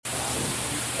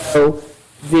So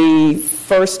the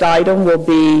first item will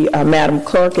be, Madam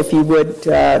Clerk, if you would,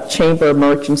 Chamber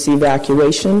Emergency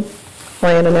Evacuation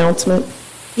Plan announcement.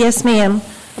 Yes, ma'am.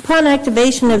 Upon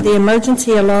activation of the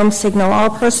emergency alarm signal, all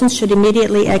persons should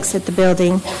immediately exit the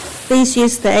building. Please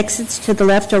use the exits to the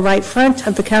left or right front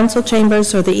of the council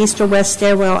chambers or the east or west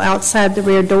stairwell outside the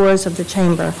rear doors of the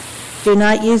chamber. Do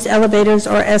not use elevators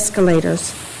or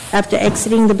escalators. After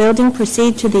exiting the building,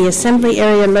 proceed to the assembly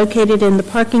area located in the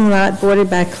parking lot bordered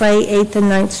by Clay, 8th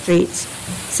and 9th Streets.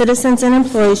 Citizens and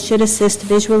employees should assist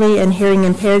visually and hearing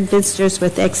impaired visitors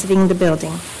with exiting the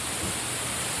building.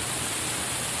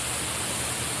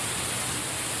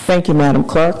 Thank you, Madam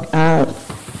Clerk.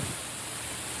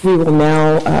 We will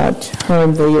now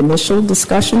turn the initial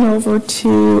discussion over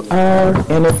to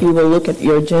and if you will look at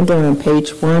your agenda on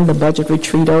page 1, the budget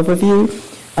retreat overview,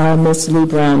 Ms. Lou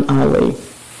Brown Ali.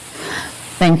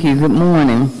 Thank you. Good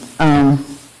morning.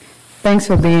 Thanks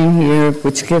for being here,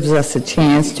 which gives us a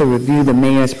chance to review the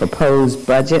mayor's proposed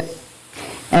budget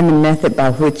and the method by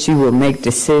which you will make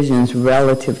decisions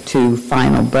relative to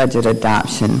final budget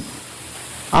adoption.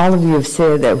 All of you have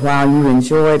said that while you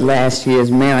enjoyed last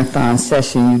year's marathon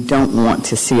session, you don't want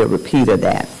to see a repeat of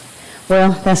that.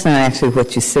 Well, that's not actually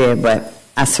what you said, but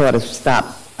I sort of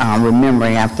stopped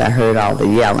remembering after I heard all the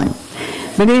yelling.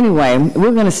 But anyway,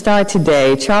 we're going to start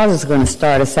today. Charles is going to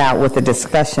start us out with a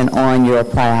discussion on your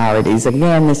priorities.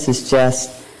 Again, this is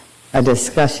just a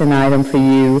discussion item for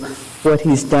you. What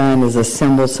he's done is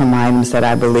assemble some items that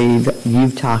I believe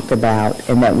you've talked about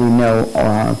and that we know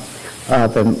are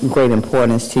of great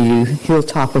importance to you. He'll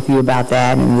talk with you about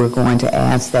that, and we're going to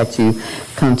ask that you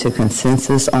come to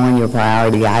consensus on your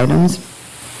priority items.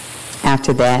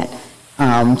 After that,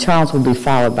 Charles will be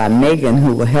followed by Megan,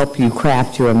 who will help you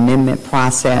craft your amendment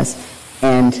process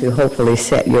and to hopefully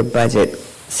set your budget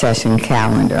session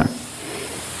calendar.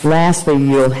 Lastly,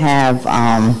 you'll have,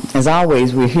 as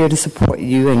always, we're here to support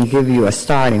you and give you a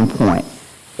starting point,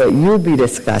 but you'll be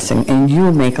discussing and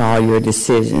you'll make all your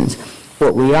decisions.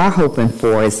 What we are hoping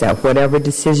for is that whatever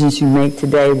decisions you make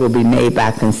today will be made by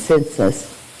consensus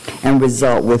and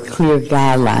result with clear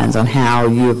guidelines on how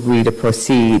you agree to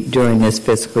proceed during this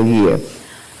fiscal year.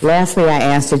 Lastly, I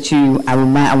ask that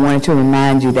I wanted to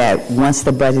remind you that once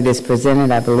the budget is presented,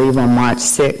 I believe on March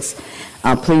 6th,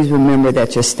 please remember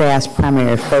that your staff's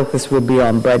primary focus will be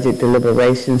on budget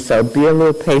deliberations, so be a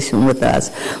little patient with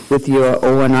us with your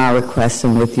O&R requests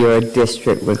and with your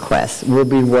district requests. We'll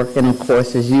be working, of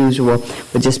course, as usual,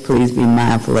 but just please be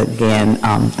mindful again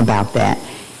about that.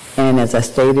 And as I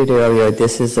stated earlier,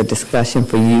 this is a discussion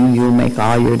for you. You'll make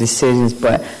all your decisions,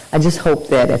 but I just hope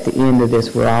that at the end of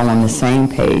this, we're all on the same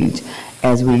page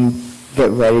as we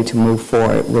get ready to move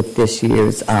forward with this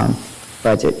year's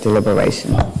budget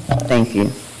deliberation. Thank you.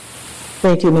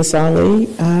 Thank you, Ms. Ali.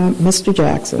 Mr.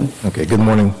 Jackson. Okay, good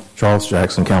morning. Charles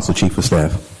Jackson, Council Chief of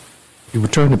Staff. You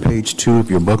return to page 2 of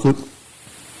your booklet.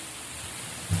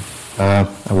 I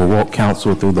will walk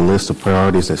Council through the list of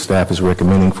priorities that staff is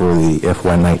recommending for the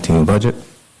FY19 budget.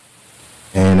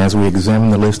 And as we examine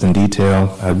the list in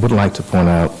detail, I would like to point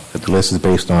out that the list is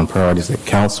based on priorities that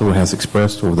Council has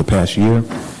expressed over the past year,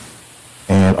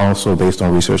 and also based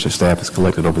on research that staff has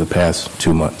collected over the past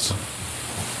 2 months.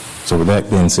 So with that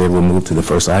being said, we'll move to the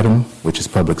first item, which is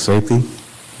public safety.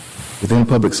 Within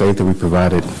public safety, we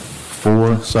provided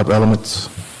 4 sub-elements: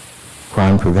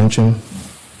 crime prevention,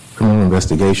 criminal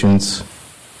investigations,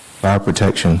 fire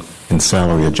protection, and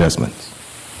salary adjustments.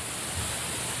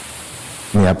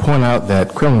 May I point out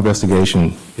that criminal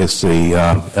investigation is the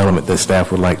element that staff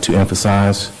would like to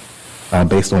emphasize.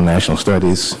 Based on national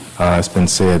studies, it's been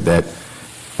said that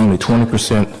only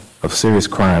 20% of serious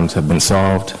crimes have been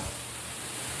solved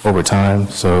over time,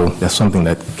 so that's something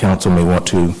that Council may want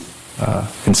to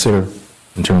consider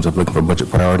in terms of looking for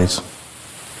budget priorities.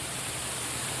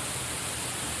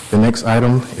 The next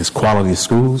item is quality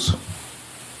schools.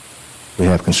 We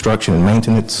have construction and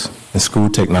maintenance and school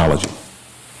technology.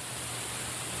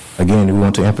 Again, we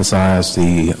want to emphasize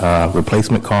the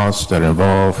replacement costs that are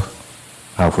involved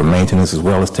for maintenance as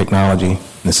well as technology.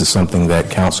 This is something that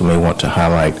Council may want to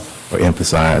highlight or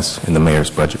emphasize in the mayor's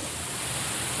budget.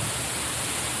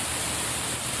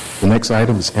 The next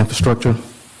item is infrastructure,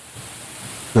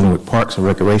 dealing with parks and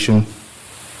recreation,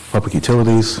 public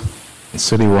utilities, and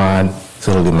citywide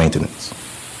facility maintenance.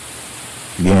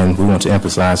 Again, we want to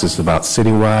emphasize this about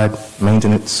citywide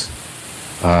maintenance.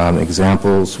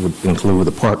 Examples would include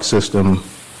the park system,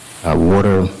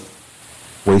 water,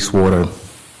 wastewater,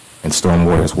 and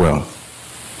stormwater as well.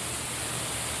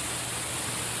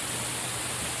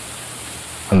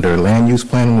 Under land use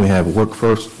planning, we have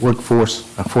workforce,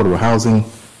 affordable housing,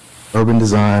 urban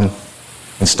design,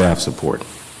 and staff support.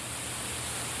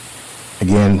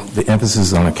 Again, the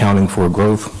emphasis on accounting for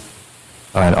growth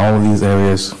in all of these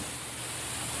areas,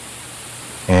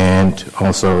 and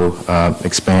also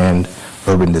expand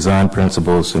urban design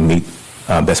principles and meet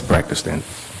best practice standards.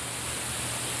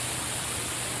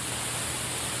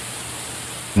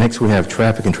 Next, we have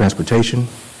traffic and transportation.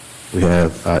 We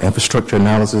have infrastructure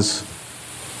analysis,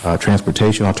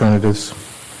 transportation alternatives,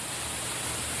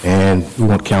 and we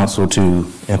want council to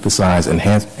emphasize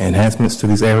enhancements to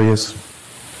these areas,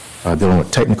 dealing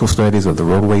with technical studies of the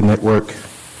roadway network,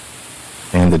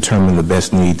 and determine the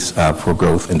best needs for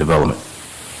growth and development.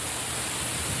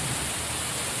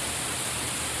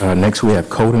 Next, we have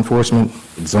code enforcement,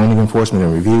 zoning enforcement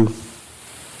and review,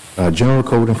 general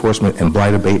code enforcement, and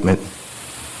blight abatement.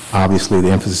 Obviously, the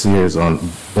emphasis here is on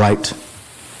blight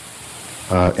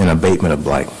and abatement of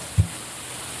blight.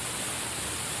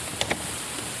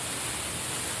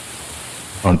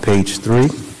 On page 3,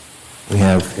 we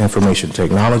have information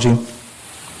technology.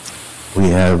 We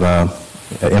have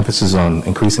an emphasis on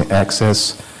increasing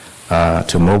access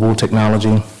to mobile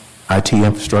technology, IT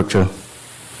infrastructure,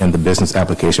 and the business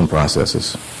application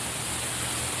processes.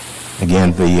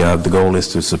 Again, the goal is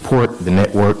to support the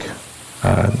network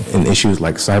in issues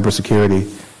like cybersecurity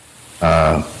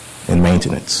and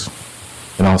maintenance,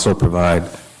 and also provide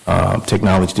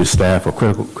technology to staff or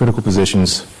critical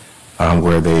positions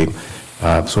where they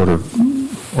sort of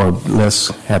or less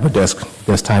have a desk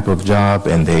type of job,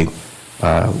 and they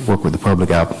work with the public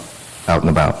out and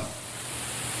about.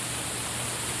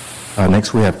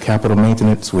 Next, we have capital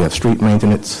maintenance. We have street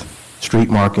maintenance, street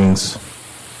markings,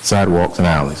 sidewalks, and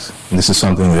alleys. And this is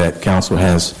something that council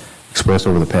has expressed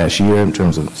over the past year in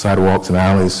terms of sidewalks and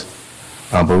alleys.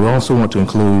 But we also want to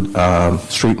include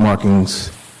street markings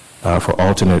for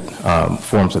alternate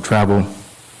forms of travel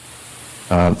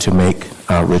to make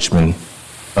Richmond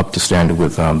up to standard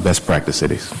with best practice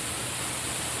cities.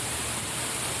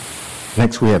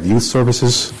 Next, we have youth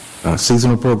services,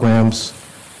 seasonal programs,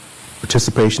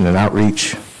 participation and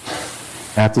outreach,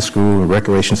 after-school and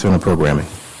recreation center programming.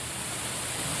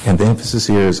 And the emphasis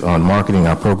here is on marketing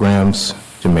our programs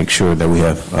to make sure that we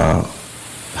have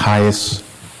highest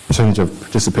percentage of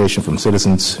participation from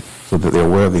citizens so that they're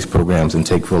aware of these programs and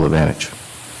take full advantage.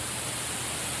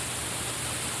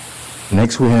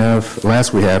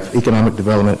 Last we have economic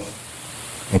development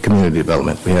and community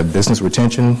development. We have business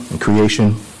retention and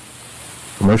creation,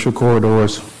 commercial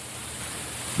corridors,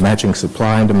 matching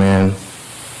supply and demand,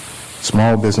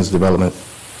 small business development,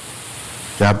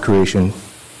 job creation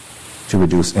to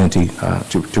reduce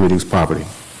poverty.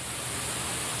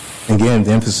 Again,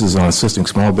 the emphasis is on assisting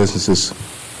small businesses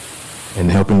and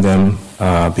helping them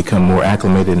become more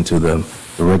acclimated into the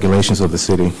regulations of the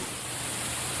city.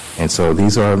 And so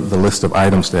these are the list of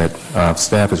items that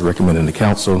staff is recommending to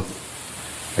council.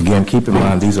 Again, keep in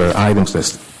mind these are items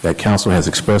that council has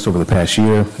expressed over the past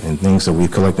year and things that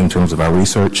we've collected in terms of our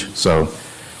research. So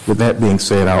with that being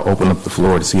said, I'll open up the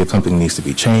floor to see if something needs to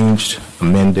be changed,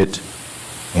 amended,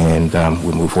 and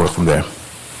we'll move forward from there.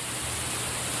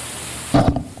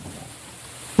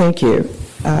 Thank you.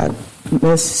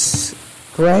 Ms.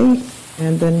 Gray,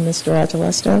 and then Mr.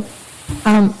 Agelesto.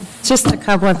 Just a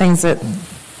couple of things that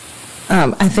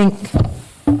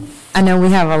I know we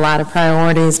have a lot of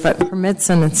priorities, but permits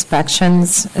and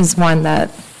inspections is one that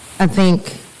I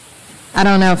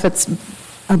don't know if it's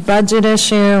a budget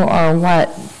issue or what,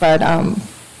 but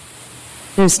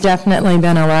there's definitely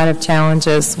been a lot of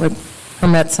challenges with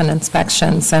permits and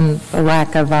inspections and the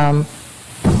lack of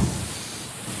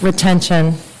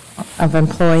retention of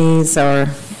employees or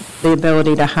the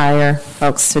ability to hire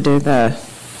folks to do the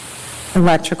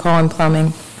electrical and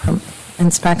plumbing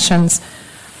inspections.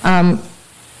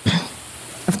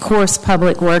 Of course,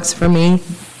 Public Works for me,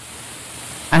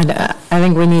 I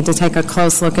think we need to take a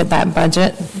close look at that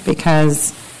budget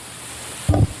because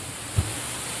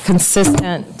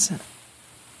consistent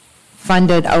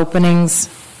funded openings,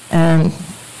 and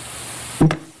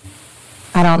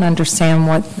I don't understand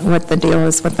what the deal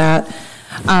is with that.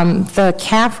 The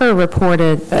CAFR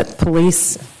reported that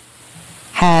police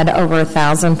had over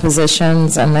 1,000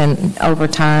 positions and then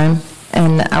overtime,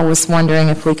 and I was wondering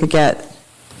if we could get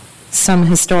some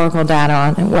historical data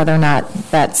on whether or not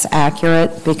that's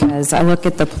accurate, because I look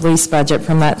at the police budget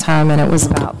from that time and it was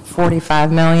about $45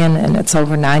 million and it's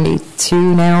over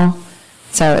 92 now.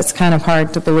 So it's kind of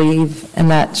hard to believe in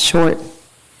that short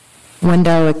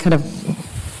window it could have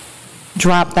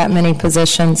dropped that many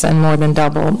positions and more than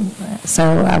doubled.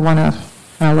 So I want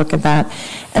to look at that.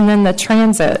 And then the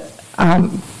transit,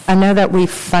 I know that we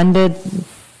funded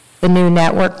the new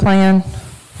network plan.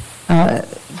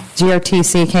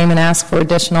 GRTC came and asked for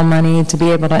additional money to be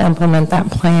able to implement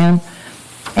that plan.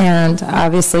 And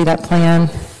obviously, that plan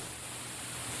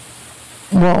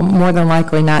will more than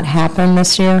likely not happen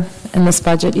this year, in this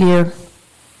budget year.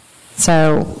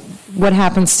 So what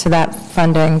happens to that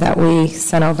funding that we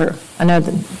sent over? I know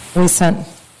that we sent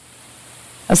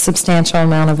a substantial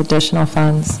amount of additional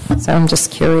funds, so I'm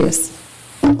just curious.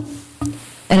 And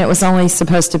it was only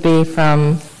supposed to be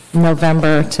from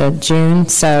November to June,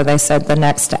 so they said the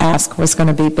next ask was going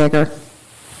to be bigger.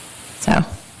 So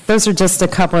those are just a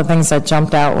couple of things that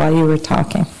jumped out while you were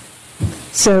talking.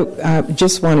 So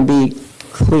just want to be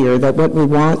clear that what we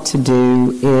want to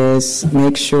do is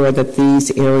make sure that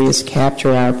these areas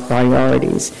capture our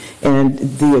priorities. And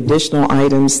the additional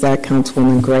items that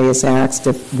Councilwoman Gray has asked,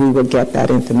 if we would get that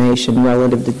information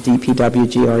relative to DPW,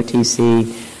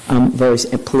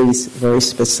 GRTC, police very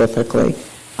specifically.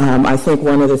 I think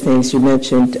one of the things you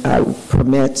mentioned,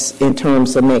 permits, in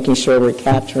terms of making sure we're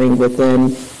capturing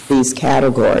within these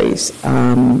categories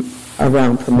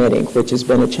around permitting, which has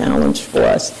been a challenge for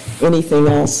us. Anything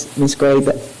else, Ms. Gray?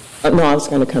 No, I was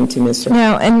going to come to Mr.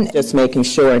 No, and just making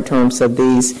sure in terms of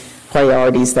these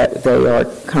priorities that they are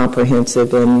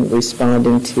comprehensive in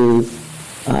responding to.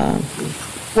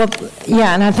 well,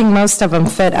 yeah, and I think most of them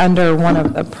fit under one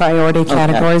of the priority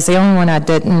categories. The only one I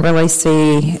didn't really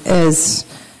see is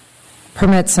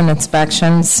permits and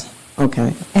inspections.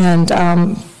 Okay. And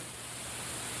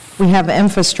we have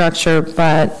infrastructure,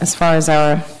 but as far as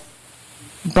our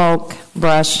bulk,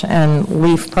 brush, and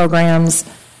leaf programs,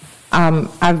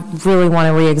 I really want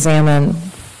to re-examine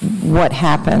what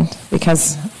happened,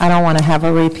 because I don't want to have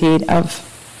a repeat of,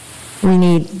 we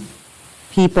need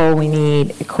people, we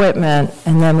need equipment,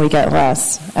 and then we get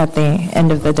less at the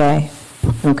end of the day.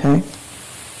 Okay.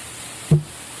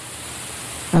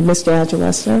 Mr.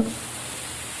 Aguilar?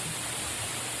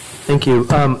 Thank you.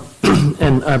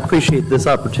 And I appreciate this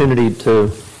opportunity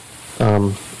to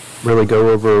really go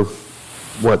over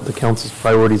what the council's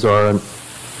priorities are. And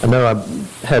I know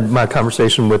I've had my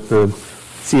conversation with the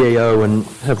CAO and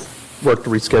have worked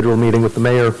to reschedule a meeting with the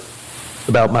mayor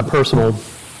about my personal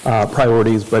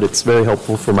priorities, but it's very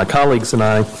helpful for my colleagues and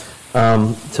I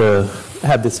to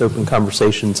have this open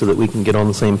conversation so that we can get on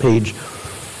the same page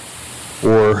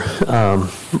for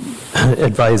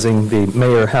advising the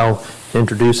mayor how to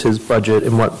introduce his budget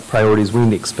and what priorities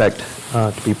we expect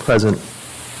to be present.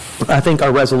 I think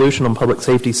our resolution on public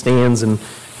safety stands, and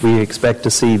we expect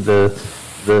to see the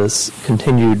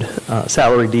continued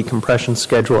salary decompression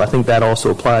schedule. I think that also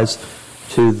applies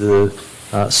to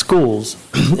the schools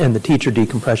and the teacher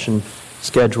decompression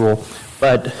schedule.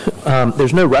 But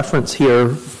there's no reference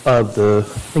here of I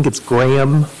think it's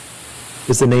Graham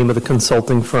is the name of the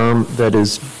consulting firm that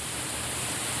is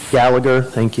Gallagher,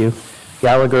 thank you.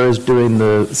 Gallagher is doing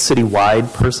the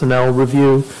citywide personnel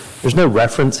review. There's no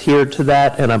reference here to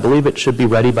that, and I believe it should be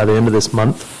ready by the end of this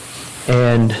month.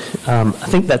 And I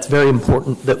think that's very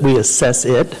important that we assess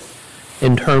it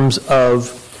in terms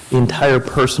of the entire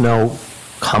personnel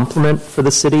complement for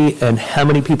the city and how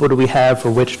many people do we have for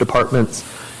which departments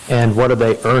and what are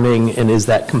they earning and is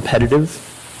that competitive.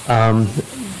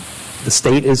 The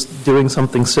state is doing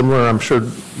something similar. I'm sure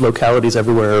localities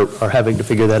everywhere are having to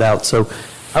figure that out. So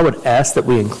I would ask that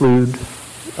we include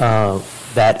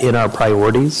that in our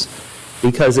priorities,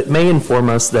 because it may inform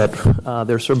us that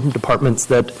there are certain departments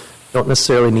that don't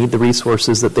necessarily need the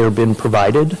resources that they've been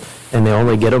provided, and they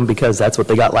only get them because that's what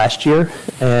they got last year,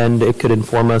 and it could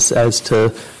inform us as to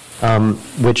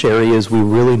which areas we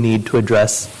really need to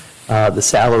address the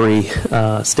salary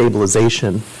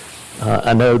stabilization.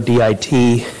 I know DIT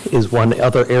is one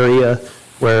other area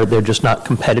where they're just not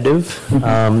competitive,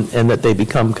 and that they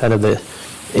become kind of the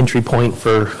entry point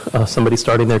for somebody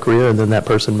starting their career, and then that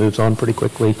person moves on pretty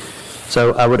quickly.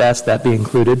 So I would ask that be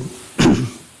included.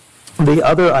 The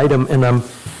other item, and I'm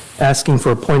asking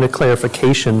for a point of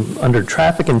clarification, under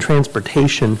traffic and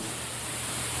transportation,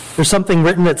 there's something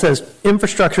written that says,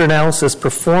 infrastructure analysis,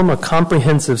 perform a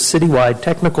comprehensive citywide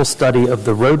technical study of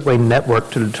the roadway network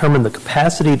to determine the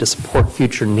capacity to support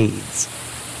future needs.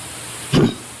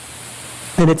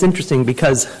 And it's interesting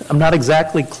because I'm not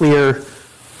exactly clear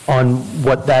on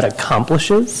what that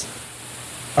accomplishes,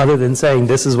 other than saying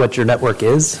this is what your network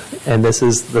is, and this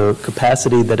is the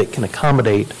capacity that it can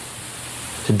accommodate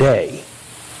today.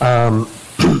 And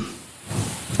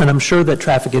I'm sure that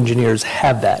traffic engineers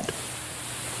have that.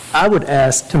 I would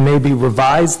ask to maybe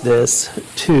revise this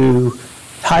to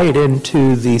tie it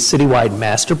into the citywide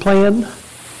master plan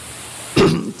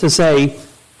to say,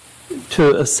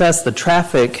 to assess the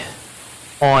traffic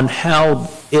on how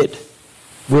it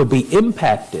will be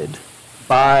impacted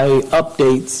by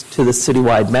updates to the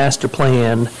citywide master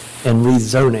plan and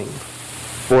rezoning.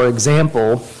 For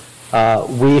example,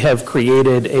 we have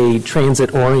created a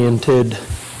transit-oriented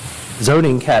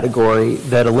zoning category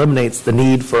that eliminates the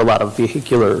need for a lot of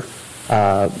vehicular,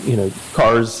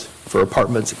 cars for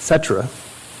apartments, et cetera.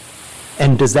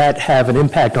 And does that have an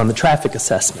impact on the traffic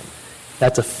assessment?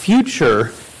 That's a future,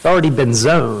 it's already been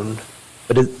zoned,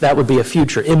 but that would be a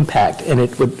future impact. And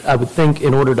I would think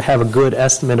in order to have a good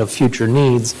estimate of future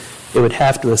needs, it would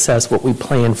have to assess what we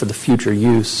plan for the future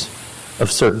use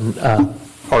of certain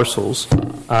parcels.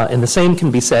 And the same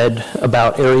can be said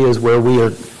about areas where we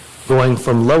are going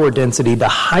from lower density to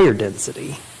higher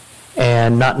density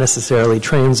and not necessarily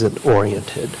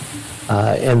transit-oriented,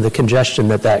 and the congestion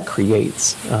that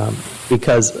creates.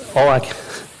 Because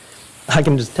I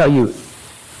can just tell you,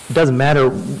 it doesn't matter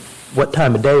what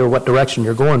time of day or what direction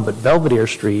you're going, but Belvedere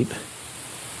Street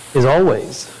is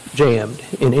always jammed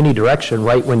in any direction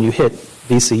right when you hit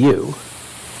VCU.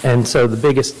 And so the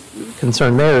biggest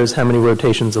concern there is how many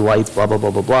rotations of lights, blah, blah,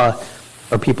 blah, blah, blah,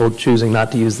 are people choosing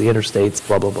not to use the interstates,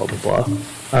 blah, blah, blah, blah, blah.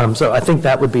 So I think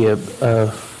that would be a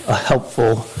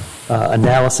helpful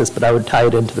analysis, but I would tie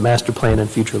it into the master plan and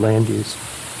future land use.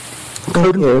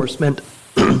 Code enforcement.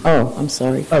 Oh, I'm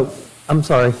sorry. Oh, I'm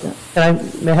sorry.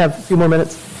 May I have a few more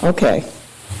minutes? Okay.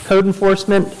 Code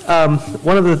enforcement,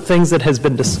 one of the things that has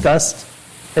been discussed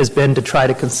has been to try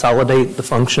to consolidate the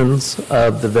functions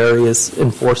of the various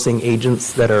enforcing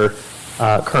agents that are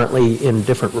currently in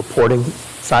different reporting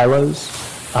silos,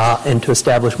 and to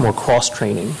establish more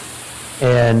cross-training.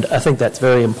 And I think that's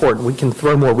very important. We can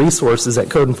throw more resources at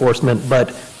code enforcement, but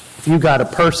if you got a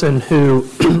person who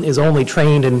is only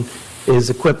trained and is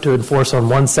equipped to enforce on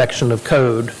one section of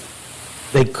code,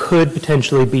 they could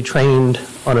potentially be trained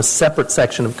on a separate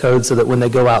section of code so that when they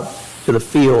go out to the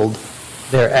field,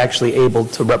 they're actually able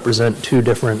to represent two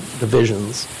different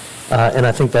divisions. And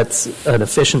I think that's an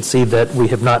efficiency that we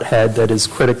have not had that is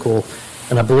critical.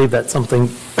 And I believe that's something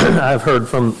I've heard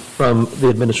from the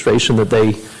administration that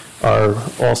they are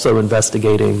also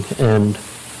investigating and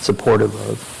supportive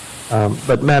of.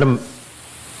 But Madam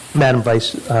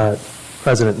Vice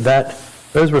President,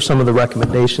 those were some of the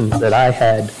recommendations that I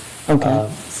had,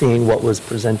 seeing what was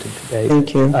presented today.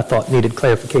 Thank you. I thought needed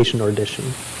clarification or addition.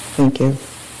 Thank you.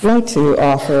 I'd like to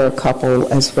offer a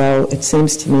couple as well. It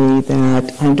seems to me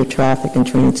that under traffic and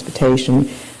transportation,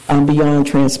 beyond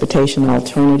transportation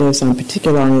alternatives, I'm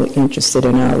particularly interested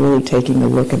in really taking a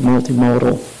look at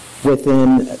multimodal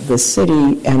within the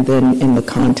city and then in the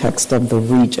context of the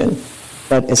region,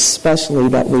 but especially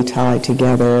that we tie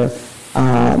together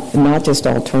not just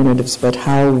alternatives, but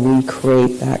how we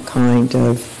create that kind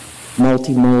of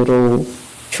multimodal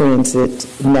transit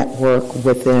network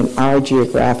within our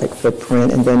geographic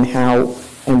footprint, and then how,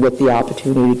 and with the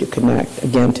opportunity to connect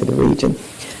again to the region.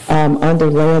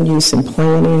 Under land use and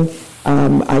planning,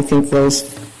 I think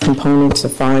those components are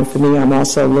fine for me. I'm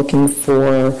also looking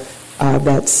for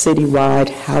that citywide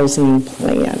housing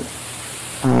plan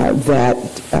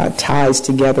that ties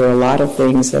together a lot of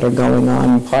things that are going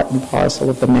on, part and parcel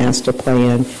of the master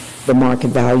plan, the market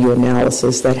value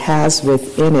analysis that has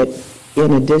within it,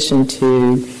 in addition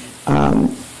to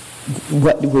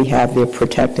what we have there,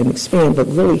 protect and expand, but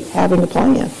really having a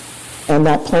plan. And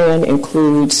that plan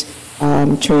includes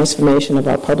transformation of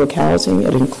our public housing.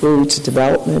 It includes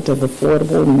development of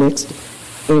affordable mixed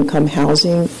income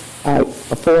housing,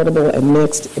 affordable and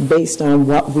mixed based on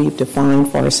what we've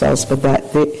defined for ourselves, but that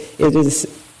it's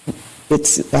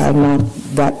not,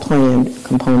 that plan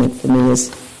component for me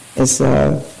is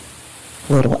a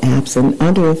little absent.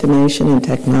 Under information and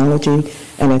technology,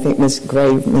 and I think Ms.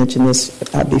 Gray mentioned this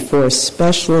before,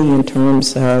 especially in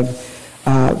terms of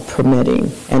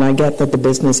permitting. And I get that the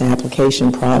business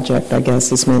application project, I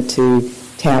guess, is meant to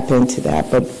tap into that,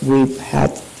 but we've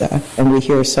had, and we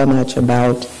hear so much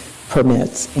about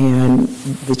permits and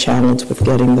the challenge with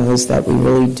getting those, that we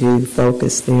really do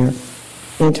focus there.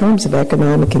 In terms of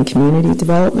economic and community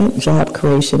development, job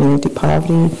creation,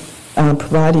 anti-poverty,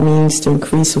 providing means to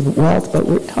increase wealth, but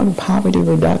we're talking poverty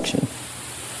reduction.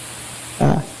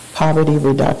 And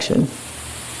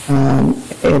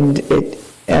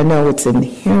I know it's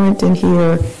inherent in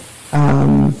here,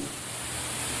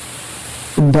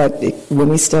 but when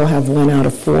we still have 1 out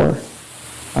of 4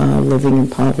 living in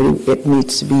poverty, it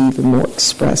needs to be even more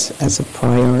expressed as a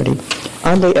priority.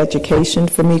 Under education,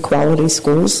 for me, quality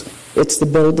schools, it's the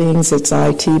buildings, it's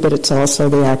IT, but it's also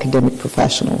the academic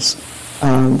professionals,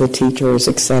 the teachers,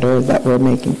 et cetera, that we're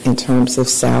making in terms of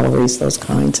salaries, those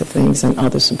kinds of things, and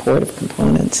other supportive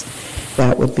components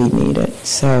that would be needed.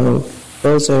 So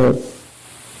those are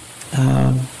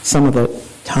some of the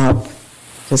top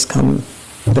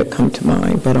that come to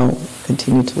mind, but I'll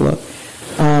continue to look.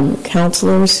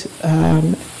 Counselors,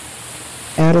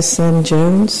 Addison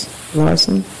Jones.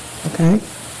 Larson? Okay.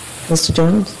 Mr.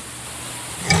 Jones?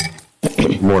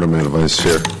 Good morning, Madam Vice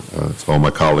Chair, to all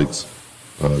my colleagues.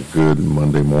 Good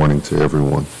Monday morning to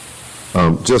everyone.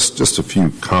 Just a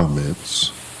few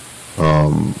comments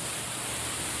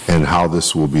and how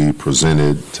this will be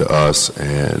presented to us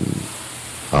and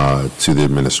to the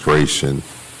administration.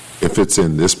 If it's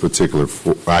in this particular,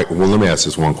 well, let me ask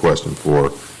this one question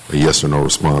for a yes or no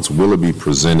response. Will it be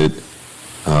presented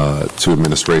to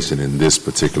administration in this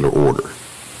particular order?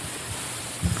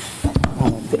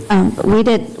 We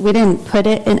didn't put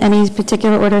it in any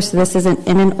particular order, so this isn't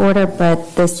in an order,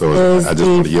 but this So is I just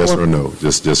want a yes or no,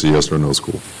 just a yes or no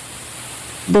school.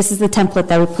 This is the template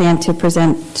that we plan to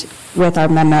present with our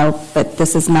memo, but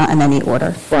this is not in any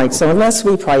order. Right, so unless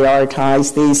we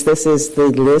prioritize these, this is the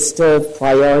list of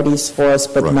priorities for us,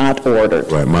 but Right. not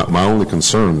ordered. Right. My only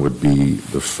concern would be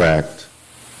the fact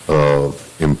of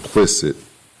implicit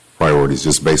priorities,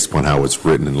 just based upon how it's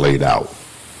written and laid out.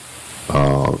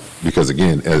 Because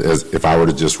again, as if I were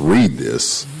to just read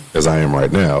this as I am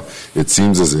right now, it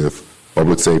seems as if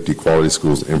public safety, quality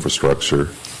schools, infrastructure,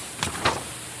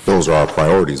 those are our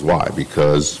priorities. Why?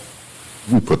 Because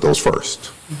we put those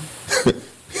first.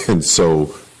 And so,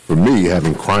 for me,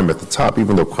 having crime at the top,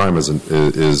 even though crime is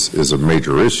a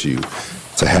major issue,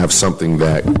 to have something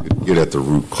that could get at the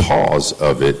root cause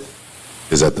of it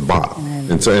is at the bottom.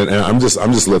 And so, and I'm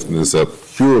just lifting this up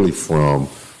purely from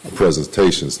a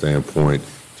presentation standpoint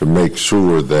to make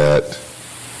sure that,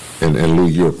 and Lou,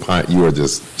 you are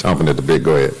just chomping at the bit.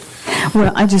 Go ahead.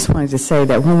 Well, I just wanted to say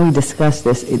that when we discuss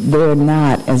this, they're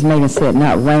not, as Megan said,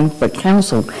 not ranked, but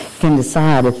council can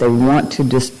decide if they want to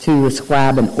to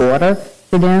ascribe an order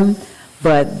to them.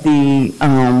 But the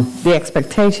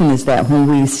expectation is that when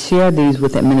we share these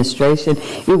with administration,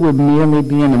 it would merely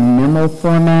be in a memo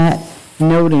format,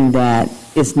 noting that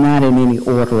it's not in any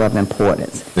order of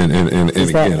importance. And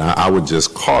again, I would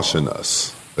just caution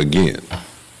us, again,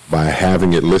 by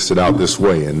having it listed out this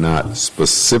way and not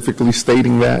specifically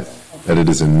stating that it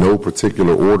is in no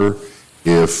particular order.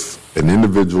 If an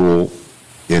individual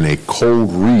in a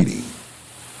cold reading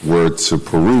were to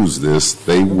peruse this,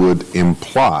 they would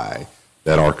imply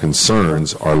that our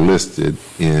concerns are listed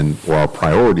or our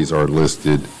priorities are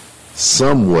listed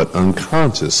somewhat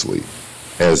unconsciously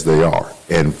as they are.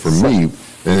 And for me,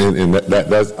 and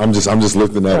that's I'm just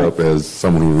lifting that up as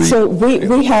someone who reads. So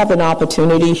we have an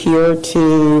opportunity here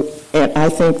and I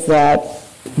think that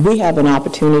we have an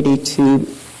opportunity to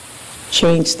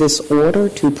change this order,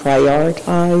 to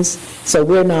prioritize. So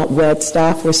we're not wed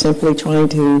staff, we're simply trying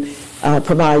to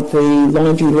provide the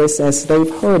laundry list as they've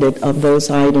heard it of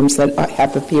those items that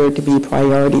have appeared to be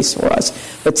priorities for us.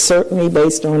 But certainly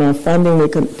based on our funding,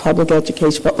 public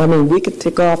education, we could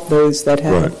tick off those that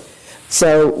have. Right.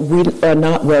 So we are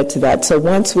not wed to that. So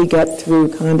once we get through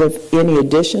kind of any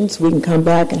additions, we can come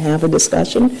back and have a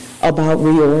discussion about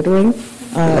reordering.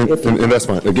 And that's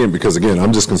fine. Again, because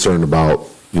I'm just concerned about,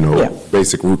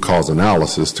 basic root cause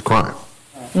analysis to crime.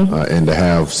 And to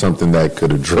have something that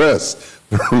could address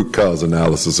the root cause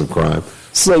analysis of crime.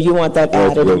 So you want that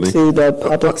added into the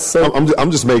public safety?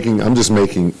 I'm just making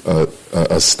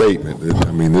a statement.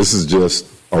 I mean, this is just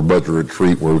our budget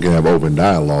retreat where we can have open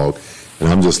dialogue. And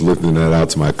I'm just lifting that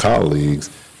out to my colleagues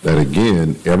that,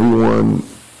 again, everyone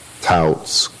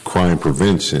touts crime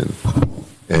prevention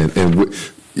and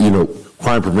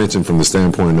crime prevention from the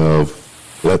standpoint of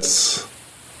let's,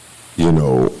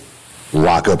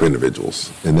 lock up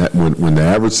individuals. And that when the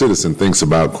average citizen thinks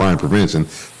about crime prevention,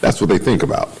 that's what they think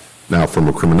about. Now, from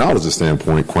a criminologist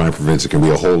standpoint, crime prevention can be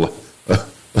a whole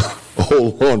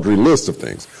laundry list of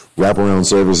things. Wraparound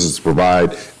services to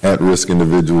provide at-risk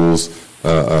individuals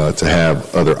to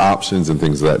have other options and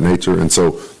things of that nature. And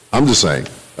so I'm just saying,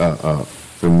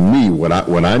 for me,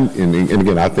 and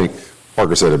again, I think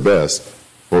Parker said it best,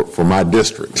 for my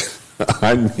district,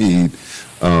 I need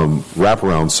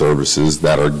wraparound services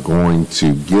that are going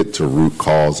to get to root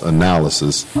cause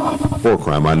analysis for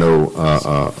crime. I know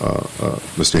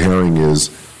Mr. Herring is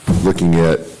looking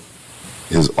at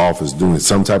his office doing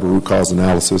some type of root cause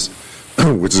analysis,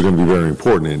 which is going to be very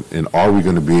important. And are we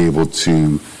going to be able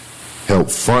to help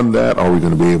fund that? Are we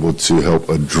going to be able to help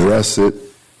address it?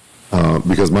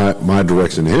 Because my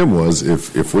direction to him was,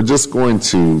 if we're just going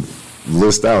to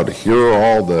list out, here are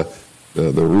all the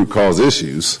root cause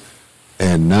issues,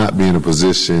 and not be in a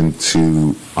position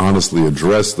to honestly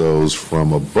address those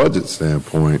from a budget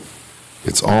standpoint,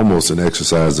 it's almost an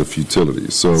exercise of futility.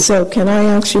 So can I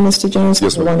ask you, Mr. Jones,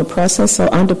 Yes, I want to process, so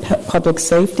under public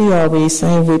safety, are we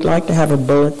saying we'd like to have a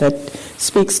bullet that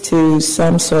speaks to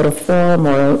some sort of forum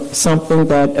or something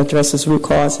that addresses root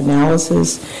cause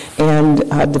analysis and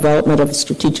development of a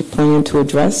strategic plan to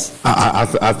address?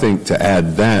 I think to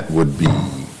add that would be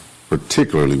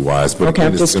particularly wise, but Okay,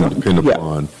 again, it's going to depend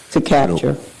upon to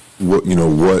capture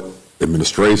what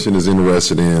administration is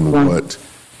interested in, Right. what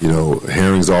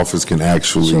Herring's office can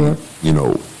actually Sure.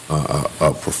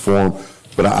 perform.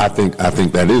 But I think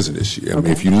that is an issue. I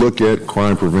mean, if you look at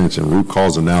crime prevention, root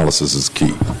cause analysis is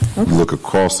key. You look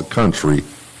across the country,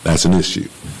 that's an issue.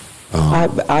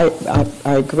 I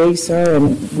agree, sir,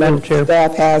 and Madam Chair.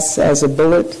 staff has as a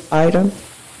bullet item,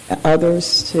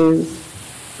 others to,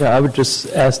 Yeah, I would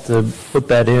just ask to put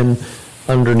that in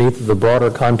underneath the broader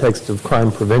context of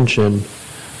crime prevention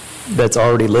that's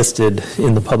already listed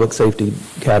in the public safety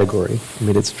category. I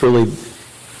mean, it's truly,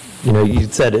 you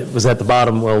said it was at the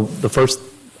bottom. Well, the first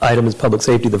item is public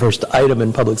safety. The first item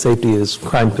in public safety is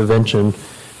crime prevention.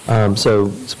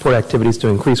 So support activities to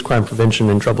increase crime prevention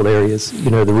in troubled areas. The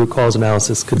root cause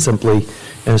analysis could simply,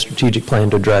 and a strategic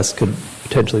plan to address could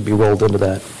potentially be rolled into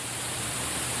that.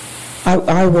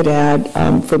 I would add,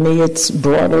 for me, it's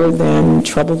broader than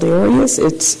troubled areas.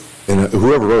 And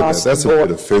whoever wrote Across that's a the bit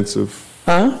board. offensive.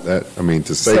 Huh?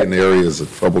 To say an area is a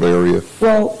troubled area.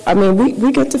 Well, I mean,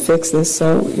 we get to fix this,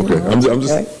 so. Okay, I'm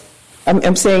just- okay.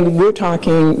 I'm saying we're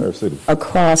talking Our city.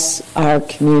 across our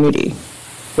community,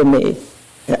 for me.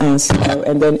 And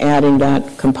then adding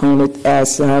that component,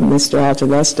 as Mr.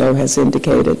 Algelesto has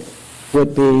indicated,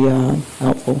 would be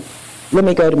helpful. Let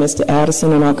me go to Mr.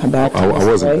 Addison, and I'll come back to I Mr.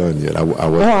 wasn't Ray. done yet.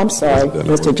 Oh, I'm sorry,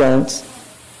 Mr. Jones.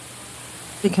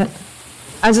 Because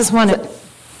I just wanted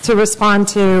to respond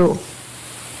to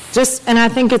and I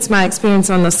think it's my experience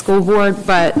on the school board,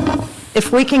 but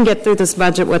if we can get through this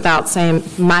budget without saying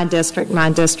my district, my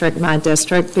district, my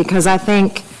district, because I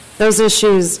think those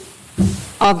issues,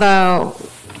 although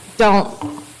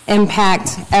don't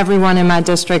impact everyone in my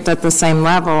district at the same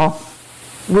level,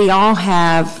 we all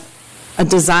have a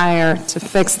desire to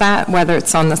fix that, whether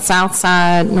it's on the south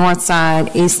side, north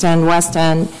side, east end, west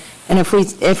end. And if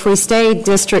we stay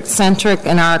district-centric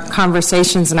in our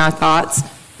conversations and our thoughts,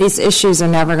 these issues are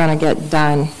never going to get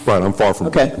done. Right, I'm far from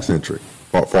Okay. district-centric.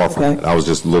 Far from Okay. that. I was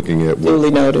just looking at what, Duly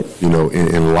noted.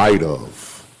 in light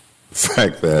of the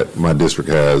fact that my district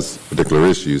has particular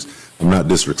issues, I'm not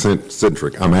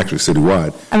district-centric, I'm actually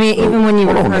citywide. I mean, even when you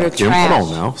Hold on refer now, to Kim, trash. hold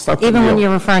on now. Stop cutting Even me when off.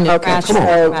 you're referring to Okay, trash, come you're on.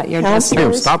 talking about your Councilor,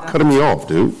 district. Kim, stop cutting me off,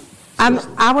 dude.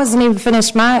 I wasn't even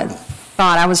finished my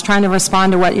thought. I was trying to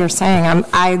respond to what you're saying.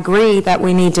 I agree that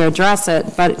we need to address it,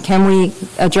 but can we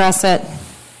address it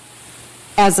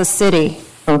as a city,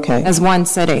 Okay. as one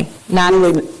city, not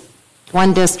Duly-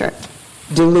 one district?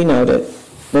 Duly noted.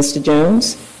 Mr.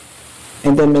 Jones,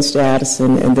 and then Mr.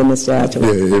 Addison, and then Mr.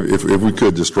 Adler. Yeah, if we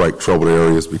could just strike troubled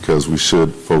areas, because we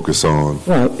should focus on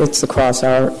Right, it's across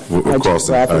our across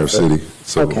the entire geographic- city.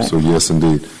 So, Okay. so yes,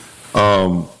 indeed.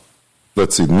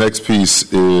 Let's see, the next piece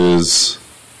is,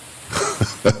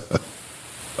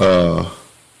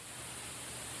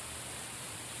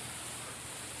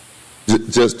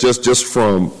 just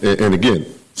from, and again,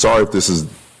 sorry if this is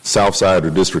South Side or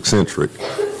district-centric,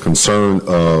 concern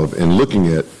of, and looking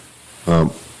at,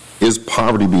 is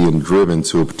poverty being driven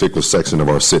to a particular section of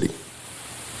our city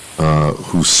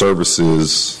whose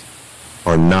services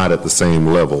are not at the same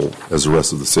level as the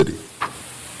rest of the city?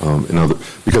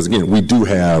 Because again, we do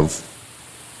have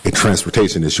a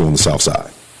transportation issue on the south side.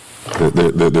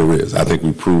 There is. I think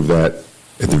we proved that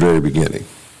at the very beginning.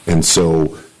 And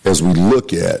so as we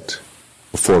look at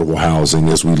affordable housing,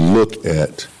 as we look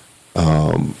at,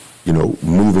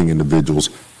 moving individuals,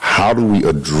 how do we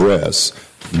address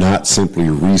not simply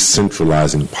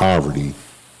re-centralizing poverty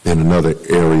in another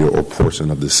area or portion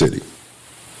of the city?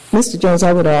 Mr. Jones,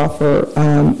 I would offer,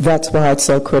 that's why it's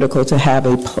so critical to have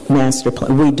a master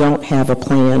plan. We don't have a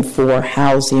plan for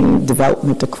housing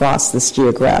development across this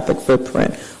geographic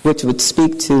footprint, which would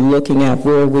speak to looking at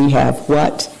where we have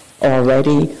what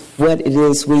already, what it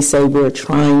is we say we're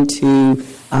trying to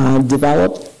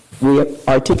develop. We're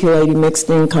articulating mixed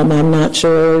income, I'm not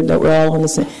sure that we're all on the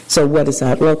same. So what does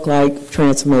that look like?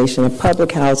 Transformation of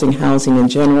public housing, housing in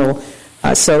general.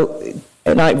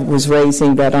 And I was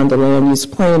raising that under land use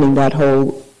planning, that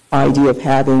whole idea of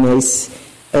having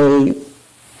a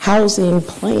housing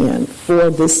plan for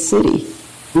this city.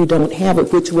 We don't have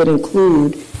it, which would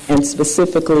include and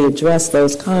specifically address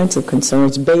those kinds of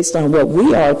concerns based on what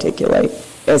we articulate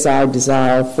as our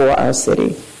desire for our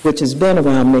city, which has been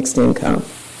around mixed income.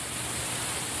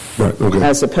 Right, okay.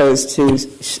 As opposed to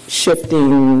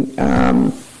shifting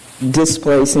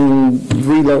displacing,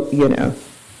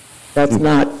 that's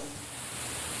not,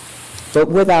 but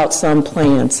without some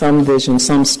plan, some vision,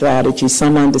 some strategy,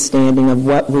 some understanding of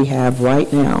what we have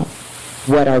right now,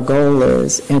 what our goal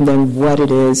is, and then what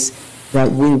it is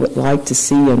that we would like to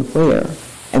see and where,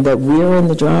 and that we're in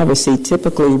the driver's seat.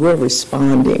 Typically, we're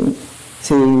responding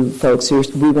to folks who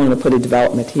we want to put a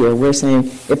development here. We're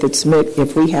saying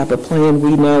if we have a plan,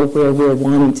 we know where we're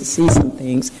wanting to see some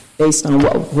things based on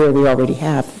where we already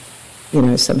have,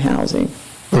 some housing.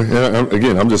 And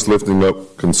again, I'm just lifting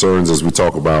up concerns as we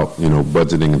talk about,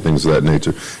 budgeting and things of that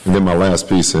nature. And then my last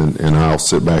piece, and I'll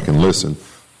sit back and listen.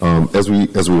 As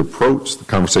we approach the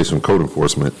conversation of code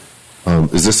enforcement,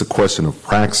 is this a question of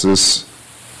praxis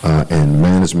and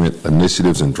management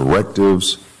initiatives and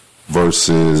directives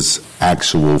versus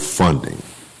actual funding?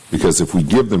 Because if we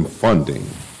give them funding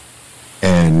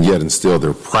and yet and still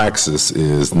their praxis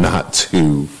is not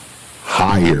to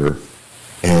hire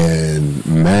and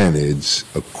manage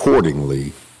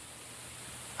accordingly,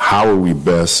 how are we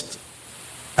best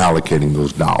allocating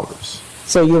those dollars?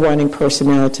 So you're wanting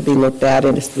personnel to be looked at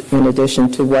in addition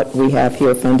to what we have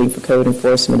here, funding for code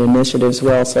enforcement initiatives.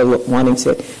 We're also wanting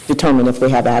to determine if we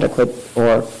have adequate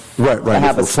or Right.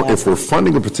 have If we're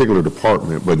funding a particular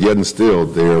department, but yet and still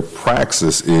their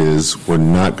praxis is we're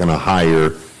not going to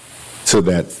hire to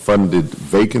that funded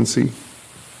vacancy,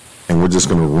 and we're just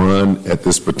going to run at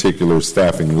this particular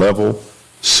staffing level,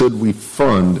 should we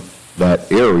fund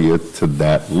that area to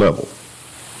that level?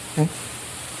 Okay.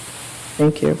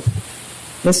 Thank you.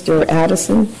 Mr.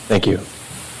 Addison? Thank you,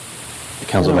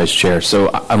 Council Vice Chair. So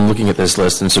I'm looking at this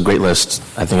list, and it's a great list.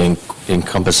 I think it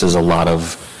encompasses a lot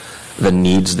of the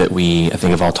needs that I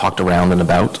think have all talked around and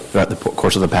about throughout the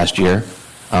course of the past year.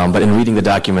 But in reading the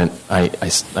document, I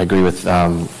agree with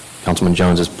Councilman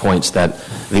Jones's points that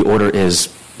the order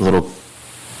is a little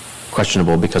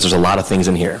questionable because there's a lot of things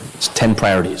in here. It's 10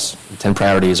 priorities. 10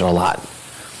 priorities are a lot.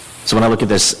 So when I look at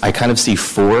this, I kind of see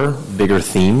 4 bigger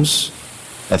themes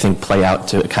I think play out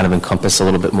to kind of encompass a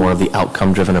little bit more of the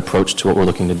outcome-driven approach to what we're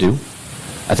looking to do.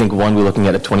 I think, one, we're looking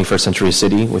at a 21st century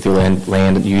city with your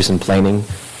land use and planning,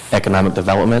 economic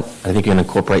development. I think you're going to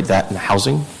incorporate that in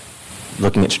housing,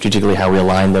 looking at strategically how we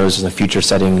align those in the future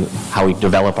setting, how we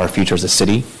develop our future as a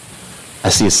city. I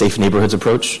see a safe neighborhoods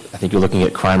approach. I think you're looking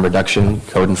at crime reduction,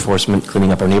 code enforcement,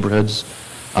 cleaning up our neighborhoods,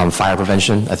 fire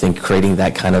prevention. I think creating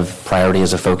that kind of priority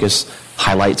as a focus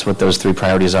highlights what those 3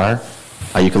 priorities are.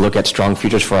 You can look at strong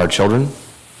futures for our children.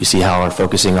 You see how we're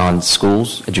focusing on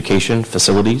schools, education,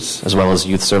 facilities, as well as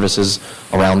youth services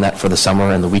around that for the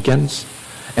summer and the weekends.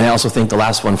 And I also think the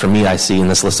last one for me I see in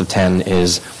this list of 10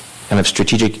 is kind of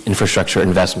strategic infrastructure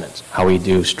investment, how we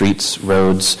do streets,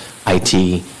 roads,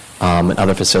 IT, and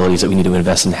other facilities that we need to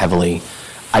invest in heavily.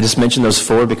 I just mentioned those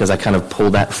 4 because I kind of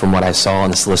pulled that from what I saw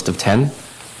on this list of 10. And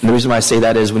the reason why I say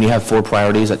that is when you have 4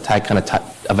 priorities that tie kind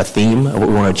of a theme of what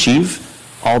we want to achieve,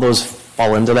 all those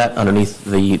fall into that underneath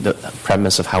the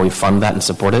premise of how we fund that and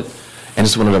support it. And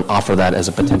just wanted to offer that as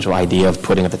a potential idea of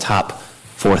putting at the top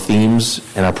 4 themes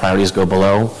and our priorities go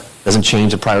below. Doesn't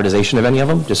change the prioritization of any of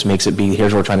them, just makes it be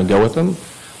here's where we're trying to go with them.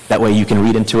 That way you can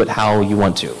read into it how you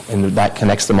want to. And that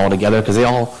connects them all together because they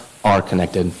all are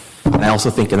connected. And I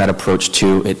also think in that approach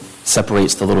too, it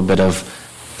separates the little bit of,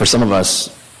 for some of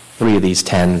us, 3 of these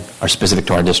 10 are specific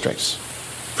to our districts.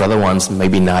 For other ones,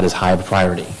 maybe not as high of a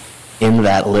priority. In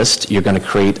that list, you're going to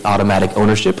create automatic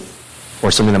ownership or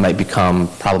something that might become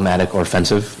problematic or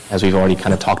offensive, as we've already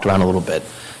kind of talked around a little bit.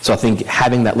 So I think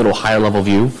having that little higher level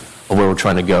view of where we're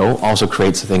trying to go also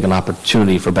creates, I think, an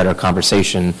opportunity for better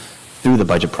conversation through the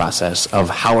budget process of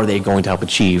how are they going to help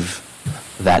achieve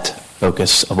that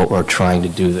focus of what we're trying to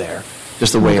do there.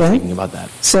 Just a way of thinking about that.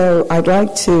 So I'd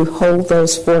like to hold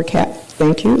those 4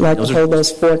 hold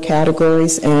those 4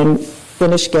 categories and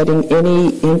finish getting any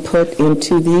input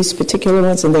into these particular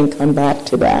ones and then come back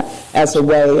to that as a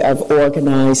way of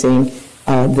organizing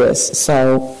this.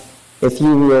 So if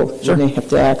you will, I may have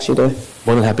to ask you to.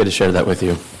 More than happy to share that with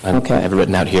you. I have it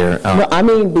written out here. No, I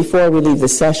mean before we leave the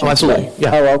session. Oh, absolutely.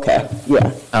 Yeah. Oh, okay.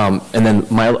 Yeah. And then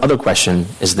my other question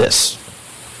is this.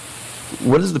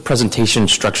 What is the presentation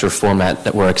structure format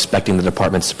that we're expecting the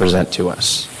departments to present to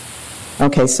us?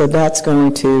 Okay, so that's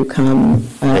going to come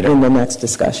in the next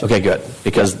discussion. Okay, good,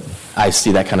 because I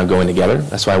see that kind of going together.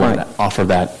 That's why I wanted to offer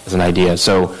that as an idea.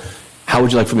 So how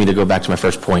would you like for me to go back to my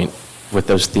first point with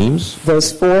those themes?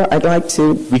 Those 4, I'd like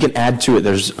to... We can add to it.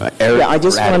 There's areas. Yeah, I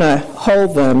just want to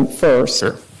hold them first.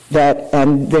 Sure.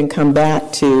 And then come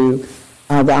back to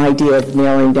the idea of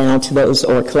narrowing down to those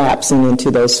or collapsing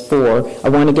into those 4. I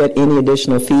want to get any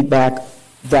additional feedback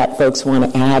that folks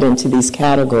want to add into these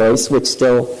categories, which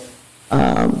still...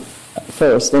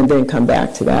 first, and then come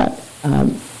back to that.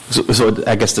 So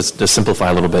I guess to simplify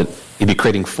a little bit, you'd be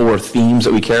creating 4 themes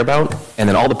that we care about, and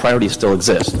then all the priorities still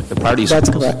exist. Like the priorities That's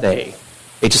still correct. stay.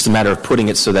 It's just a matter of putting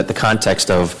it so that the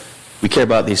context of, we care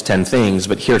about these 10 things,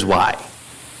 but here's why.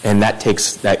 And that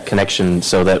takes that connection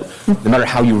so that no matter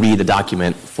how you read the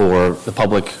document for the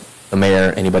public, the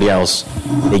mayor, anybody else,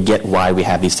 they get why we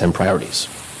have these 10 priorities.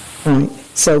 Right.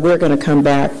 So we're going to come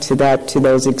back to that, to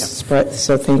those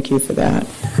so thank you for that.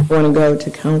 I want to go to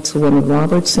Councilwoman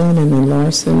Robertson and then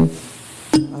Larson,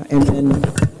 and then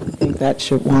I think that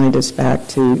should wind us back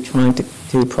to trying to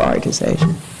do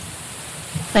prioritization.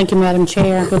 Thank you, Madam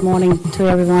Chair. Good morning to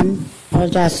everyone.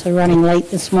 Apologize for running late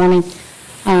this morning.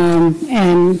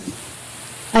 And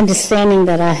understanding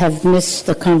that I have missed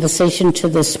the conversation to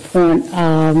this point,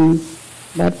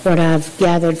 but what I've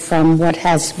gathered from what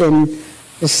has been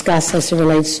discussed as it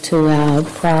relates to our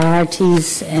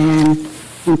priorities and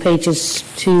on pages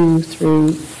 2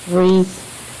 through 3,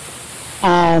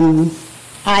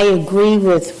 I agree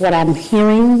with what I'm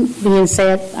hearing being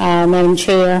said, Madam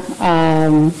Chair.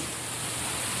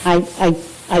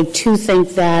 I too think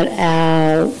that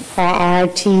our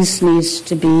priorities needs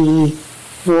to be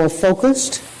more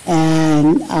focused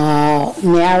and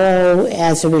narrow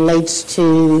as it relates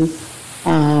to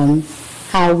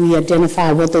how we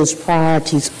identify what those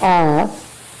priorities are,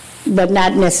 but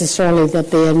not necessarily that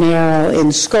they are narrow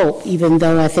in scope, even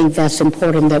though I think that's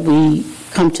important that we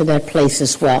come to that place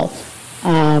as well.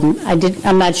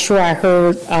 I'm not sure I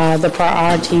heard the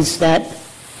priorities that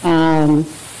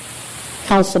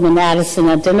Councilman Addison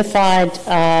identified,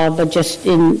 but just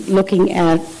in looking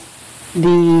at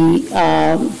the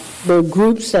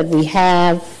groups that we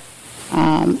have,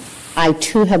 I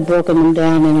too have broken them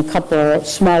down in a couple of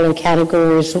smaller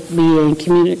categories, being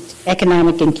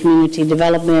economic and community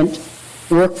development,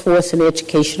 workforce and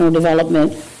educational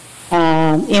development,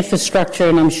 infrastructure,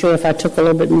 and I'm sure if I took a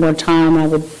little bit more time, I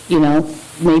would,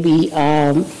 maybe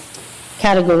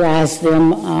categorize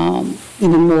them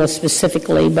even more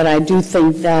specifically. But I do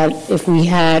think that if we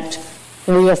had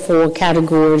 3 or 4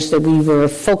 categories that we were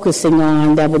focusing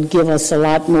on, that would give us a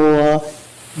lot more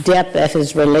depth as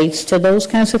it relates to those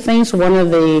kinds of things. One of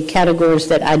the categories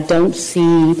that I don't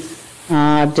see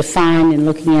defined in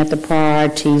looking at the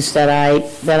priorities that I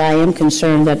am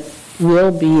concerned that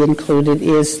will be included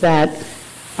is that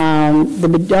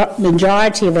the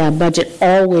majority of our budget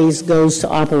always goes to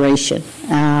operation.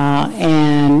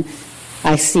 And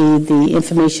I see the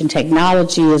information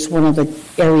technology as one of the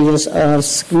areas of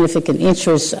significant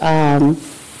interest.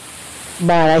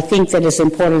 But I think that it's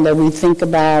important that we think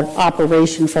about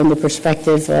operation from the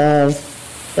perspective of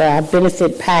our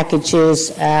benefit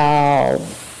packages, our,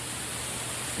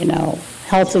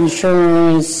 health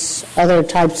insurance, other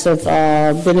types of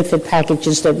benefit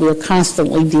packages that we're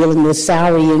constantly dealing with,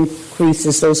 salary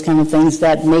increases, those kind of things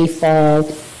that may fall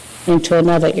into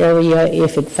another area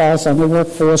if it falls on the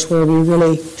workforce where we're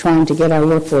really trying to get our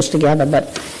workforce together.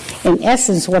 But in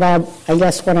essence, I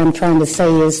guess what I'm trying to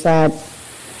say is that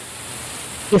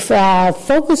if our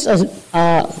focus is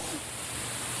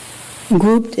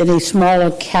grouped in a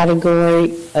smaller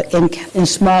category, in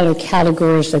smaller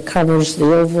categories that covers the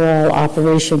overall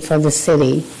operation for the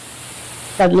city,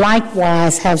 but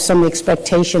likewise have some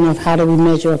expectation of how do we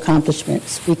measure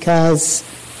accomplishments, because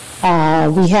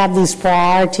we have these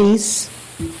priorities.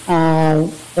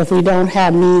 If we don't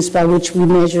have means by which we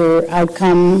measure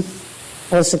outcome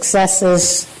or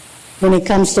successes, when it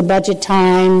comes to budget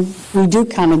time, we do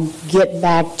kind of get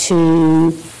back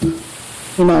to,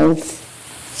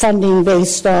 funding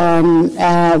based on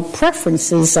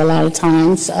preferences a lot of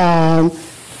times, or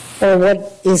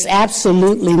what is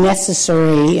absolutely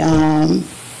necessary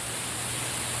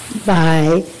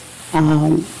by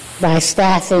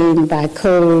staffing, by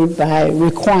code, by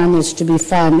requirements to be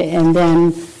funded, and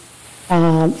then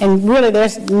and really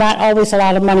there's not always a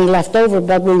lot of money left over,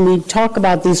 but when we talk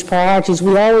about these priorities,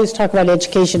 we always talk about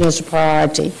education as a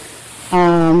priority.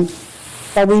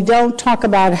 But we don't talk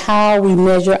about how we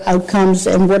measure outcomes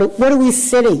and what are we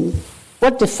sitting,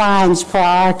 what defines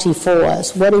priority for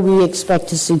us, what do we expect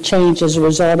to see change as a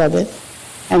result of it.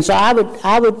 And so I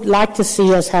would like to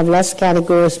see us have less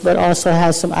categories, but also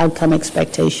have some outcome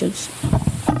expectations.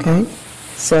 Okay.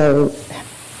 So,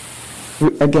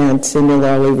 again,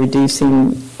 similarly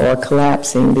reducing or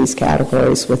collapsing these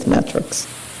categories with metrics,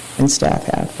 and staff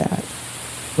have that.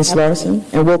 Ms. Larson?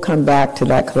 And we'll come back to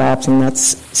that collapsing.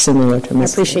 That's similar to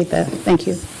Ms. I appreciate that. Thank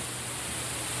you.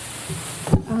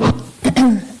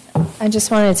 I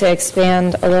just wanted to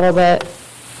expand a little bit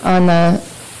on the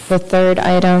third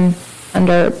item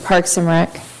under Parks and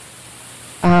Rec,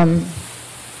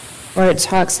 where it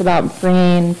talks about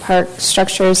bringing park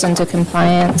structures into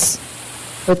compliance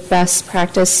with best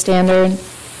practice standard.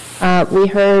 We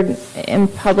heard in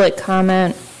public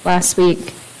comment last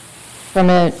week from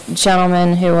a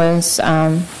gentleman who was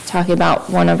talking about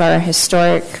one of our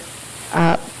historic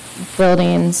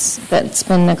buildings that's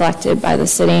been neglected by the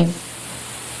city.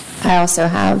 I also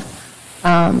have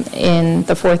in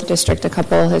the 4th District a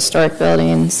couple historic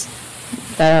buildings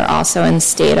that are also in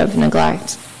state of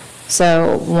neglect.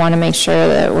 So want to make sure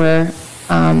that we're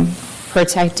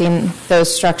protecting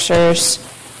those structures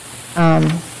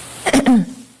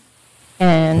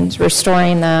and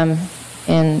restoring them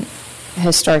in a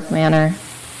historic manner.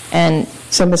 And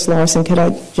So, Ms. Larson, could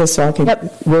I just, so I can,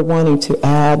 we're wanting to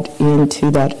add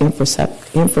into that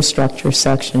infrastructure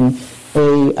section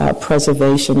a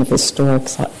preservation of historic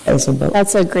as a book.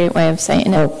 that's a great way of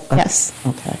saying it. Oh, okay. Yes.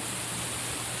 Okay.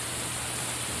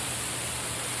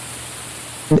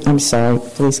 I'm sorry,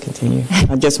 please continue.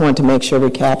 I just want to make sure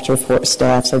we capture for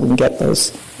staff so we can get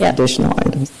those additional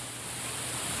items.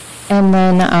 And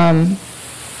then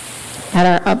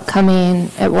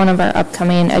at one of our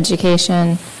upcoming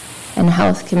education and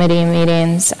health committee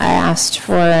meetings, I asked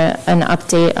for an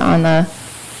update on the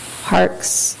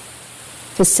parks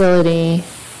facility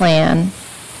plan,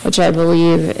 which I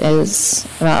believe is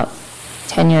about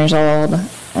 10 years old,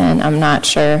 and I'm not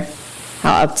sure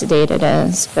how up to date it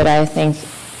is, but I think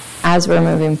as we're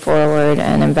moving forward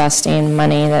and investing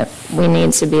money that we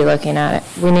need to be looking at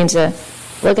it. We need to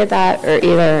look at that or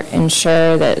either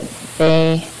ensure that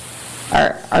they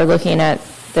are looking at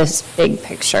this big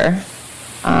picture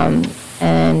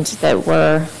and that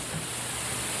we're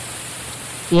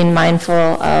being mindful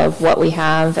of what we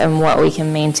have and what we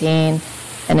can maintain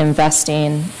and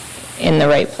investing in the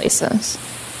right places.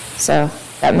 So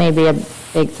that may be a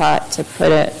big thought to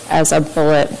put it as a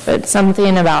bullet, but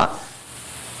something about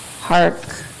park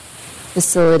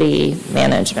facility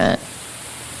management.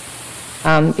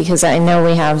 Because I know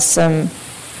we have some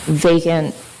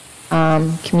vacant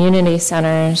community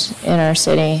centers in our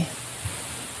city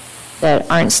that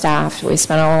aren't staffed. We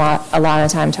spent a lot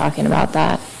of time talking about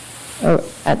that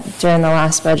during the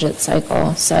last budget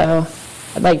cycle. So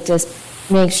I'd like to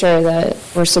make sure that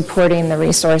we're supporting the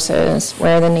resources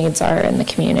where the needs are in the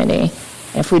community.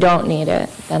 And if we don't need it,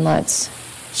 then let's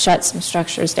shut some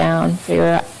structures down,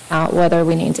 figure out whether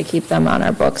we need to keep them on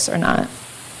our books or not.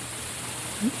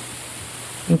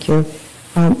 Thank you.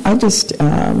 I just,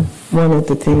 one of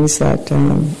the things that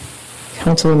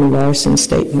Councilwoman Larson's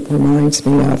statement reminds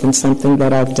me of, and something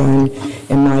that I've done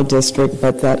in my district,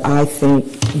 but that I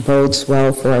think bodes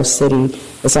well for our city,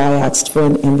 is I asked for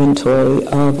an inventory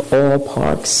of all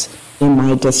parks in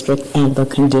my district and the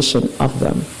condition of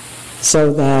them,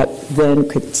 so that then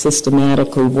could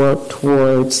systematically work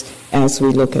towards, as we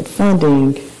look at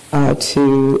funding,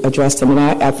 to address them. And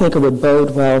I think it would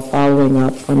bode well, following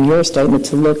up from your statement,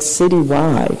 to look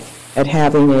citywide at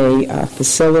having a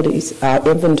facilities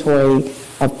inventory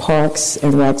of parks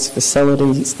and recs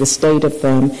facilities, the state of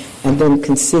them, and then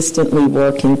consistently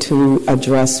working to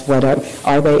address whatever,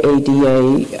 are they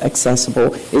ADA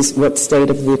accessible, is what state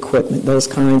of the equipment, those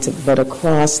kinds of, but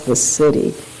across the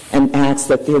city, and ask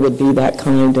that there would be that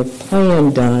kind of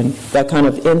plan done, that kind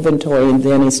of inventory, and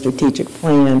then a strategic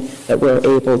plan that we're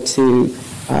able to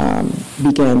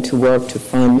begin to work to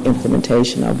fund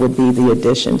implementation of would be the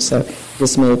addition. So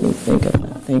just made me think of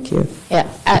that. Thank you. Yeah,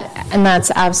 and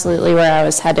that's absolutely where I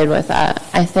was headed with that.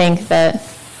 I think that,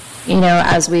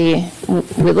 as we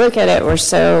look at it, we're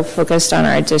so focused on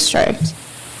our district.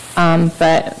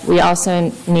 But we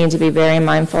also need to be very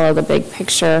mindful of the big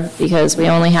picture, because we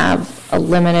only have a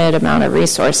limited amount of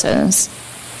resources.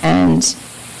 And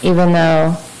even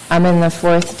though I'm in the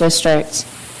 4th District,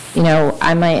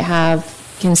 I might have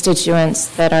constituents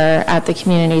that are at the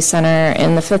community center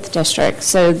in the 5th District.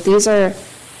 So these are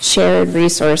shared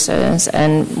resources,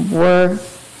 and we're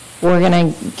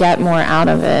going to get more out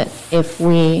of it if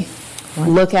we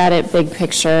look at it big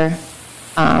picture.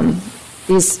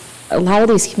 A lot of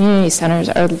these community centers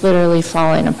are literally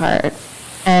falling apart.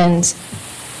 And,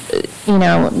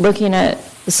 looking at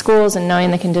the schools and knowing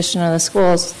the condition of the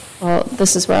schools, well,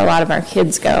 this is where a lot of our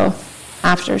kids go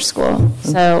after school.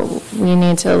 So we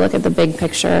need to look at the big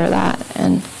picture of that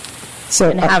and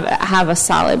have a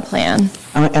solid plan.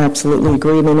 I absolutely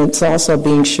agree. And it's also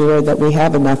being sure that we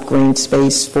have enough green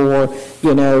space for,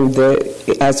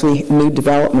 as we new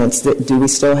developments, do we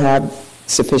still have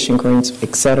sufficient greens,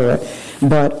 et cetera.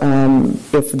 But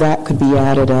if that could be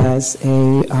added as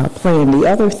a plan. The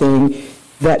other thing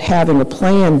that having a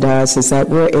plan does is that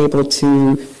we're able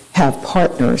to have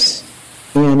partners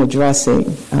in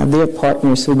addressing. There are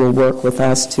partners who will work with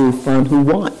us to fund, who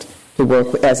want to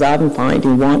work, as I'm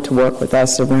finding, want to work with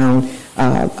us around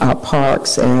our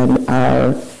parks and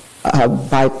our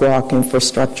bike walk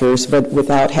infrastructures, but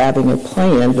without having a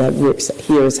plan that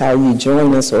here's how you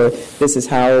join us, or this is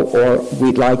how, or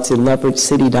we'd like to leverage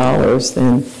city dollars.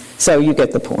 And so you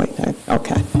get the point.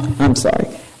 Okay, I'm sorry.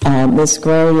 Ms.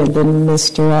 Gray and then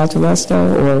Mr.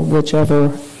 Altolesto, or whichever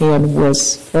hand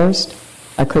was first.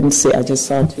 I couldn't see. I just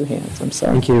saw two hands. I'm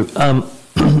sorry. Thank you.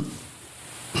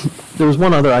 There was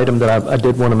one other item that I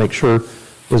did want to make sure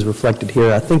was reflected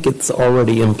here. I think it's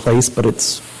already in place, but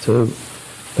it's to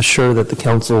assure that the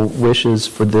council wishes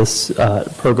for this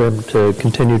program to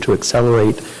continue to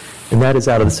accelerate, and that is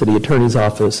out of the city attorney's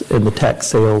office and the tax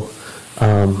sale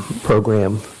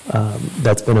program.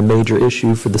 That's been a major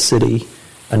issue for the city.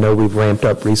 I know we've ramped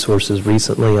up resources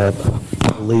recently. I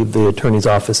believe the attorney's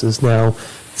office is now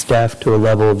staffed to a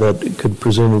level that could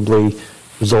presumably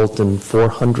result in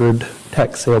 400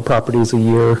 tax sale properties a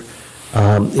year.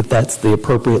 If that's the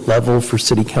appropriate level for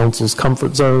city council's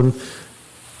comfort zone,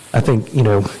 I think,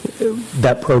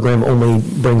 that program only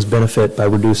brings benefit by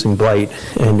reducing blight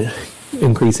and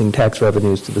increasing tax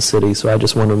revenues to the city. So I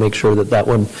just want to make sure that that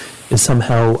one is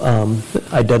somehow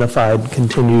identified,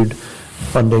 continued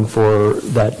funding for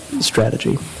that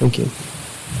strategy. Thank you.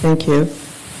 Thank you.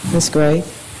 Ms. Gray?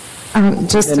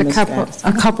 Just a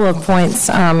couple of points.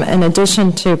 In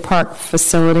addition to park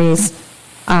facilities,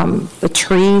 the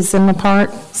trees in the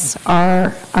parks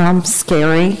are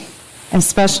scary,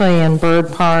 especially in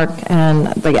Bird Park and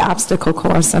the obstacle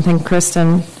course. I think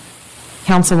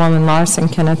Councilwoman Larson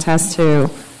can attest to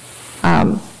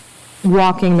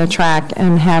walking the track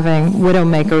and having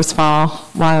widowmakers fall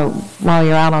while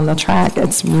you're out on the track.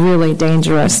 It's really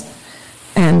dangerous.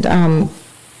 And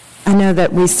I know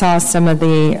that we saw some of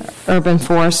the urban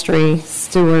forestry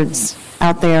stewards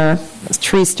out there,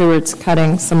 tree stewards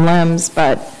cutting some limbs,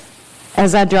 but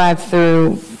as I drive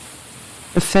through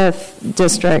the 5th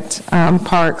District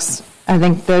parks, I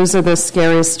think those are the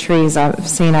scariest trees I've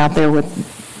seen out there, with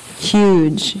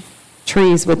huge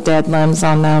trees with dead limbs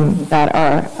on them that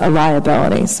are a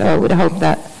liability. So I would hope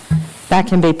that that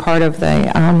can be part of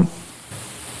the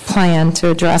plan to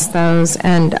address those.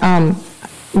 And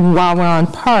while we're on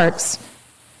parks,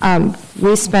 we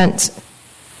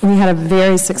had a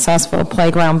very successful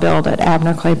playground build at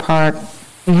Abner Clay Park.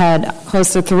 We had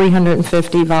close to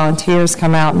 350 volunteers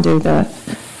come out and do the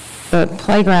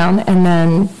playground, and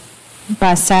then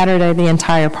by Saturday, the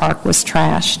entire park was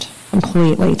trashed,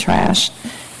 completely trashed.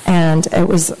 And it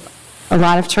was a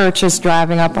lot of churches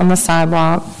driving up on the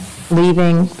sidewalk,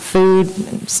 leaving food,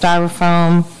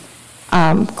 styrofoam,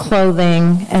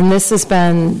 clothing, and this has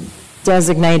been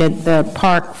designated the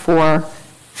park for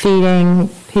feeding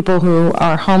people who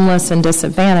are homeless and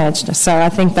disadvantaged. So I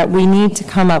think that we need to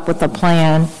come up with a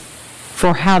plan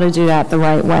for how to do that the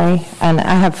right way. And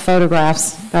I have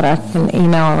photographs that I can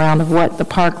email around of what the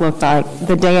park looked like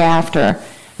the day after.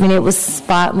 I mean, it was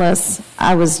spotless.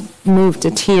 I was moved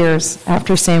to tears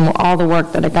after seeing all the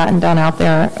work that had gotten done out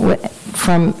there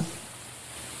from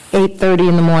 8:30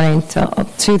 in the morning till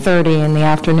 2:30 in the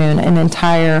afternoon. An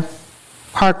entire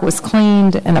park was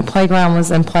cleaned and a playground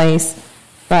was in place,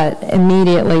 but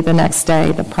immediately the next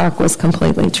day the park was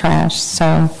completely trashed.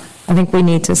 So I think we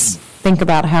need to think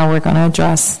about how we're going to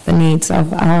address the needs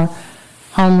of our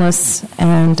homeless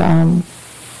and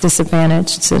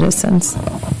disadvantaged citizens.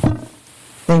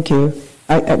 Thank you.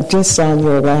 Just on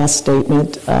your last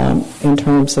statement, in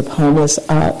terms of homeless,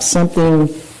 something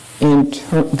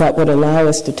that would allow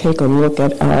us to take a look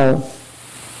at our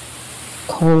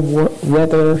cold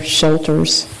weather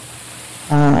shelters,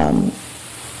 and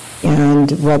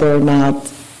whether or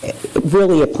not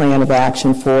really a plan of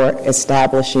action for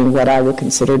establishing what I would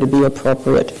consider to be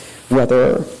appropriate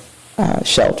weather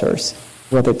shelters,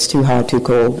 whether it's too hot, too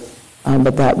cold,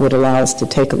 but that would allow us to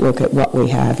take a look at what we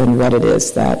have and what it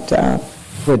is that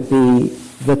would be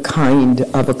the kind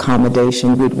of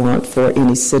accommodation we'd want for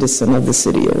any citizen of the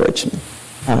city of Richmond,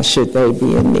 should they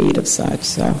be in need of such.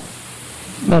 So,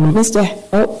 No,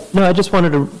 I just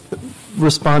wanted to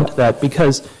respond to that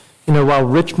because, while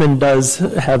Richmond does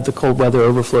have the cold weather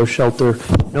overflow shelter,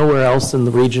 nowhere else in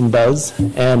the region does,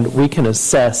 and we can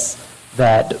assess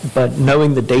that, but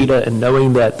knowing the data and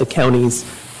knowing that the counties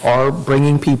are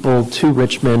bringing people to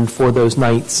Richmond for those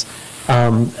nights,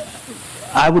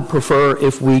 I would prefer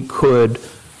if we could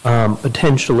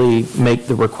potentially make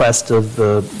the request of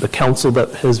the council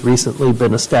that has recently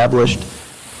been established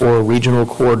for regional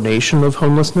coordination of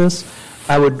homelessness.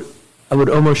 I would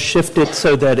almost shift it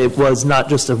so that it was not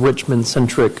just a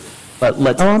Richmond-centric, but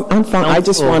let's... I'm fine. I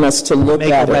just want us to look at it.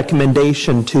 Make a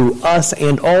recommendation to us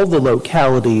and all the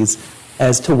localities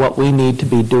as to what we need to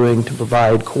be doing to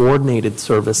provide coordinated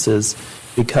services,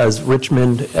 because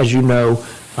Richmond, as you know,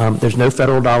 there's no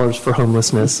federal dollars for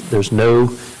homelessness. There's no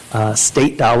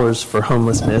state dollars for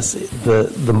homelessness.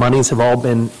 The monies have all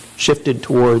been shifted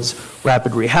towards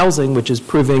rapid rehousing, which is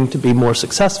proving to be more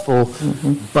successful,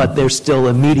 but there's still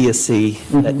immediacy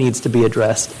that needs to be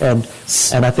addressed.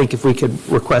 And I think if we could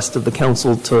request of the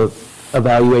council to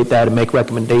evaluate that and make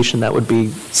recommendation, that would be...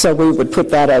 So we would put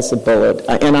that as a bullet,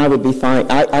 and I would be fine.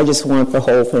 I just want the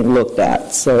whole thing looked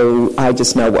at, so I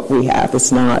just know what we have.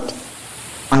 It's not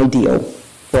ideal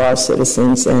for our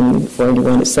citizens and for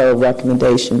anyone. So a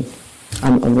recommendation.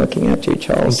 I'm looking at you,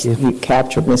 Charles. Thank you. You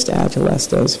captured Mr.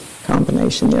 Agilesto's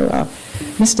combination thereof.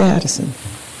 Mr. Addison.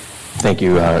 Thank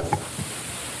you,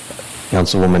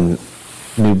 Councilwoman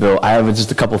Newbill. I have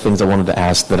just a couple of things I wanted to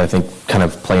ask that I think kind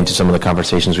of play into some of the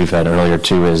conversations we've had earlier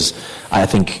too. Is I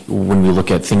think when we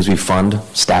look at things we fund,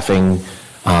 staffing,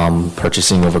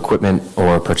 purchasing of equipment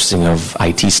or purchasing of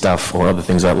IT stuff or other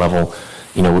things at that level,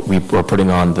 we're putting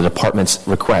on the department's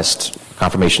request,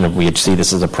 confirmation of we see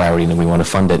this as a priority and we want to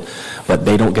fund it, but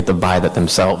they don't get to buy that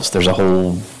themselves. There's a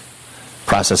whole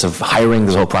process of hiring,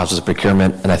 there's a whole process of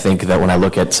procurement, and I think that when I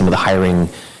look at some of the hiring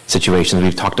situations,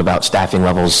 we've talked about staffing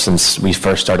levels since we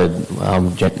first started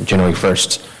January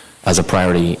 1st as a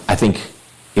priority. I think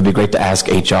it'd be great to ask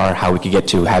HR how we could get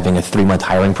to having a 3-month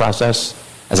hiring process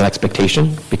as an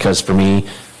expectation, because for me,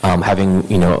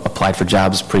 having applied for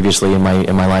jobs previously in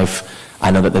my life,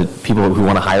 I know that the people who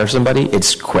want to hire somebody,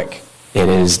 it's quick. It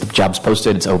is, the job's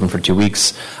posted, it's open for 2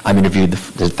 weeks. I'm interviewed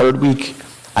the third week.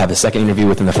 I have a second interview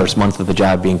within the first month of the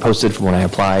job being posted from when I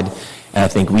applied. And I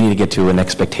think we need to get to an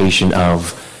expectation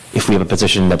of, if we have a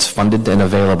position that's funded and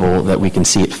available, that we can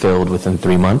see it filled within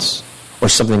 3 months, or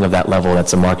something of that level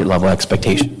that's a market level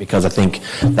expectation. Because I think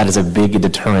that is a big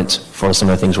deterrent for some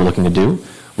of the things we're looking to do.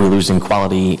 We're losing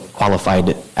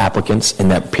qualified applicants in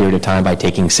that period of time by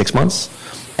taking 6 months.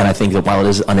 And I think that while it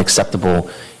is unacceptable,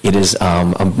 it is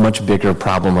a much bigger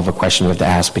problem of a question we have to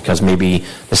ask, because maybe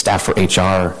the staff for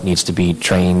HR needs to be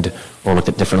trained or looked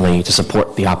at differently to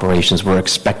support the operations we're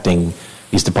expecting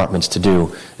these departments to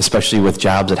do, especially with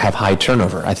jobs that have high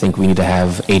turnover. I think we need to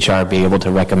have HR be able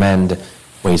to recommend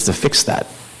ways to fix that.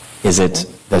 Is it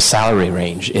the salary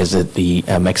range? Is it the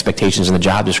expectations in the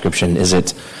job description? Is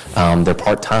it their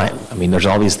part-time? I mean, there's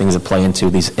all these things that play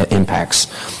into these impacts.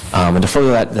 And to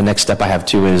further that, the next step I have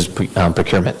too is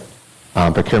procurement.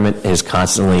 Procurement is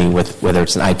constantly, with whether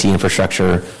it's an IT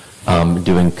infrastructure,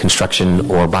 doing construction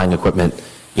or buying equipment,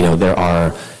 there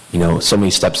are so many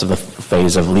steps of the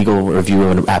phase of legal review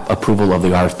and approval of the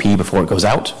RFP before it goes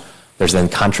out. There's then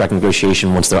contract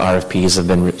negotiation once the RFPs have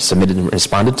been submitted and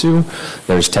responded to.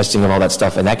 There's testing of all that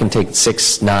stuff, and that can take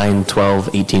 6, 9,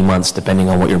 12, 18 months depending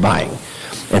on what you're buying.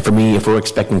 And for me, if we're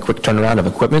expecting quick turnaround of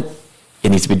equipment, it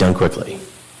needs to be done quickly.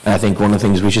 And I think one of the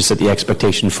things we should set the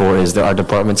expectation for is there are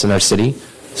departments in our city,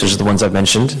 such as the ones I've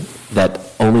mentioned, that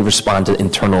only respond to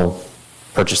internal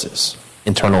purchases,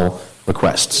 internal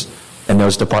requests. And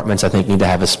those departments, I think, need to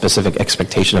have a specific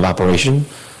expectation of operation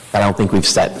that I don't think we've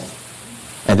set.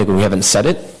 I think when we haven't set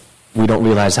it, we don't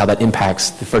realize how that impacts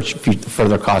the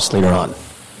further costs later on.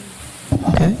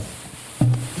 Okay.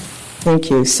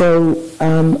 Thank you. So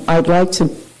I'd like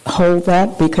to hold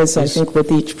that, because I think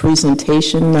with each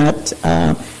presentation that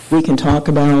we can talk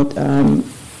about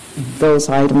those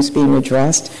items being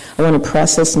addressed. I want to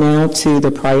press us now to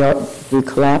the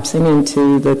collapsing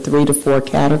into the 3 to 4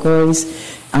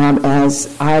 categories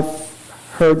as I've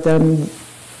heard them,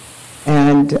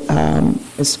 and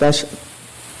especially,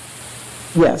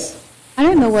 yes. I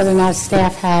don't know whether or not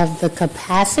staff have the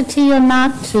capacity or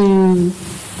not to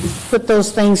put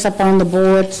those things up on the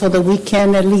board so that we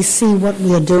can at least see what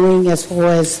we are doing, as far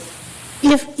as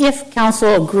if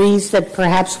council agrees that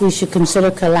perhaps we should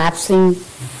consider collapsing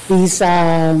these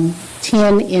 10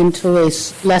 into a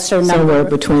lesser number. Somewhere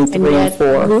between 3 and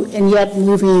 4. And yet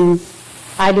moving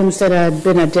items that have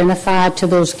been identified to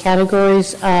those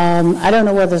categories. I don't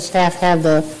know whether staff have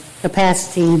the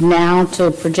capacity now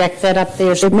to project that up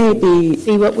there. It may be.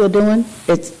 See what we're doing?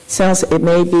 It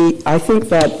may be. I think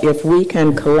that if we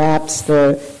can collapse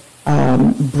the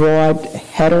broad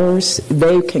headers,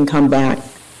 they can come back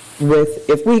with,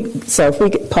 if we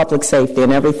get public safety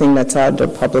and everything that's under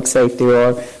public safety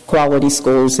or quality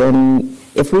schools, and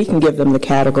if we can give them the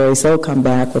categories, they'll come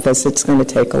back with us. It's going to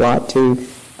take a lot to,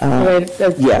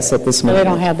 yes, at this moment. They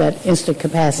don't have that instant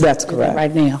capacity. That's correct.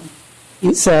 Right now.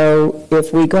 So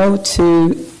if we go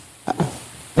to,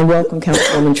 and welcome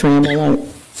Councilwoman Trammell,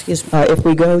 Excuse me. if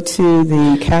we go to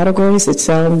the categories, it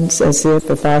sounds as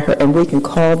if I heard, and we can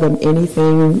call them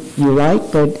anything you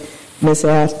like, but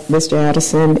Mr.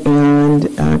 Addison and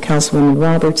Councilwoman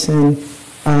Robertson,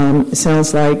 it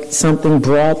sounds like something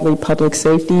broadly public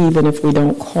safety, even if we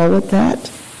don't call it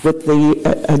that, with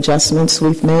the adjustments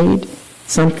we've made,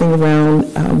 something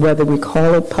around whether we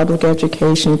call it public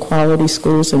education, quality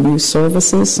schools, and youth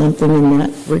services, something in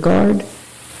that regard.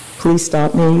 Please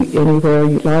stop me anywhere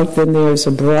you like. Then there's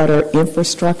a broader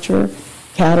infrastructure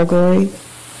category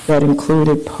that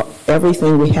included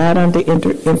everything we had under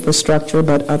infrastructure,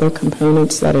 but other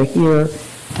components that are here,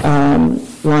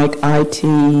 like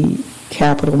IT,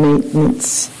 capital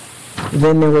maintenance.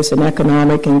 Then there was an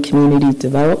economic and community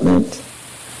development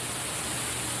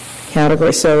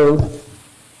category. So,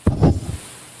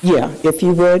 yeah, if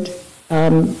you would.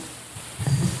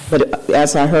 But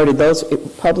as I heard it, those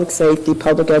public safety,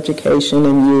 public education,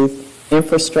 and youth,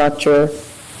 infrastructure,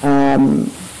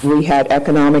 we had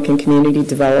economic and community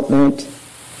development,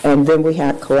 and then we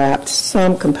had collapsed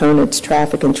some components,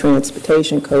 traffic and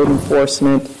transportation, code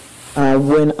enforcement,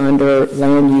 went under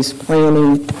land use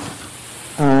planning,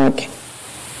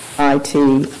 IT,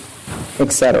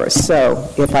 et cetera. So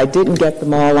if I didn't get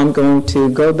them all, I'm going to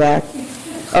go back.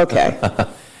 Okay.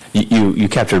 You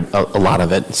captured a lot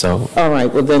of it, so. All right,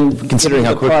 well then, considering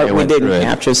how quickly I went we through didn't it,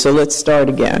 capture, so let's start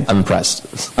again. I'm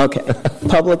impressed. Okay.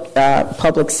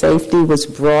 Public safety was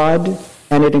broad,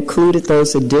 and it included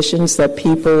those additions that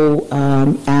people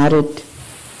added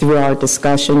through our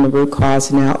discussion, the root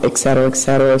cause now, et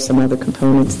cetera, some other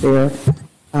components there.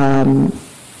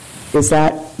 Is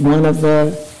that one of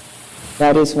the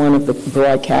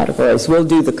broad categories? We'll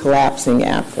do the collapsing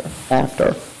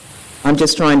after. I'm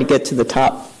just trying to get to the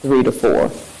top 3 to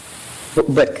 4.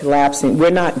 But collapsing,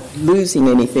 we're not losing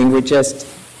anything, we're just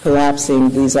collapsing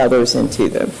these others into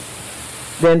them.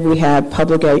 Then we had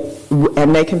public,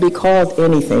 and they can be called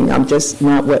anything, I'm just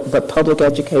not but public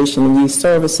education and youth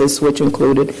services, which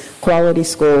included quality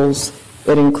schools,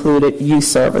 it included youth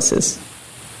services.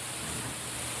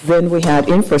 Then we had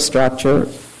infrastructure,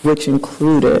 which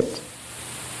included,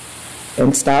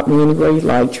 and stop me anywhere you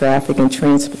like, traffic and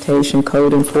transportation,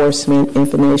 code enforcement,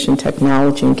 information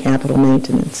technology, and capital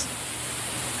maintenance.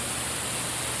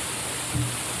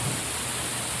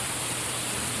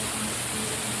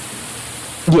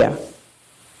 Yeah.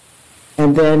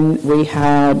 And then we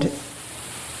had,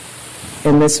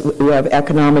 we have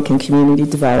economic and community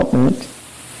development,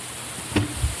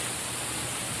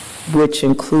 which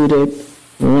included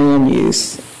land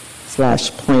use /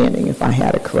 planning, if I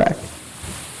had it correct.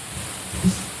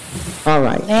 All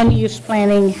right. Land use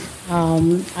planning,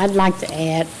 I'd like to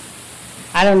add,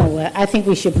 I don't know what, I think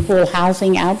we should pull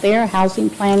housing out there, housing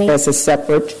planning. That's a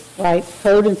separate. Right,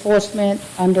 code enforcement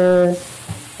under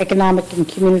economic and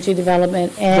community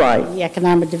development and the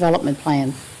economic development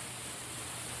plan.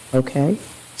 Okay.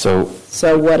 So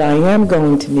what I am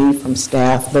going to need from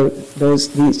staff,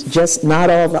 these, just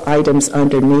not all the items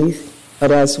underneath,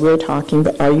 but as we're talking,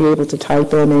 are you able to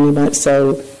type in any,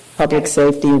 so public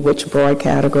safety, which broad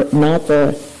category, not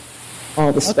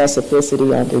all the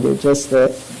specificity under there, just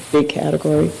the big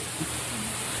category?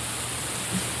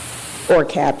 Or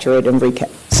capture it and recap.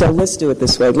 So let's do it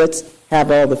this way. Let's have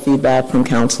all the feedback from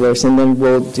counselors, and then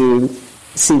we'll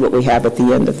see what we have at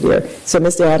the end of there. So,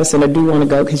 Mr. Addison, I do want to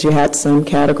go because you had some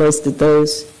categories. Did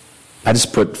those? I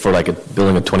just put for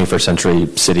building a 21st century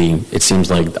city, it seems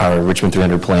like our Richmond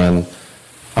 300 plan,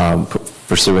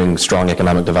 pursuing strong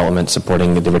economic development,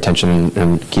 supporting the retention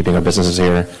and keeping our businesses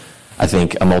here. I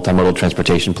think a multimodal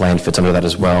transportation plan fits under that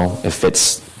as well. It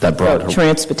fits that broad.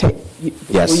 Transportation.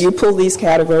 Yes. Will you pull these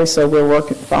categories so we're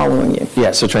following you?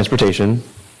 Yeah, so transportation.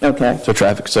 Okay. So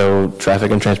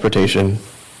traffic and transportation.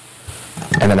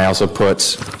 And then I also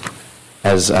put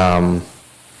I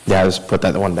just put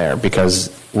that one there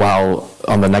because while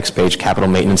on the next page, capital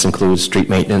maintenance includes street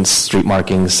maintenance, street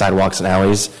markings, sidewalks, and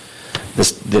alleys,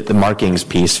 the markings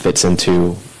piece fits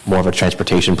into more of a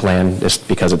transportation plan just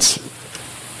because it's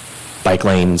bike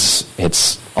lanes,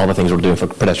 it's all the things we're doing for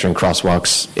pedestrian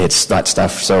crosswalks, it's that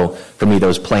stuff. So for me,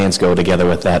 those plans go together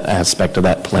with that aspect of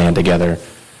that plan together.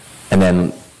 And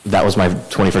then that was my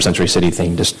 21st century city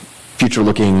thing, just future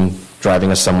looking, driving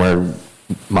us somewhere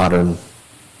modern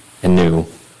and new.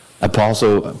 I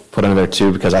also put under there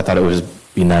too, because I thought it would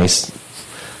be nice,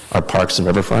 our parks and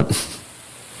riverfront.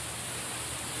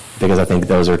 Because I think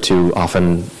those are two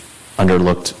often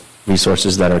underlooked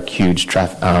resources that are huge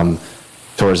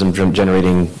tourism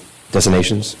generating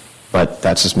destinations, but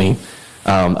that's just me.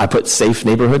 I put safe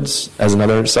neighborhoods as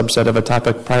another subset of a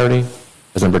topic priority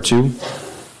as number 2.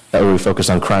 That would focus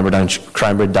on crime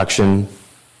reduction.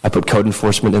 I put code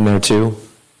enforcement in there too.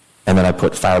 And then I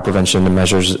put fire prevention and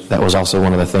measures. That was also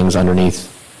one of the things underneath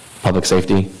public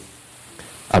safety.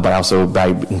 but also by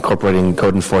incorporating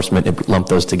code enforcement, it lumped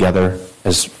those together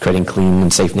as creating clean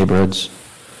and safe neighborhoods.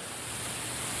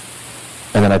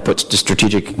 And then I put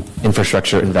strategic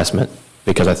infrastructure investment,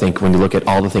 because I think when you look at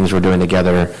all the things we're doing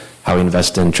together, how we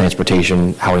invest in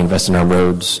transportation, how we invest in our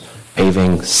roads,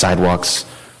 paving, sidewalks,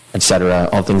 et cetera,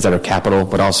 all things that are capital,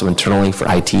 but also internally for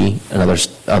IT and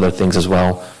other things as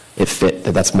well, it fit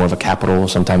that's more of a capital,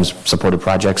 sometimes supported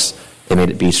projects. It made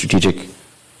it be strategic.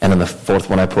 And then the fourth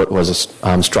one I put was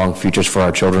strong futures for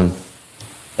our children.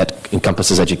 That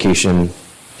encompasses education,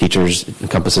 teachers,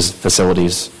 encompasses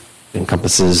facilities,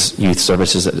 encompasses youth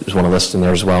services. There's one list in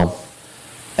there as well.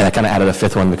 And I kind of added a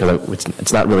fifth one because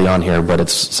it's not really on here, but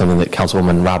it's something that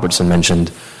Councilwoman Robertson mentioned,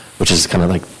 which is kind of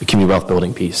like the community wealth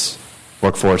building piece.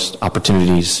 Workforce,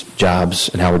 opportunities, jobs,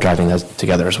 and how we're driving that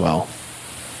together as well.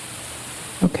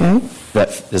 Okay.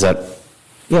 Is that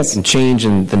Yes. can change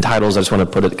in the titles? I just want to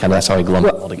put it kind of, that's how I lump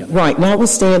it all together. Right.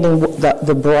 Notwithstanding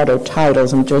the broader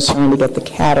titles, I'm just trying to get the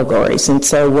categories. And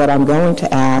so what I'm going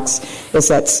to ask is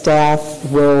that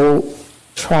staff will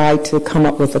try to come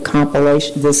up with a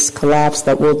compilation, this collapse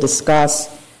that we'll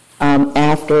discuss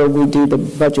after we do the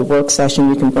budget work session.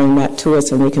 You can bring that to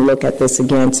us and we can look at this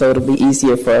again so it'll be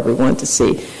easier for everyone to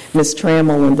see. Ms.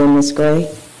 Trammell and then Ms. Gray.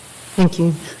 Thank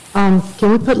you.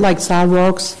 Can we put like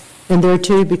sidewalks in there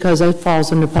too, because that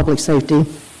falls under public safety?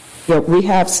 Yeah, we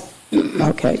have,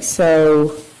 okay,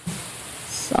 so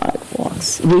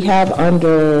sidewalks. We have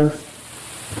under,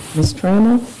 Ms.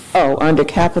 Trammell? Oh, under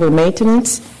capital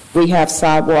maintenance, we have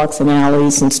sidewalks and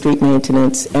alleys and street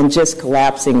maintenance and just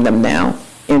collapsing them now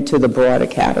into the broader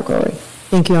category.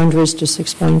 Thank you, Andres just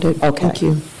explained it. Okay. Thank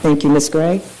you. Thank you, Ms.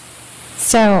 Gray.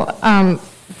 So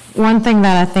one thing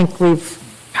that I think we've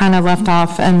kind of left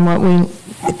off and what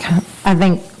I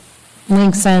think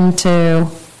links into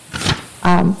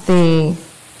the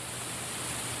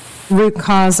root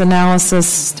cause analysis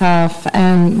stuff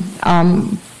and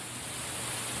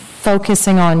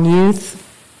focusing on youth.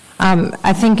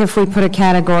 I think if we put a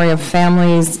category of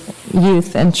families,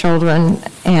 youth, and children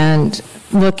and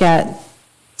look at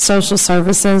social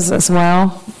services as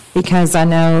well, because I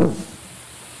know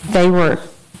they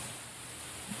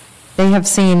have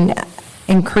seen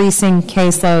increasing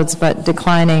caseloads but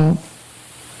declining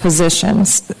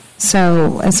positions.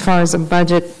 So as far as a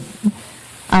budget,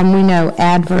 we know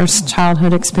adverse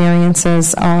childhood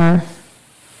experiences are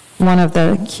one of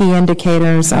the key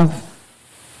indicators of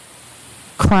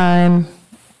crime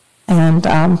and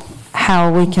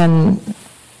how we can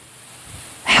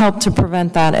help to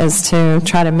prevent that is to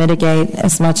try to mitigate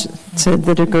as much to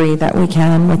the degree that we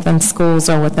can within schools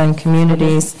or within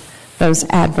communities those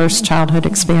adverse childhood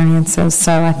experiences.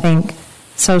 So I think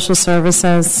social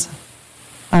services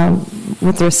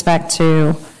with respect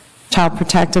to child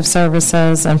protective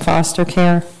services and foster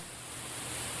care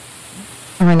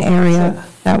are an area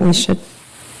that we should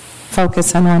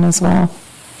focus in on as well.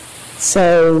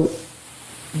 So,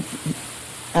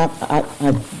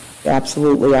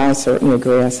 absolutely, I certainly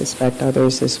agree. I suspect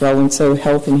others as well. And so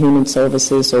health and human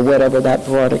services or whatever that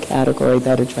broader category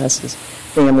that addresses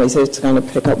families, it's going to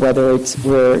pick up whether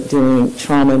we're doing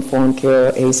trauma-informed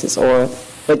care, ACEs,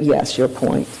 but yes, your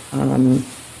point,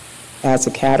 as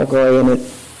a category, and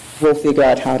we'll figure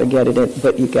out how to get it in,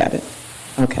 but you get it.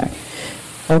 Okay.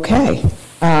 Okay.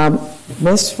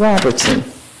 Ms. Robertson,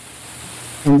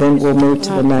 and then we'll move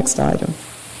to the next item.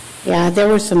 Yeah, there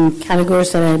were some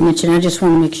categories that I mentioned. I just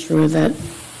want to make sure that,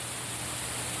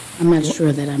 I'm not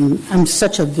sure that I'm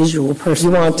such a visual person.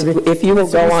 You want to, if you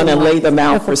will go on and lay them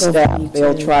out for staff,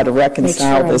 they'll try to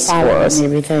reconcile this for us. And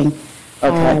everything.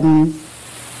 Okay.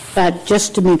 But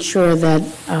just to make sure that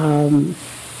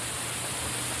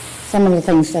some of the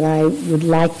things that I would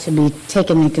like to be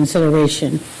taken into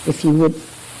consideration, if you would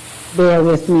bear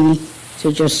with me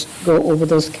to just go over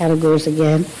those categories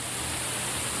again.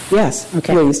 Yes,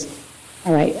 okay. Please.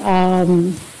 All right.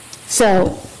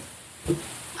 So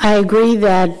I agree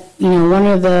that, one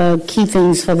of the key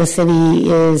things for the city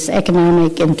is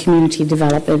economic and community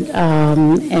development,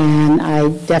 and I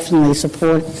definitely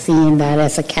support seeing that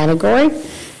as a category.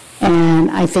 And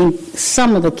I think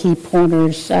some of the key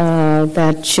pointers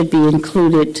that should be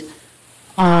included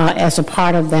as a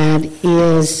part of that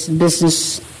is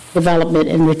business development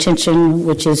and retention,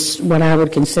 which is what I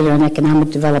would consider an economic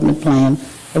development plan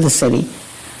of the city.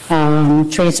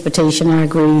 Transportation, I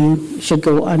agree, should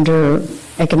go under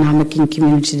economic and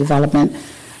community development.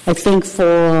 I think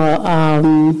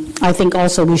I think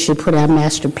also we should put our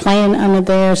master plan under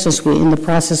there, since we're in the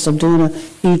process of doing a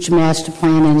huge master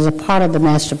plan, and as a part of the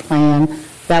master plan,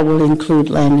 that will include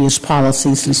land use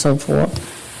policies and so forth.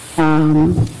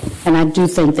 And I do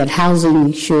think that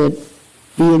housing should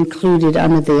be included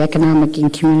under the Economic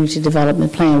and Community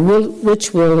Development Plan,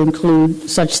 which will include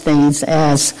such things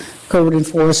as code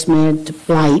enforcement,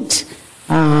 blight,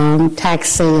 tax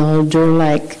sale,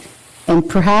 derelict, and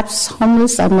perhaps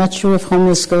homeless. I'm not sure if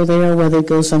homeless go there, whether it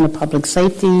goes under public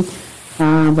safety,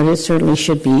 but it certainly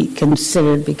should be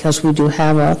considered because we do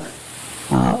have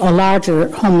a larger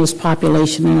homeless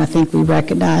population, and I think we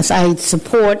recognize. I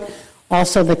support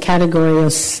also the category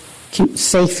of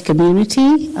safe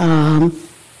community.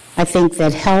 I think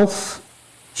that health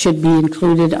should be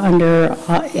included under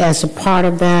as a part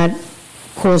of that.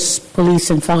 Of course, police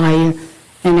and fire,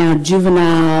 and our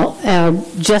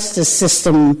justice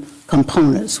system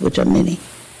components, which are many.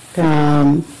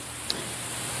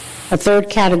 A third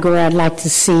category I'd like to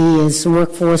see is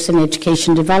workforce and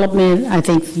education development. I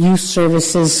think youth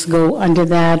services go under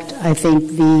that. I think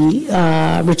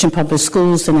the Richmond Public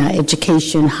Schools and our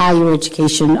education, higher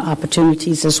education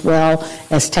opportunities as well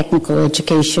as technical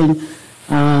education.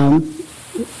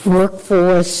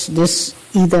 Workforce, this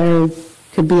either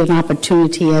could be an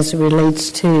opportunity as it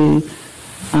relates to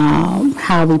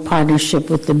how we partnership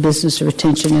with the business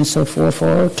retention and so forth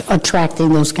for attracting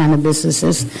those kind of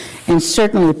businesses. And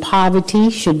certainly poverty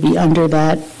should be under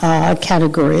that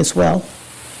category as well.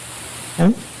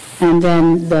 Okay. And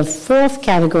then the fourth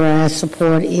category I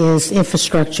support is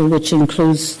infrastructure, which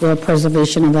includes the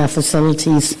preservation of our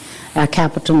facilities, our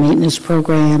capital maintenance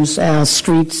programs, our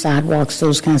streets, sidewalks,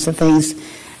 those kinds of things.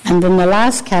 And then the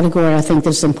last category I think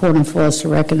that's important for us to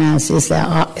recognize is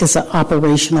an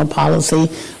operational policy,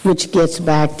 which gets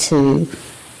back to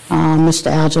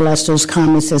Mr. Algelesto's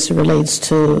comments as it relates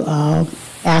to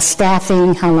our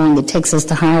staffing, how long it takes us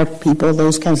to hire people,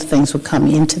 those kinds of things will come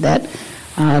into that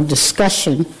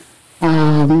discussion.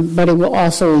 But it will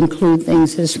also include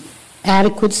things as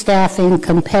adequate staffing,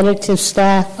 competitive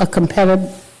staff, a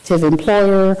competitive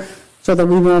employer, so that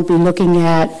we won't be looking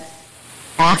at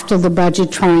after the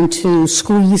budget trying to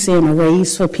squeeze in a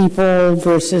raise for people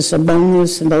versus a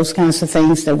bonus and those kinds of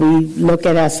things, that we look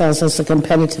at ourselves as a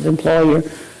competitive employer.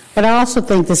 But I also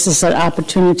think this is an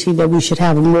opportunity that we should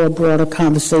have a more broader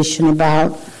conversation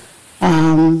about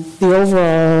the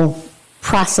overall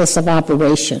process of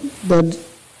operation, the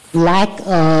lack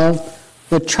of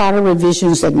the charter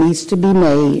revisions that needs to be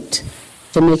made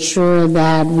to make sure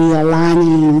that we are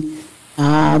aligning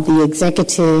the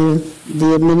executive,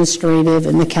 the administrative,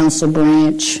 and the council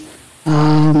branch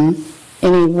in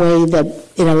a way that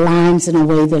it aligns in a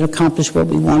way that accomplishes what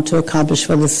we want to accomplish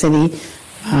for the city,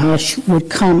 would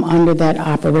come under that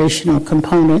operational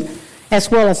component,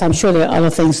 as well as I'm sure there are other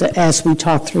things that as we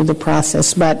talk through the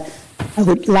process. But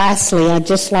lastly, I'd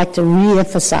just like to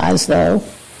reemphasize, though,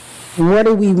 what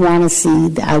do we want to see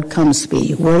the outcomes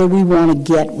be? What do we want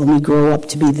to get when we grow up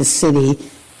to be the city?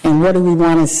 And what do we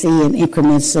want to see in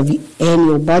increments of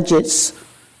annual budgets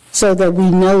so that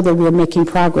we know that we're making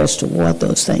progress toward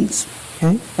those things?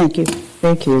 Okay. Thank you.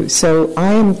 Thank you. So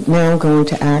I am now going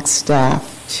to ask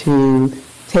staff to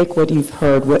take what you've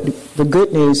heard. What the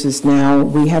good news is now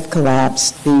we have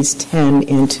collapsed these 10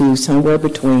 into somewhere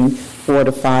between 4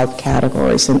 to 5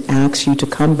 categories and ask you to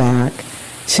come back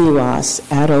to us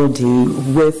at OD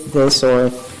with this or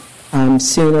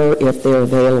sooner if they're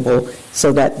available,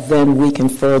 so that then we can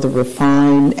further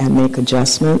refine and make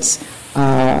adjustments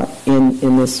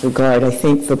in this regard. I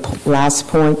think the last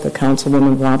point that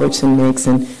Councilwoman Robertson makes,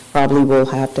 and probably we'll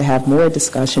have to have more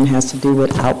discussion, has to do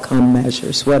with outcome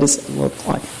measures. What does it look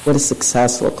like? What does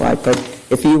success look like? But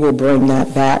if you will bring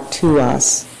that back to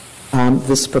us,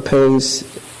 this proposed,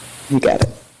 you get it.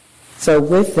 So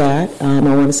with that, I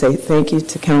want to say thank you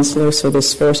to councilors for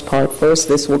this first part. First,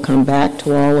 this will come back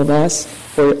to all of us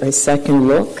for a second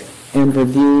look and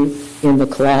review in the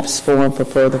collapsed form for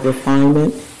further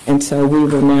refinement. And so we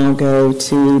will now go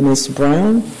to Ms.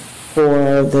 Brown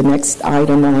for the next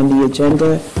item on the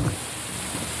agenda,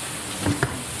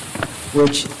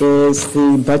 which is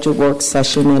the budget work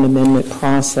session and amendment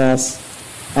process.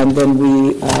 And then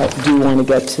we do want to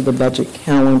get to the budget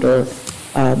calendar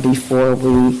before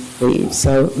we leave.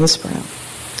 So, Ms. Brown.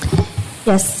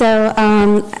 Yes, so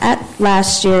at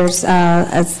last year's,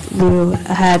 as Lou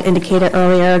had indicated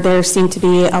earlier, there seemed to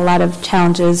be a lot of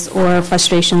challenges or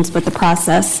frustrations with the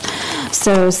process.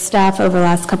 So staff over the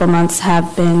last couple months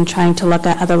have been trying to look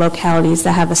at other localities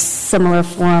that have a similar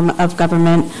form of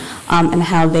government and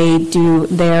how they do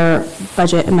their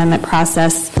budget amendment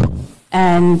process.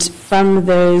 And from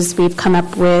those, we've come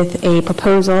up with a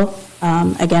proposal.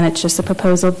 Again, it's just a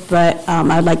proposal, but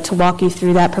I'd like to walk you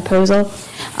through that proposal,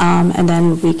 and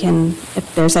then we can,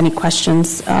 if there's any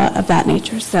questions of that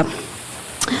nature. So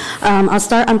I'll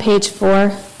start on page 4.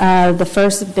 The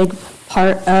first big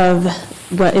part of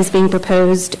what is being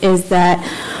proposed is that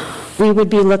we would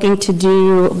be looking to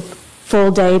do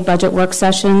full-day budget work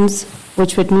sessions,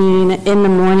 which would mean in the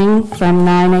morning from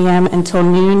 9 a.m. until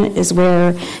noon is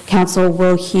where council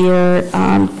will hear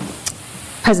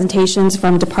presentations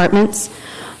from departments.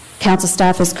 Council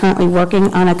staff is currently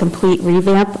working on a complete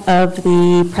revamp of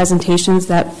the presentations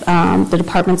that the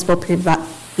departments will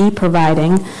be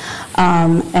providing.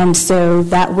 And so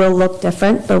that will look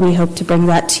different, but we hope to bring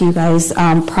that to you guys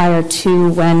prior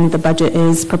to when the budget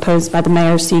is proposed by the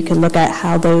mayor, so you can look at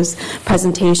how those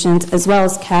presentations, as well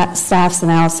as staff's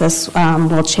analysis,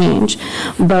 will change.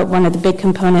 But one of the big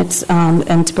components,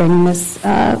 and to bring Ms.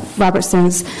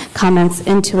 Robertson's comments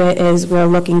into it, is we're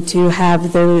looking to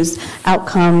have those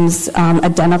outcomes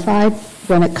identified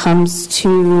when it comes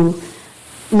to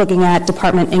looking at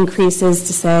department increases,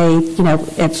 to say, you know,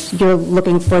 if you're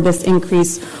looking for this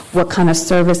increase, what kind of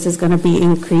service is going to be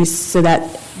increased, so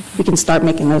that we can start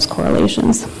making those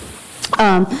correlations.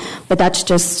 But that's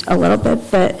just a little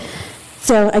bit. But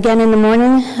so again, in the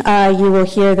morning, you will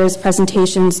hear those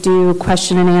presentations, do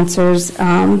question and answers,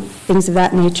 things of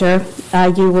that nature.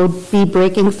 You will be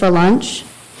breaking for lunch.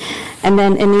 And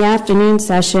then in the afternoon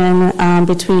session,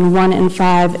 between 1 and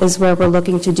 5 is where we're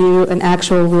looking to do an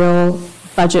actual real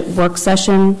budget work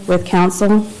session with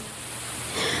council.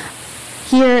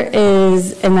 Here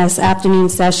is, in this afternoon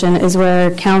session, is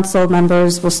where council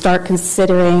members will start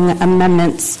considering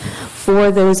amendments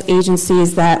for those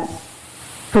agencies that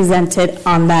presented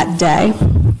on that day.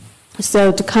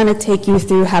 So to kind of take you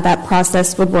through how that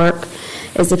process would work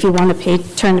is, if you want to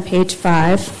turn to page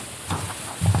 5.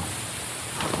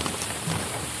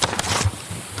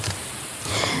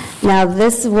 Now,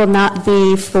 this will not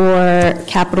be for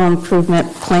capital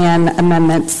improvement plan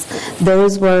amendments.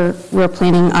 Those we're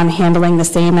planning on handling the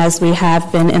same as we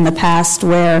have been in the past,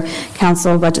 where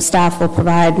council budget staff will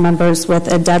provide members with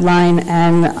a deadline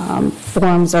and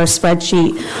forms or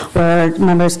spreadsheet where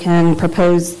members can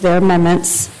propose their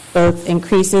amendments, both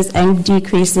increases and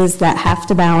decreases that have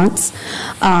to balance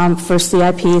for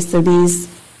CIP. So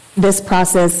this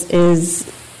process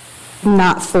is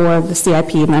not for the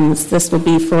CIP amendments. This would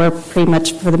be for pretty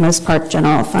much, for the most part,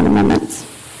 general fund amendments.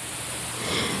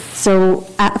 So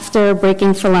after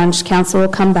breaking for lunch, council will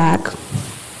come back.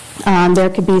 There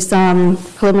could be some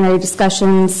preliminary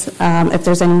discussions if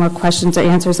there's any more questions or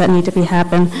answers that need to be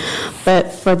happen.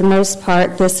 But for the most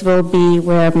part, this will be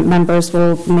where members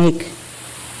will make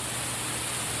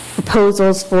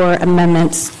proposals for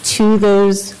amendments to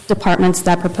those departments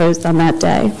that proposed on that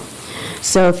day.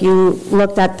 So if you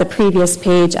looked at the previous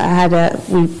page,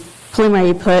 we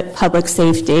preliminary put public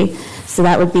safety. So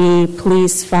that would be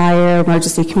police, fire,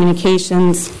 emergency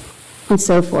communications, and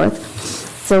so forth.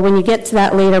 So when you get to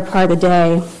that later part of the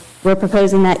day, we're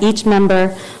proposing that each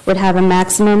member would have a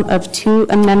maximum of 2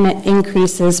 amendment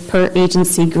increases per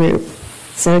agency group.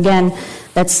 So again,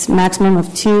 that's maximum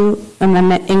of 2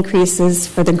 amendment increases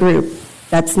for the group.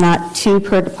 That's not 2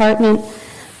 per department,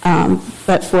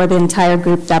 but for the entire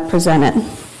group that presented.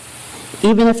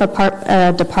 Even if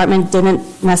a department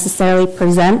didn't necessarily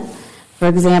present, for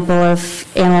example, if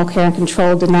animal care and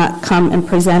control did not come and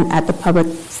present at the public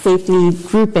safety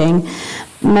grouping,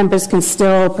 members can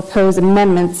still propose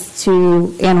amendments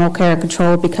to animal care and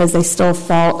control because they still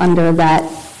fall under that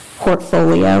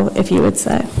portfolio, if you would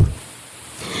say.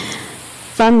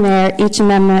 From there, each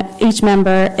member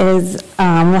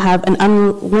will have an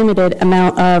unlimited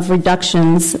amount of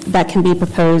reductions that can be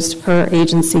proposed per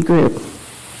agency group.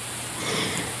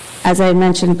 As I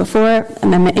mentioned before,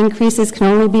 amendment increases can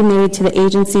only be made to the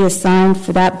agency assigned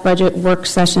for that budget work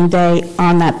session day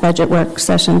on that budget work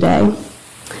session day.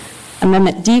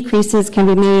 Amendment decreases can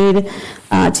be made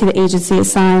to the agency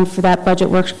assigned for that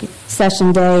budget work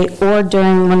session day or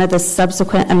during one of the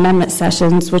subsequent amendment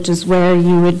sessions, which is where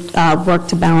you would work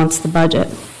to balance the budget.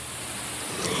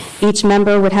 Each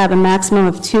member would have a maximum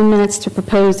of 2 minutes to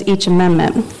propose each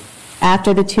amendment.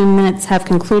 After the 2 minutes have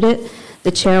concluded, the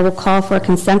chair will call for a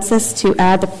consensus to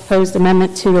add the proposed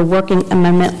amendment to the working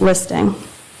amendment listing.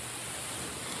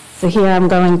 So here I'm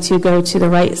going to go to the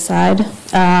right side.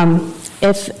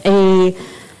 If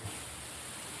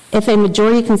a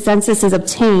majority consensus is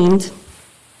obtained,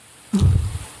 the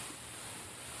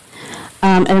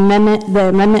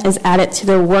amendment is added to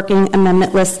the working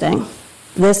amendment listing.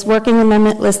 This working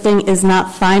amendment listing is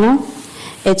not final.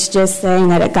 It's just saying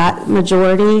that it got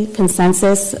majority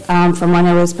consensus from when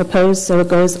it was proposed, so it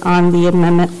goes on the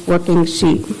amendment working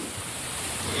sheet.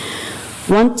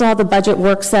 Once all the budget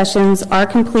work sessions are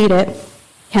completed,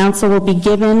 council will be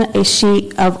given a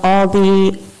sheet of all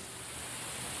the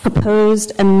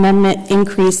proposed amendment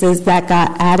increases that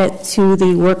got added to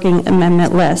the working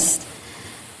amendment list.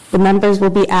 The members will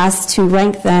be asked to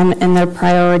rank them in their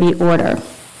priority order.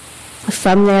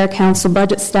 From there, council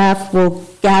budget staff will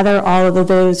gather all of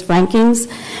those rankings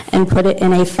and put it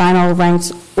in a final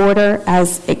ranked order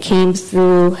as it came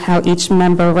through how each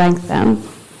member ranked them.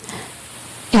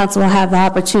 Council will have the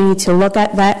opportunity to look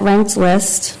at that ranked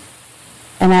list,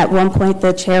 and at one point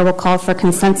the chair will call for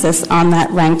consensus on that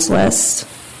ranked list.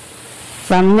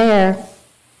 From there,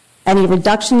 any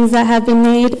reductions that have been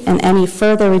made and any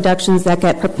further reductions that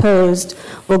get proposed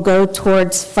will go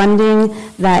towards funding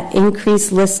that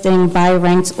increased listing by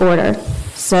ranked order.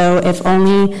 So if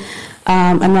only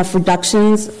enough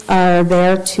reductions are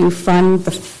there to fund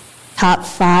the top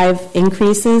 5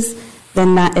 increases,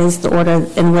 then that is the order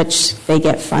in which they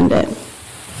get funded.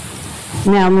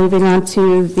 Now moving on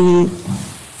to the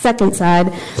second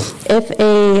side, if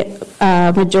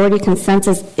a majority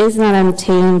consensus is not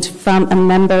obtained from a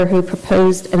member who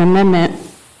proposed an amendment,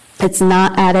 it's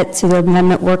not added to the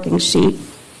amendment working sheet.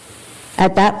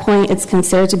 At that point, it's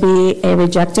considered to be a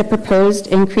rejected proposed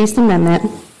increased amendment,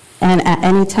 and at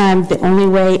any time, the only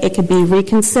way it could be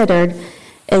reconsidered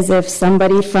is if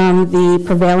somebody from the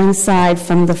prevailing side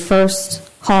from the first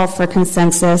call for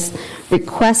consensus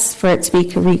requests for it to be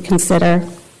reconsidered,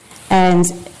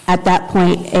 and at that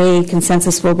point, a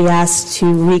consensus will be asked to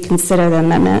reconsider the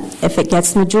amendment. If it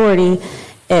gets majority,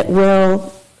 it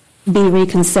will be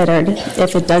reconsidered.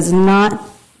 If it does not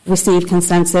receive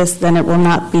consensus, then it will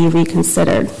not be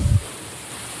reconsidered.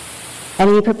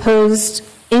 Any proposed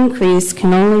increase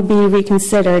can only be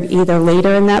reconsidered either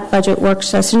later in that budget work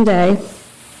session day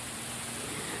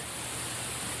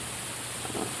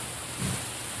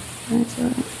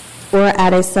or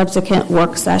at a subsequent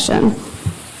work session.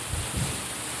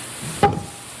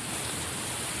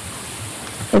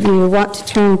 If you want to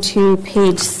turn to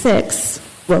page 6,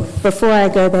 well, before I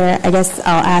go there, I guess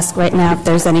I'll ask right now if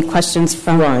there's any questions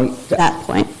from that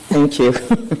point. Thank you.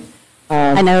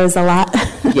 I know it's a lot.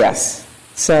 Yes.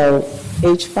 So,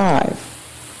 page 5,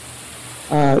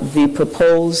 the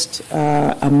proposed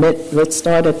let's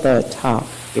start at the top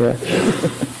here.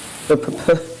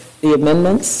 The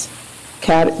amendments,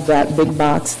 that big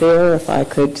box there, if I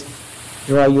could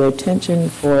draw your attention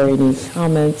for any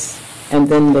comments, and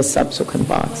then the subsequent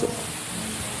boxes.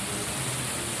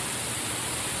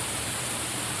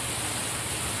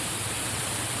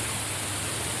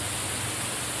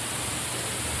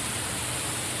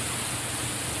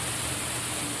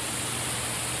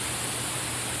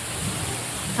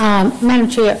 Madam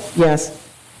Chair. Yes.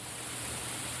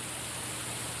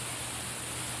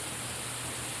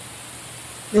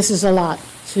 This is a lot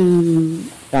to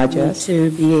digest,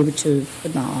 to be able to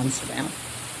put my arms around.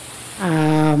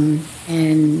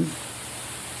 And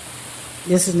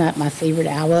this is not my favorite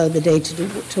hour of the day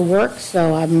to work,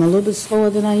 so I'm a little bit slower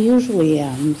than I usually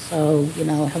am. So,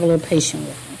 have a little patience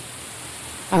with me.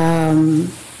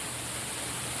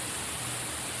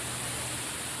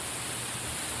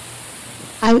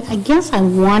 I guess I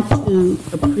want to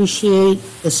appreciate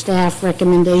the staff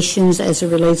recommendations as it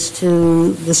relates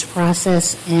to this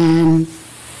process and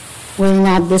whether or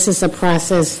not this is a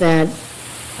process that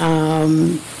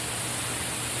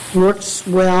works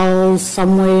well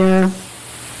somewhere,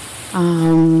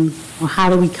 or how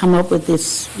do we come up with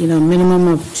this, minimum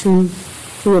of two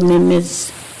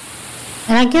amendments?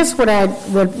 And I guess what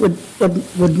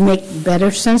would make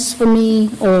better sense for me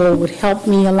or would help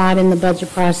me a lot in the budget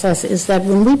process is that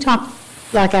when we talk,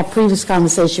 like our previous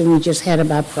conversation we just had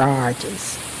about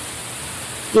priorities,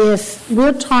 if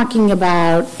we're talking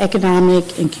about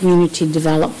economic and community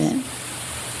development,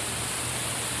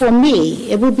 for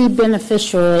me, it would be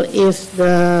beneficial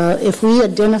if we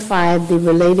identified the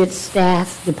related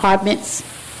staff departments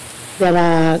that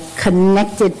are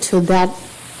connected to that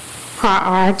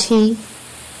priority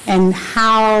and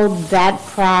how that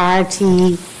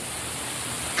priority,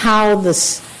 how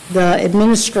the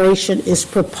administration is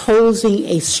proposing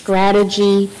a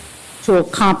strategy to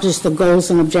accomplish the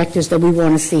goals and objectives that we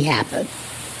want to see happen.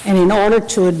 And in order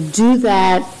to do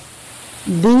that,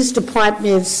 these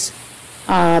departments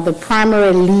are the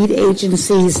primary lead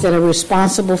agencies that are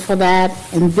responsible for that,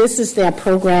 and this is their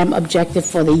program objective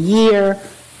for the year,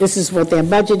 this is what their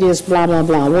budget is, blah, blah,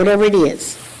 blah, whatever it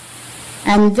is.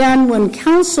 And then when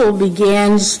council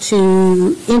begins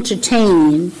to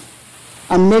entertain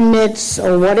amendments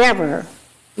or whatever,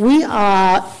 we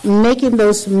are making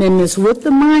those amendments with the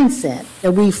mindset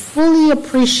that we fully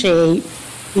appreciate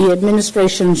the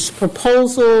administration's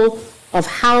proposal of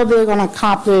how they're going to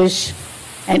accomplish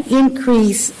an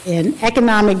increase in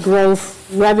economic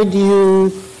growth, revenue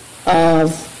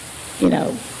of,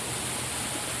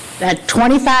 that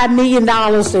 $25 million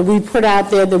that we put out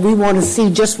there that we want to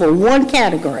see just for one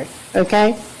category,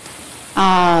 okay?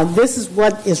 This is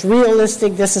what is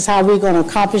realistic, this is how we're going to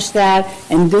accomplish that,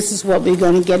 and this is what we're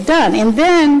going to get done. And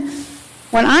then,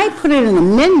 when I put in an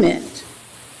amendment,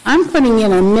 I'm putting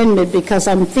in an amendment because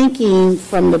I'm thinking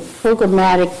from the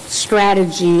programmatic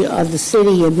strategy of the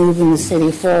city and moving the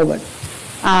city forward.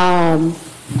 I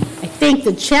think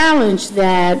the challenge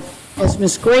that, as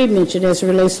Ms. Gray mentioned, as it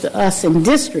relates to us in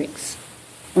districts,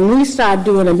 when we start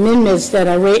doing amendments that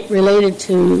are related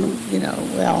to,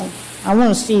 well, I want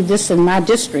to see this in my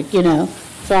district,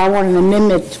 so I want an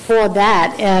amendment for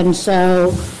that. And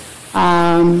so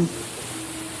I'm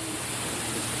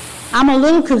a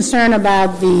little concerned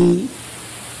about the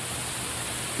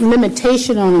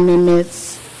limitation on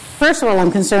amendments. First of all,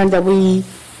 I'm concerned that we'll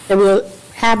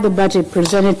have the budget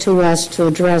presented to us to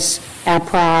address our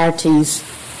priorities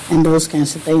and those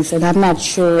kinds of things. And I'm not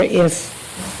sure if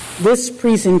this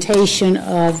presentation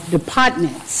of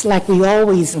departments, like we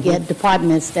always get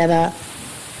departments that are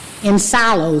in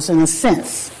silos in a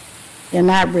sense, they're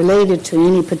not related to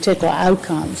any particular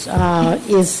outcomes,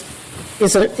 is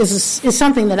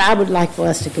something that I would like for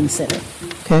us to consider.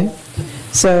 Okay.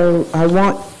 So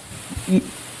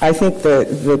I think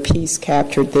the piece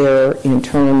captured there in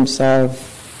terms of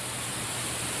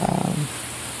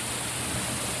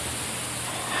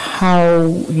how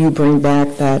you bring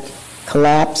back that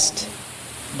collapsed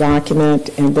document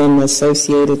and then the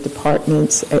associated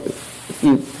departments, if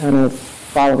you kind of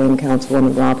following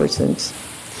Councilwoman Robertson's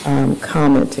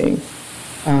commenting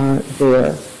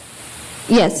there.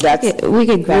 Yes, we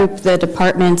could group the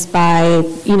departments by,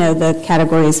 the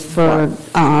categories for,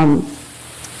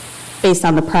 based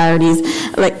on the priorities.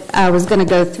 Like, I was going to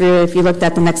go through, if you looked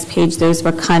at the next page, those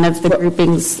were kind of the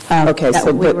groupings that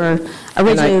we were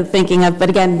originally thinking of. But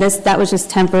again, that was just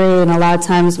temporary, and a lot of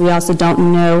times we also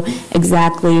don't know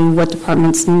exactly what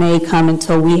departments may come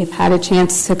until we have had a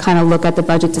chance to kind of look at the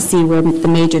budget to see where the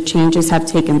major changes have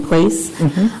taken place.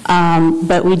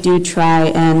 But we do try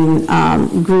and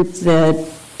group the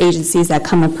agencies that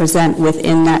come and present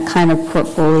within that kind of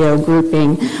portfolio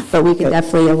grouping, but we could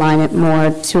definitely align it more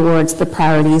towards the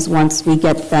priorities once we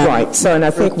get that. Right. So, and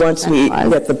I think once we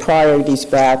get the priorities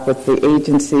back with the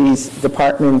agencies,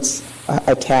 departments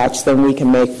attached, then we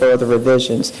can make further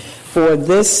revisions. For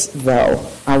this, though,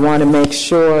 I want to make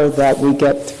sure that we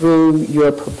get through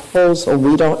your proposal.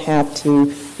 We don't have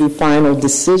to do final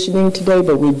decisioning today,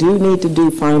 but we do need to do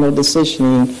final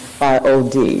decisioning by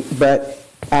OD. But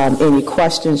any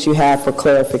questions you have for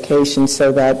clarification,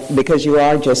 so that, because you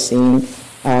are just seeing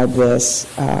this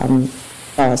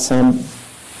some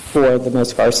for the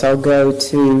most part. So I'll go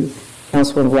to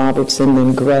Councilwoman Robertson,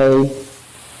 then Gray.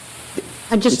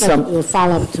 I just have to do a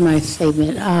follow-up to my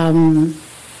statement.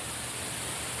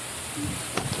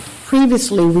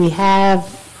 Previously, we have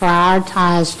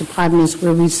prioritized departments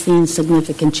where we've seen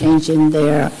significant change in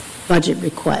their budget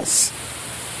requests.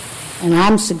 And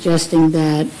I'm suggesting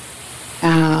that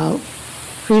our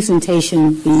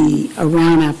presentation be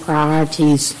around our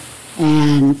priorities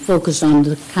and focus on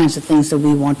the kinds of things that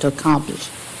we want to accomplish.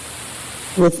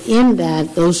 Within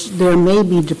that, there may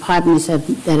be departments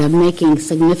that are making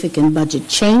significant budget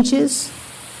changes,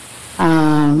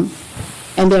 and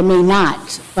there may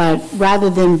not. But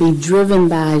rather than be driven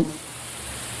by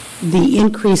the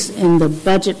increase in the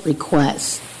budget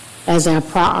requests as our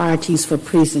priorities for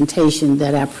presentation,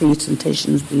 that our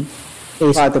presentations be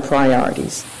based by the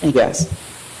priorities. Yes.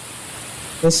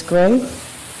 Ms. Gray?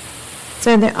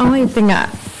 So the only thing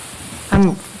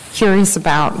I'm curious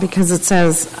about, because it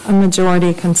says a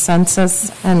majority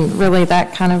consensus, and really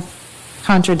that kind of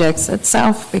contradicts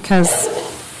itself, because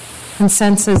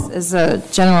consensus is a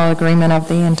general agreement of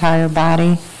the entire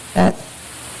body that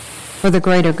for the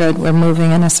greater good we're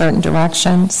moving in a certain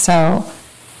direction. So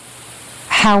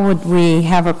how would we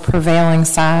have a prevailing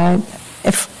side?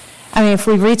 If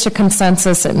we reach a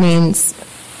consensus, it means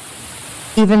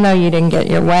even though you didn't get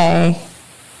your way,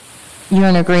 you're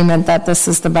in agreement that this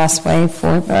is the best way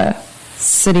for the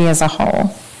city as a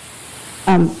whole.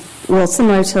 Well,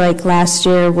 similar to like last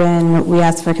year when we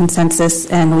asked for consensus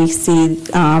and we see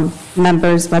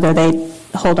members, whether they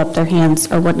hold up their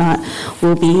hands or whatnot,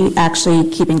 we'll be actually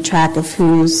keeping track of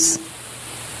who's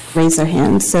raised their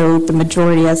hands. So the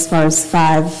majority, as far as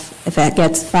 5, if it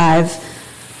gets 5,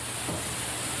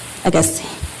 I guess.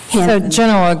 So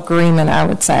general agreement, I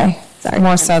would say. Sorry.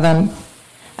 More so than,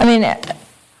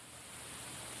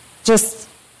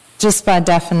 just by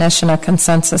definition, a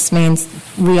consensus means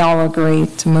we all agree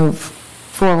to move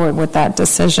forward with that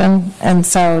decision. And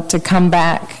so to come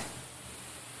back,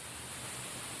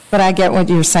 but I get what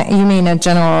you're saying. You mean a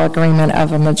general agreement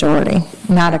of a majority,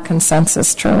 not a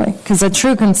consensus, truly. Because a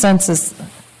true consensus,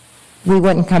 we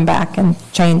wouldn't come back and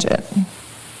change it.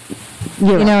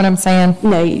 You know what I'm saying?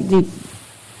 No, the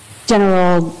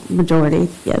general majority,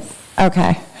 yes.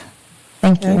 Okay.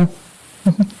 Thank you.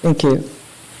 Thank you.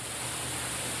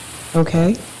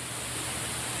 Okay.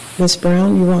 Ms.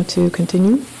 Brown, you want to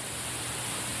continue?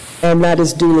 And that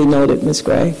is duly noted, Ms.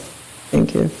 Gray.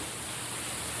 Thank you.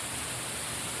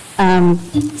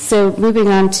 So moving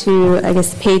on to, I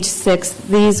guess, page 6,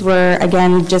 these were,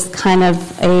 again, just kind of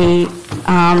a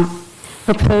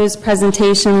proposed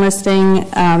presentation listing.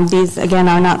 These, again,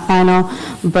 are not final,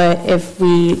 but if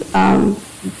the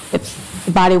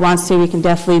body wants to, we can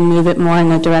definitely move it more in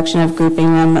the direction of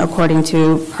grouping them according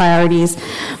to priorities.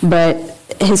 But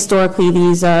historically,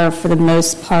 these are, for the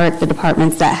most part, the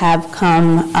departments that have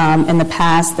come in the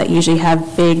past that usually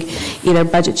have big either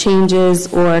budget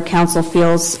changes or council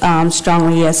feels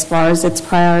strongly as far as its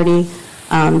priority.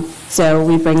 So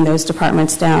we bring those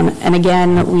departments down. And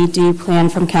again, we do plan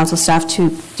from council staff to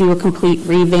do a complete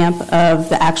revamp of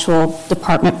the actual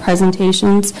department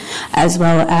presentations as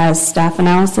well as staff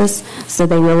analysis. So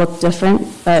they will look different,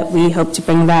 but we hope to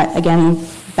bring that again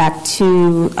back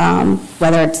to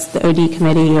whether it's the OD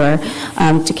committee or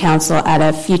to council at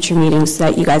a future meeting so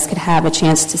that you guys could have a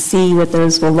chance to see what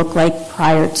those will look like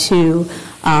prior to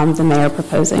the mayor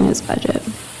proposing his budget.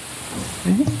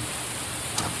 Okay.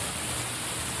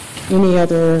 Any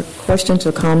other questions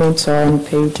or comments on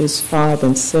pages 5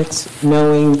 and 6,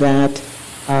 knowing that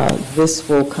this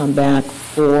will come back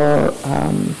for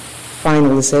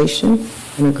finalization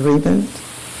and agreement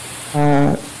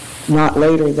not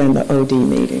later than the OD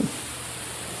meeting?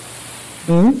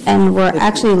 And we're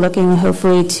actually looking,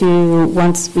 hopefully, to,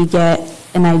 once we get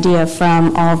an idea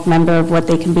from all members of what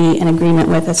they can be in agreement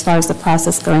with as far as the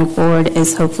process going forward,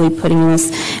 is hopefully putting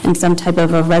this in some type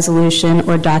of a resolution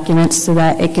or document so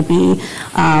that it could be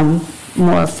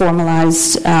more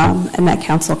formalized and that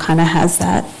council kind of has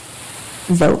that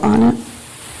vote on it.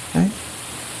 Okay.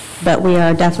 But we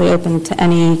are definitely open to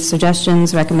any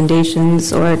suggestions,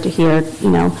 recommendations, or to hear,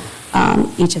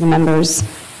 each of the members'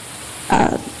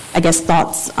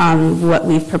 thoughts on what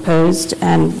we've proposed,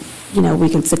 and we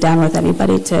can sit down with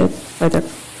anybody to further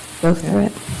go through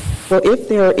it. Well, if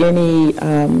there are any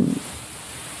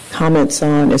comments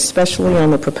on, especially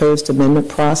on the proposed amendment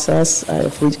process,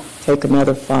 if we take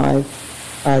another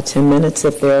 5-10 minutes,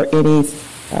 if there are any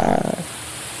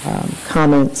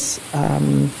comments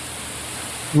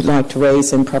you'd like to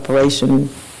raise in preparation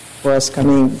for us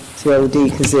coming to OD,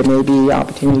 because there may be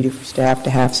opportunity for staff to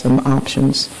have some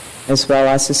options as well.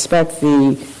 I suspect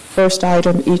the first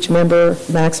item, each member,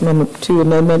 maximum of 2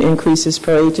 amendment increases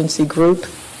per agency group.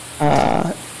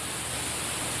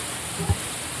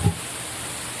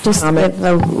 Just to give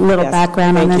a little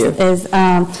background on this is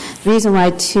the reason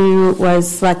why 2 was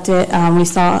selected. We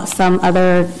saw some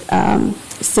other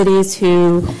cities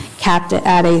who capped it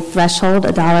at a threshold,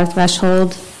 a dollar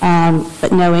threshold,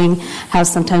 but knowing how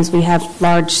sometimes we have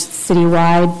large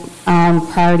citywide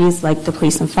priorities like the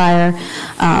police and fire,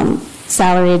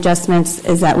 salary adjustments,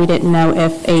 is that we didn't know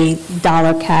if a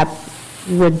dollar cap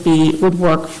would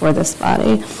work for this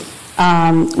body.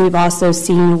 We've also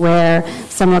seen where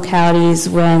some localities,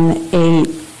 when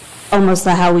almost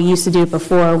like how we used to do it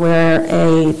before, where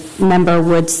a member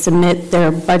would submit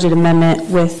their budget amendment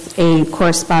with a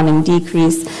corresponding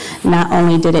decrease, not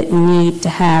only did it need to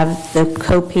have the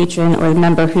co-patron or the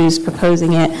member who's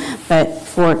proposing it, but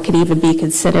for it could even be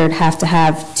considered, have to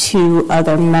have 2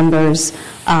 other members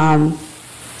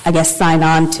sign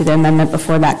on to the amendment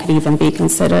before that could even be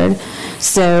considered.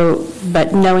 So,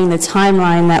 but knowing the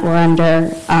timeline that we're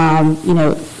under,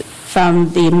 from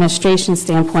the administration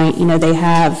standpoint, they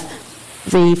have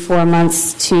 3-4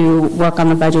 months to work on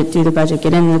the budget, do the budget,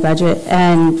 get into the budget.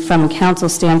 And from a council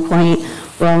standpoint,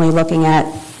 we're only looking at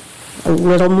a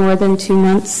little more than 2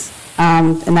 months.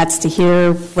 And that's to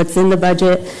hear what's in the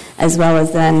budget as well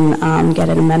as then get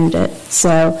it amended.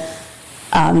 So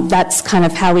that's kind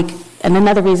of how we. And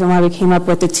another reason why we came up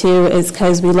with the 2 is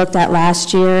because we looked at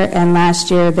last year, and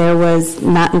last year there was,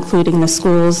 not including the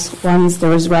schools ones, there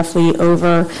was roughly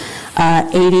over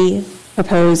 80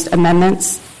 proposed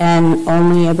amendments, and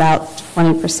only about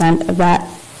 20% of that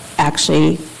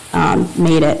actually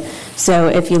made it. So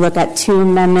if you look at 2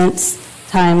 amendments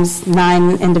times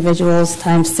 9 individuals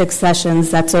times 6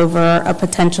 sessions, that's over a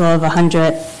potential of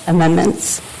 100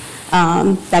 amendments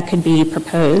that could be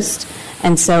proposed.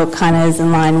 And so it kind of is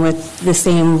in line with the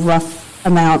same rough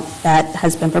amount that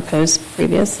has been proposed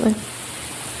previously.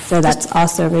 So that's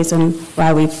also a reason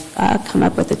why we've come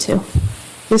up with the 2.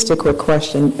 Just a quick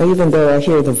question. Even though I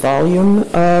hear the volume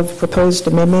of proposed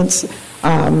amendments,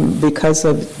 because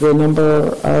of the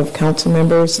number of council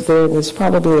members, there was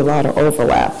probably a lot of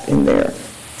overlap in there.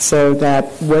 So that,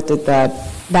 what did that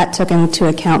that took into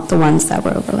account the ones that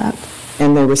were overlapped.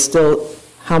 And there were still,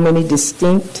 how many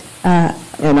distinct and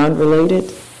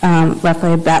unrelated?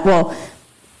 Roughly about, well,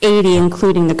 80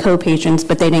 including the co-patrons,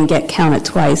 but they didn't get counted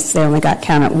twice. They only got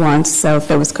counted once. So if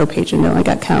there was co-patron, they only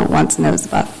got counted once, and it was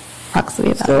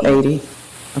approximately about Still 80?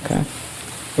 Okay.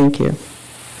 Thank you.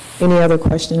 Any other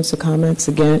questions or comments?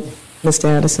 Again, Mr.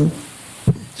 Addison?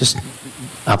 Just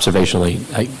observationally,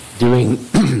 doing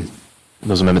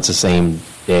those amendments the same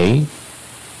day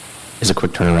is a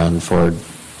quick turnaround for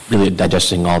really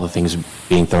digesting all the things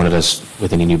being thrown at us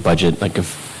with any new budget. Like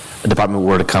if a department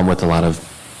were to come with a lot of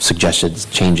suggested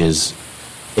changes,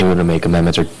 they were to make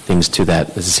amendments or things to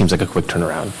that, this seems like a quick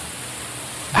turnaround.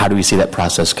 How do we see that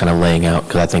process kind of laying out?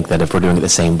 Because I think that if we're doing it the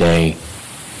same day,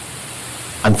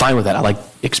 I'm fine with that. I like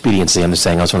expediency. I'm just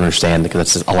saying I also understand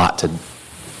because that's a lot to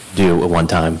do at one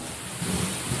time.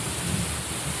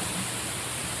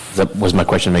 Was my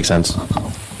question make sense?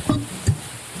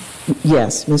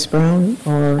 Yes, Ms. Brown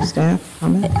or staff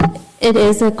comment? It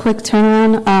is a quick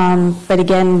turnaround, but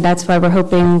again, that's why we're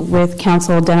hoping with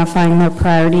council identifying their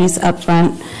priorities up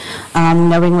front,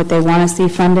 knowing what they want to see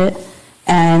funded,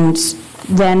 and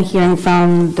then hearing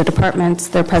from the departments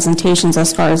their presentations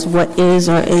as far as what is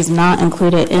or is not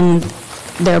included in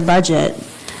their budget.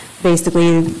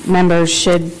 Basically, members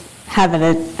should have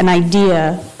an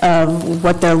idea of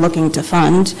what they're looking to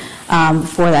fund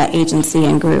for that agency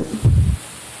and group.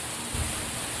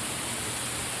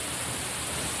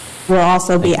 We'll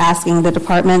also be asking the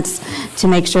departments to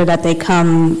make sure that they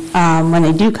come, when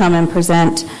they do come and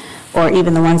present, or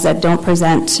even the ones that don't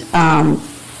present,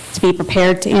 to be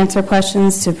prepared to answer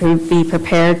questions, to be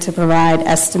prepared to provide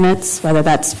estimates, whether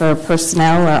that's for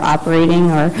personnel or operating,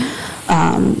 or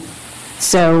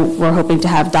so we're hoping to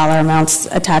have dollar amounts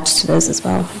attached to those as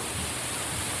well.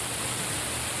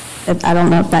 I don't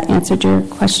know if that answered your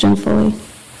question fully.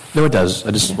 No, it does.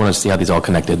 I just want to see how these all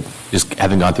connected. Just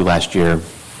having gone through last year,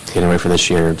 getting ready for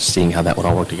this year, seeing how that would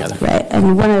all work together. Right,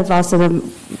 and one of also the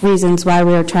reasons why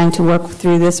we are trying to work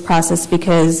through this process,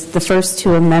 because the first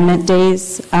two amendment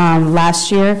days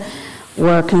last year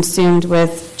were consumed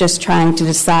with just trying to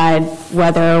decide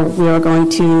whether we were going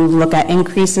to look at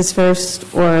increases first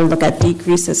or look at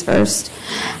decreases first.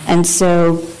 And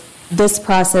so this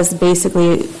process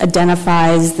basically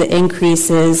identifies the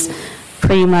increases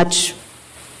pretty much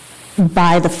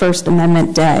by the First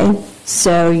Amendment day.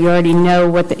 So you already know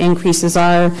what the increases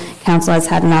are. Council has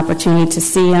had an opportunity to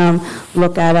see them,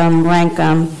 look at them, rank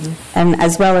them, and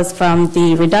as well as from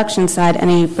the reduction side,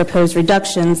 any proposed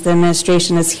reductions, the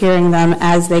administration is hearing them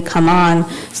as they come on,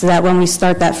 so that when we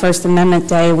start that First Amendment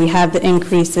day, we have the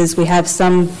increases, we have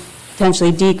some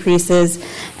potentially decreases,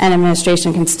 and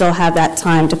administration can still have that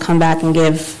time to come back and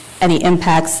give any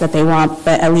impacts that they want,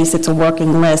 but at least it's a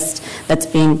working list that's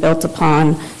being built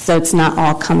upon, so it's not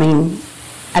all coming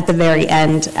at the very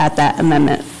end at that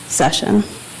amendment session.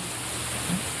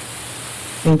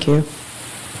 Thank you.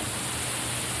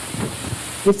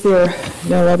 If there are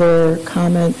no other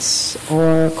comments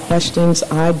or questions,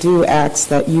 I do ask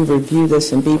that you review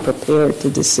this and be prepared to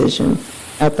decision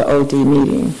at the OD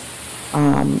meeting.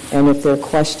 And if there are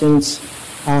questions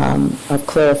of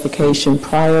clarification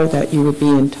prior, that you would be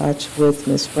in touch with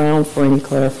Ms. Brown for any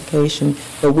clarification.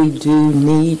 But we do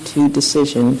need to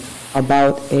decision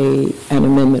about an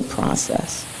amendment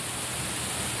process.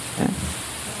 Okay.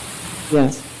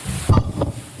 Yes.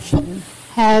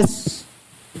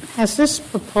 Has this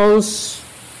proposed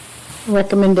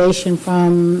recommendation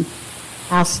from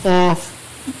our staff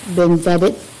been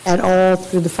vetted at all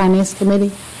through the Finance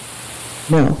Committee?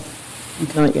 No,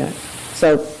 not yet.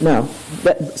 So, no.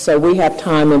 So we have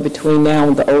time in between now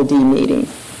and the OD meeting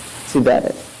to vet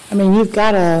it. I mean, you've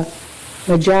got a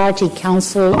majority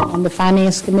council on the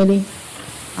Finance Committee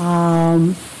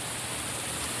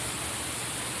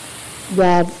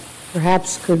that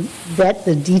perhaps could vet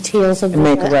the details of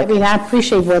Make a I mean, I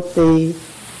appreciate what the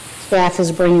staff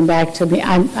is bringing back to me.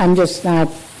 I'm just not,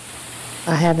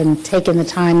 I haven't taken the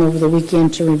time over the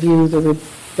weekend to review the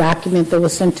document that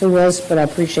was sent to us, but I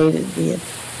appreciate it being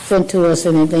sent to us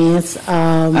in advance.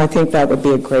 I think that would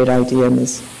be a great idea,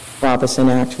 Ms. Robertson,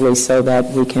 actually, so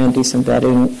that we can do some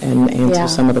vetting and answer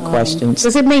some of the questions.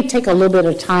 Because it may take a little bit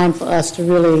of time for us to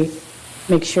really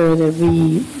make sure that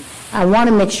I want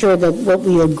to make sure that what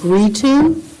we agree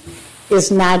to is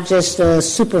not just a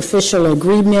superficial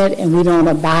agreement and we don't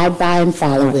abide by and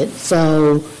follow it.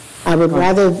 So I would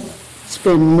rather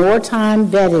spend more time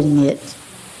vetting it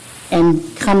and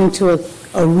coming to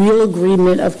a real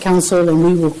agreement of council, and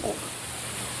we will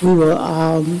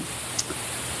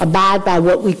abide by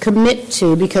what we commit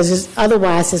to, because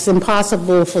otherwise it's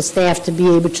impossible for staff to be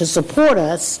able to support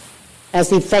us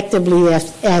as effectively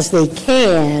as they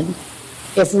can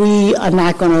if we are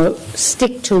not going to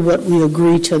stick to what we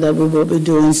agree to that we will be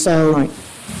doing. So Right.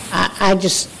 I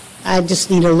just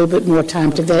need a little bit more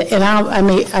time to that. And I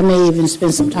may even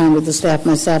spend some time with the staff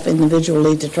myself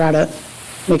individually to try to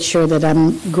make sure that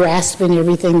I'm grasping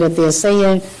everything that they're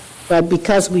saying. But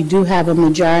because we do have a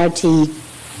majority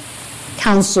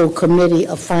council committee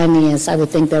of finance, I would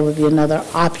think that would be another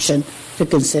option to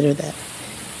consider that.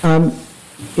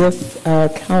 If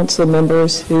council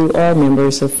members who are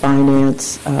members of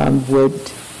finance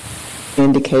would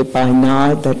indicate by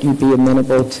nod that you'd be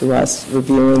amenable to us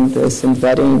reviewing this and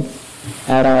vetting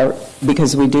at our,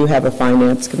 because we do have a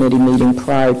finance committee meeting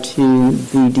prior to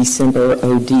the December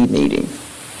OD meeting.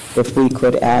 If we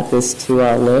could add this to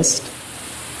our list.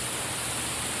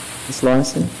 Ms.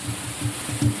 Larson?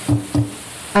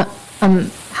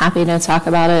 I'm happy to talk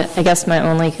about it. I guess my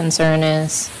only concern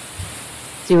is,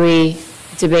 do we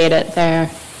debate it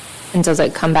there, and does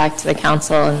it come back to the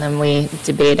council, and then we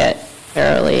debate it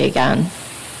thoroughly again?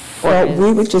 Well,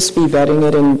 we would just be vetting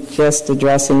it and just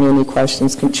addressing any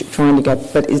questions, trying to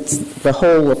get, but it's the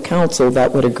whole of council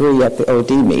that would agree at the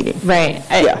OD meeting. Right,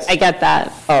 Yes. I get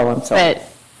that. Oh, I'm sorry. But,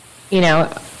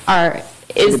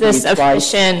 is this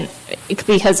efficient,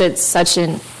 because it's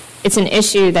it's an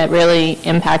issue that really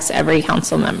impacts every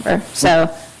council member.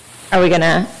 So are we going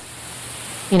to,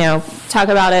 talk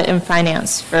about it in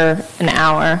finance for an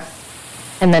hour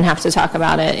and then have to talk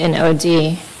about it in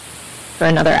OD for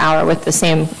another hour with the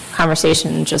same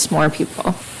conversation, just more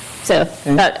people? So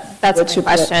that's What's my your-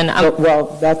 question.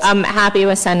 I'm happy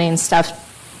with sending stuff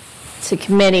to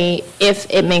committee if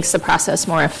it makes the process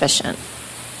more efficient.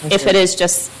 If it is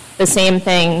just the same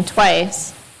thing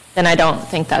twice, then I don't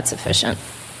think that's efficient.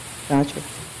 Gotcha.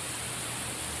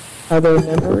 Other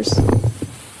members? You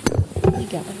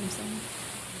get what I'm saying?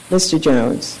 Mr.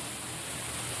 Jones?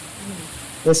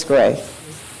 Ms. Gray?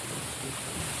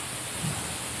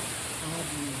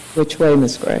 Which way,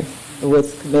 Ms. Gray?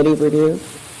 With committee review?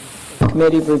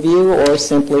 Committee review or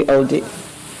simply OD?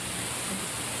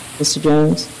 Mr.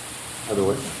 Jones? Either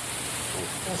way.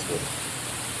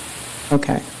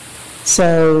 Okay.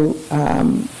 So,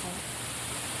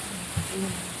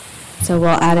 So we'll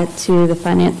add it to the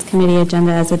Finance Committee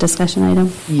agenda as a discussion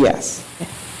item? yes.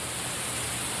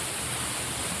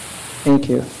 Thank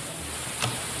you.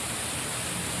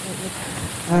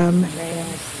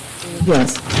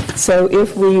 Yes. So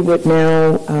if we would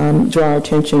now draw our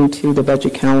attention to the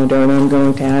budget calendar, and I'm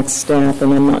going to ask staff,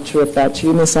 and I'm not sure if that's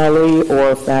you, Ms. Ali,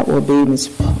 or if that will be Ms.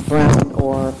 Brown,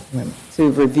 or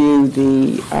to review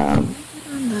the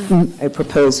a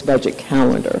proposed budget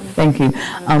calendar. Thank you.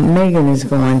 Megan is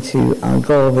going to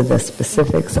go over the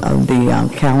specifics of the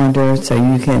calendar, so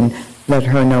you can let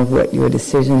her know what your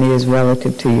decision is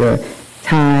relative to your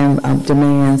time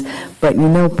demands. But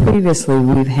previously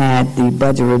we've had the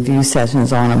budget review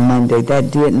sessions on a Monday.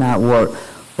 That did not work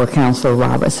for Councilor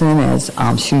Robertson, as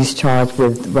she's charged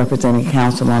with representing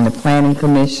council on the Planning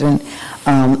Commission.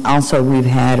 Also, we've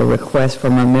had a request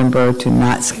from a member to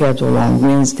not schedule on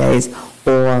Wednesdays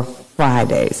or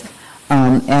Fridays.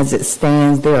 As it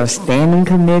stands, there are standing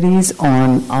committees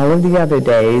on all of the other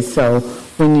days, so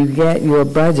when you get your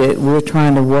budget, we're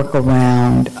trying to work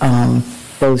around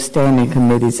those standing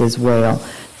committees as well.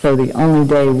 So the only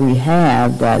day we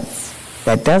have that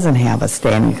doesn't have a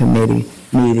standing committee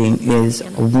meeting is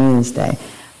a Wednesday.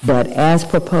 But as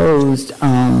proposed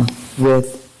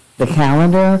with the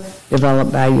calendar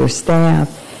developed by your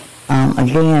staff,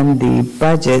 again, the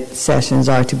budget sessions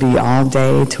are to be all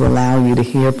day to allow you to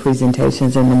hear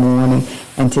presentations in the morning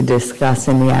and to discuss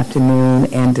in the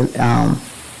afternoon and to,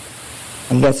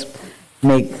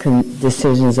 make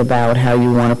decisions about how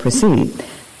you want to proceed.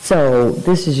 So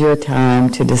this is your time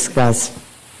to discuss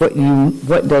what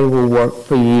day will work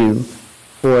for you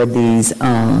for these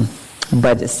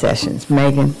budget sessions.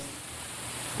 Megan?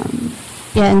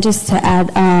 Yeah, and just to add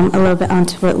a little bit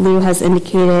onto what Lou has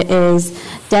indicated is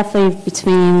definitely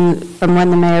from when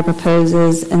the mayor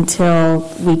proposes until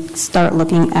we start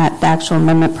looking at the actual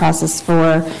amendment process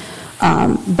for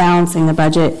balancing the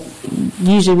budget.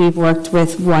 Usually we've worked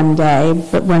with one day,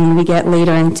 but when we get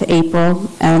later into April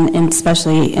and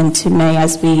especially into May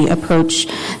as we approach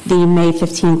the May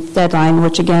 15th deadline,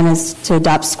 which again is to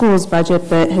adopt school's budget,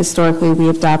 but historically we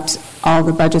adopt all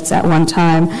the budgets at one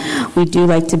time. We do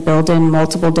like to build in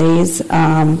multiple days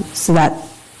so that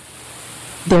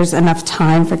there's enough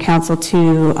time for council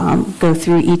to go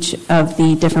through each of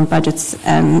the different budgets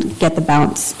and get the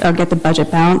budget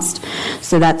balanced.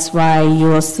 So that's why you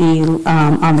will see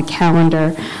on the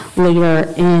calendar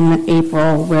later in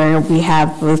April where we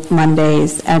have both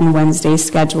Mondays and Wednesdays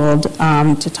scheduled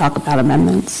to talk about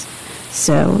amendments.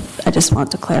 So I just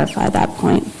want to clarify that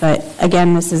point. But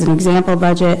again, this is an example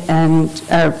budget and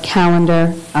our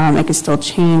calendar. It can still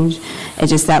change. It's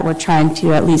just that we're trying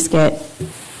to at least get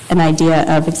an idea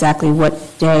of exactly what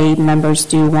day members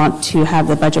do want to have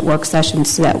the budget work session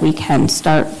so that we can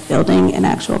start building an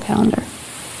actual calendar.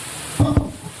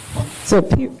 So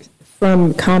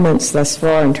from comments thus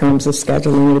far in terms of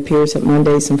scheduling, it appears that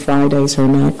Mondays and Fridays are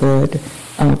not good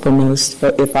for most,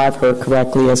 if I've heard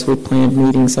correctly, as we planned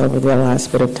meetings over the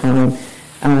last bit of time.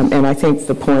 And I think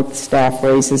the point staff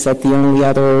raises that the only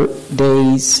other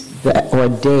days or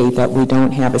day that we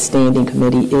don't have a standing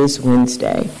committee is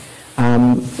Wednesday.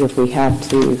 If we have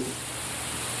to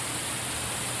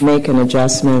make an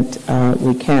adjustment,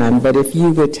 we can. But if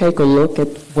you would take a look at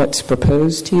what's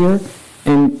proposed here,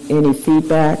 and any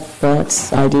feedback,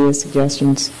 thoughts, ideas,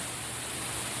 suggestions?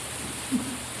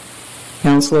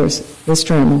 Councilors, Ms.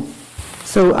 Trammell.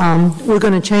 So we're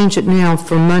going to change it now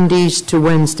from Mondays to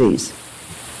Wednesdays.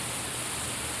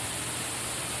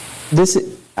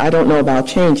 I don't know about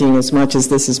changing as much as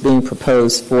this is being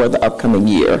proposed for the upcoming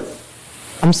year.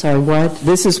 I'm sorry, what?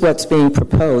 This is what's being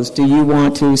proposed. Do you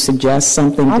want to suggest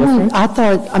something different? I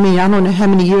don't know how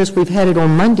many years we've had it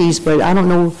on Mondays, but I don't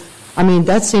know. I mean,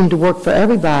 that seemed to work for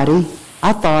everybody,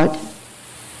 I thought,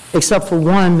 except for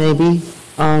one maybe.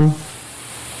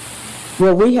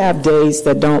 Well, we have days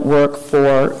that don't work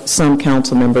for some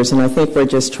council members, and I think we're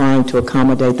just trying to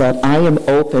accommodate that. I am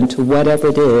open to whatever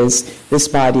it is this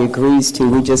body agrees to.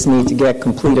 We just need to get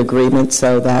complete agreement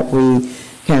so that we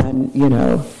can,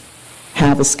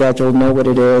 have a schedule, know what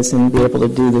it is, and be able to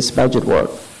do this budget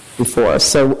work before us.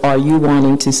 So are you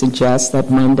wanting to suggest that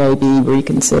Monday be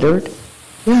reconsidered?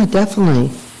 Yeah,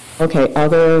 definitely. Okay,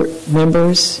 other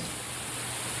members?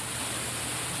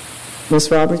 Ms.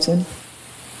 Robertson?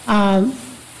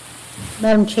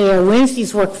 Madam Chair,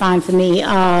 Wednesdays work fine for me.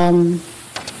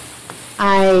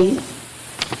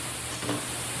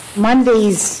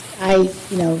 Mondays,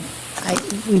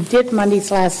 we did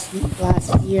Mondays last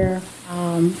year,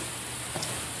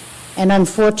 and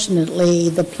unfortunately,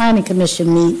 the Planning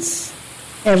Commission meets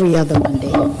every other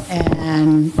Monday,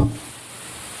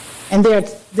 and there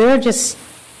are just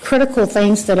critical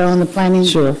things that are on the Planning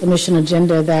Commission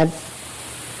agenda that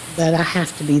I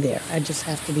have to be there. I just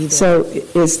have to be there. So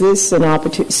is this an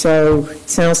opportunity? So it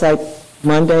sounds like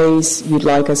Mondays you'd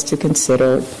like us to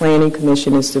consider. Planning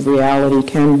Commission is the reality.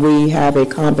 Can we have a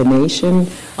combination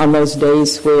on those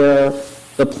days where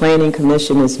the Planning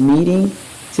Commission is meeting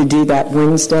to do that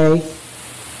Wednesday,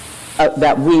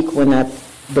 that week when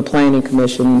the Planning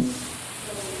Commission?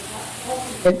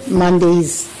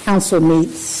 Mondays, council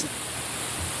meets,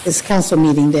 is council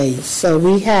meeting days. So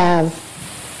we have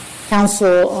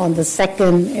council on the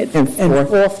second and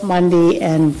fourth Monday,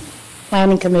 and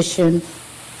Planning Commission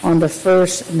on the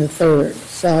first and the third.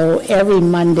 So every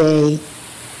Monday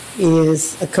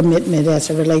is a commitment as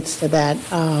it relates to that.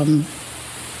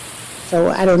 So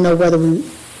I don't know whether we,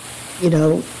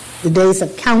 the days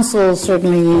of council,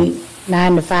 certainly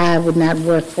 9 to 5 would not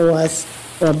work for us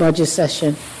for a budget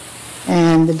session.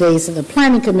 And the days of the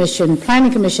Planning Commission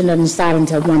doesn't start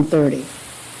until 1:30.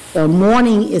 The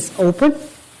morning is open,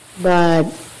 but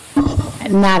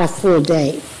not a full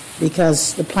day,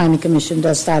 because the Planning Commission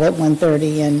does start at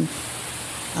 1:30, and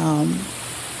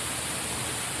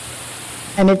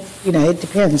it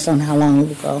depends on how long it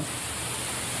will go.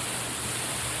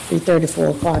 3:30, 4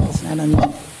 o'clock is not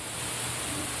enough.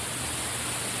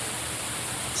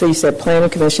 So you said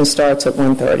Planning Commission starts at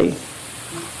 1:30.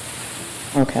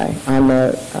 Okay, on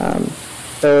the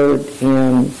third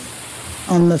and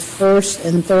on the first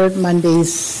and third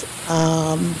Mondays.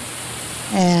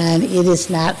 And it is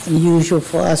not unusual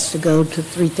for us to go to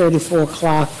 3:30, 4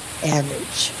 o'clock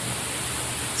average.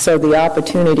 So the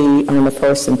opportunity on the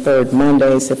first and third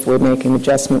Mondays, if we're making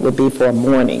adjustment, would be for a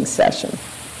morning session?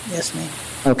 Yes, ma'am.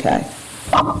 Okay.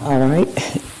 All right.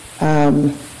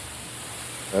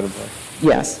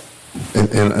 Yes.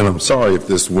 And I'm sorry if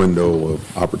this window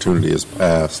of opportunity is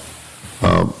passed,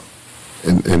 and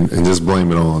just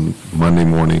blame it on Monday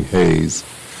morning haze.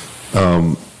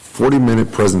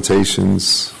 40-minute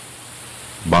presentations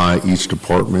by each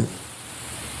department.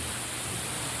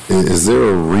 Is there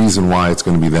a reason why it's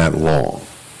going to be that long?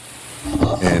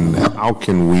 And how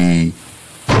can we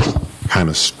kind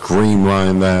of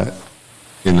streamline that?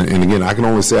 And again, I can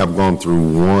only say I've gone through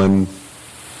one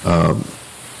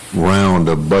round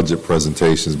of budget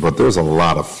presentations, but there's a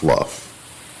lot of fluff.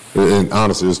 And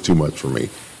honestly, it's too much for me.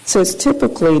 So it's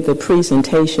typically the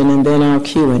presentation and then our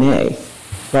Q&A.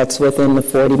 That's within the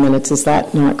 40 minutes. Is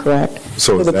that not correct?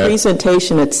 So the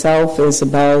presentation itself is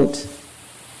about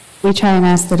We try and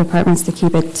ask the departments to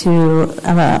keep it to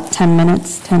about 10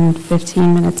 minutes, 10,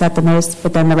 15 minutes at the most,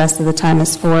 but then the rest of the time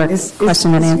is for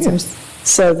question and answers.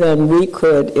 So then we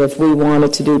could, if we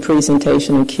wanted to do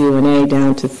presentation and Q&A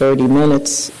down to 30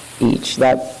 minutes each,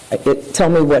 tell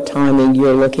me what timing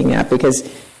you're looking at, because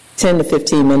 10 to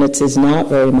 15 minutes is not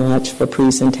very much for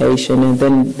presentation, and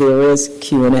then there is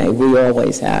Q&A. We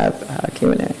always have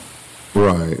Q&A.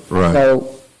 Right.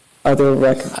 So are there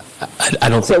I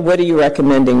don't So what are you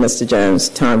recommending, Mr. Jones,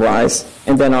 time-wise?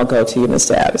 And then I'll go to you,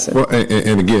 Mr. Addison. Well,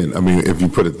 and again, I mean, if you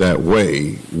put it that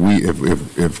way,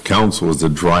 if council is the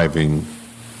driving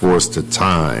force to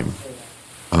time,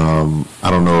 I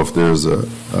don't know if there's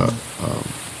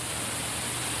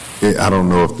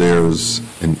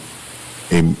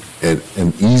an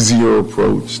easier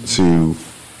approach to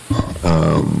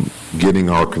getting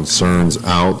our concerns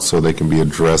out so they can be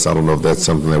addressed. I don't know if that's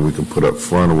something that we can put up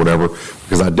front or whatever,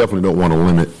 because I definitely don't want to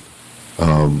limit,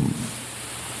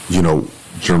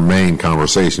 germane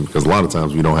conversation, because a lot of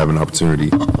times we don't have an opportunity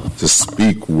to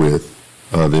speak with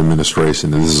the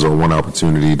administration, and this is our one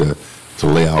opportunity to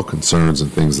lay out concerns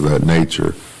and things of that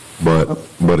nature.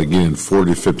 But again,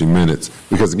 40 to 50 minutes,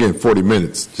 because again, 40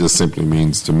 minutes just simply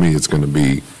means to me it's going to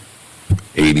be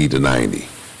 80 to 90.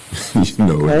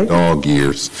 Okay. Dog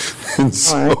years. And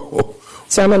All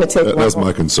So I'm going to take that's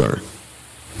my concern.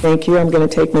 Thank you. I'm going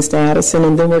to take Mr. Addison,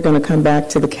 and then we're going to come back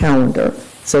to the calendar.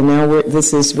 So now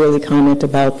this is really comment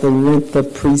about the length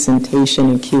of presentation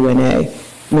and Q&A.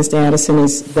 Mr. Addison,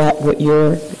 is that what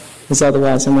you're, because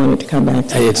otherwise I wanted to come back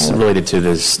to It's related to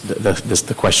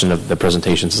the question of the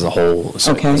presentations as a whole,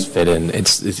 so it does fit in.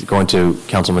 It's going to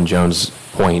Councilman Jones'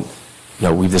 point.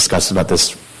 We've discussed about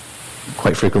this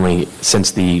quite frequently since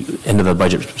the end of the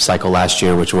budget cycle last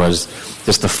year, which was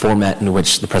just the format in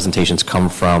which the presentations come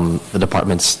from the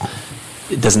departments.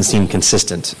 It doesn't seem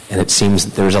consistent, and it seems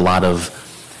that there's a lot of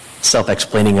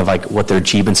self-explaining of like what their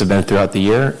achievements have been throughout the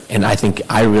year, and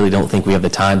I really don't think we have the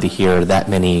time to hear that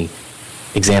many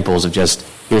examples of just,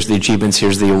 here's the achievements,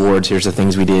 here's the awards, here's the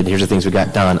things we did, here's the things we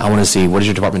got done. I want to see, what does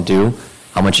your department do?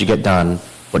 How much you get done?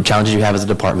 What challenges you have as a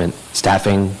department?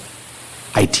 Staffing,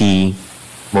 IT,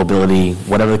 mobility,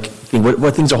 whatever,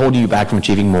 what things are holding you back from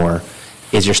achieving more?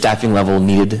 Is your staffing level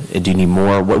needed? Do you need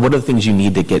more? What are the things you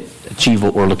need to get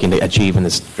achievable or looking to achieve in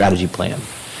this strategy plan?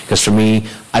 Because for me,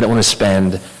 I don't want to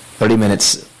spend 30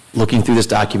 minutes looking through this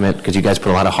document, because you guys put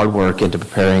a lot of hard work into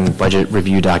preparing budget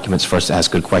review documents for us to ask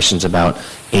good questions about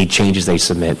any changes they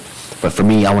submit. But for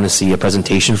me, I want to see a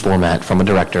presentation format from a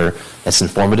director that's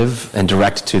informative and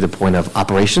direct to the point of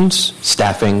operations,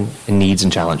 staffing, and needs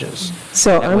and challenges.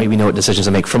 So that way we know what decisions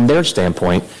to make from their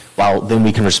standpoint, while then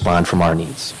we can respond from our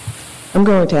needs. I'm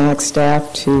going to ask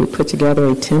staff to put together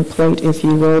a template, if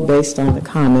you will, based on the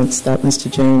comments that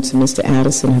Mr. Jones and Mr.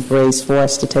 Addison have raised for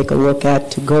us to take a look at,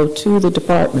 to go to the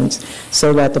departments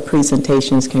so that the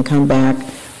presentations can come back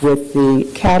with the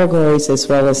categories as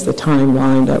well as the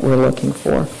timeline that we're looking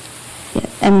for.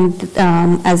 And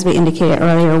as we indicated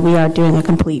earlier, we are doing a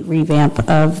complete revamp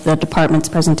of the department's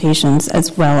presentations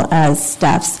as well as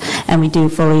staff's, and we do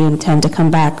fully intend to come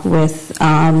back with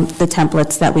the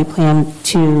templates that we plan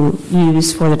to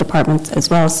use for the departments as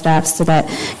well as staff, so that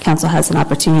council has an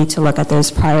opportunity to look at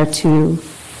those prior to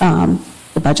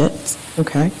the budget.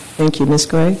 Okay, thank you. Ms.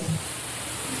 Gray?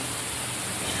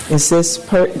 Is this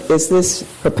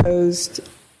proposed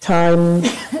time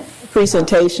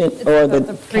presentation or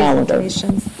the calendar?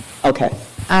 Okay.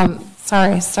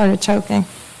 Sorry, I started choking.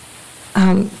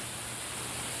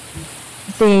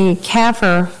 The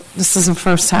CAFR, this is the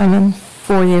first time in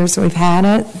 4 years we've had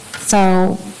it,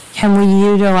 so can we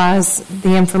utilize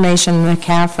the information in the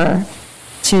CAFR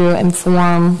to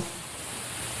inform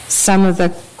some of the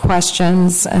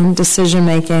questions and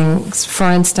decision-making? For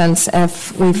instance,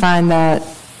 if we find that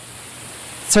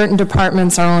certain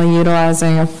departments are only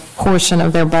utilizing a portion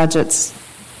of their budgets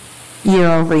year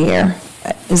over year,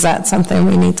 is that something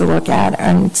we need to look at?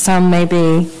 And some may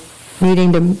be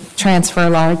needing to transfer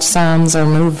large sums or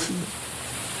move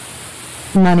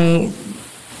money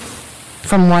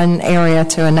from one area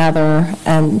to another,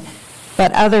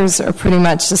 but others are pretty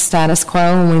much the status quo,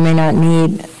 and we may not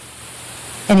need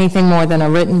anything more than a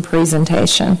written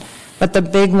presentation. But the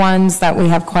big ones that we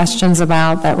have questions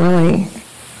about that really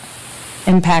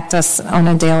impact us on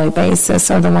a daily basis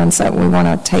are the ones that we want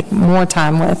to take more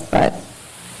time with. But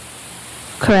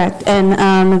correct.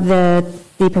 And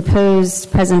the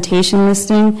proposed presentation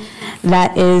listing,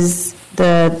 that is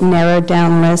the narrowed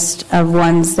down list of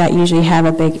ones that usually have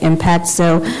a big impact.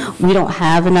 So we don't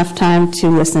have enough time to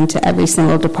listen to every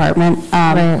single department.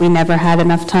 We never had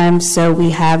enough time, so we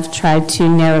have tried to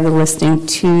narrow the listing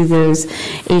to those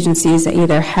agencies that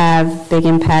either have big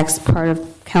impacts, part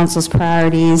of council's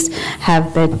priorities,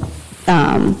 have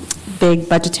big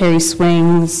budgetary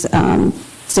swings.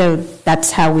 So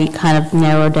that's how we kind of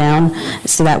narrow down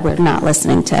so that we're not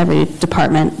listening to every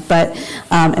department. But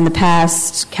in the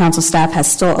past, council staff has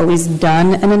still always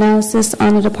done an analysis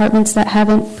on the departments that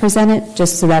haven't presented,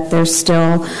 just so that there's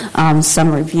still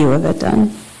some review of it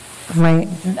done. Right.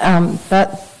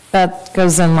 That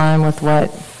goes in line with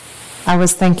what I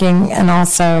was thinking, and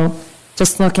also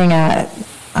just looking at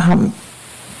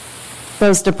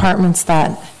those departments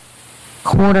that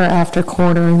quarter after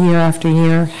quarter, year after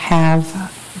year, have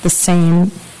the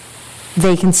same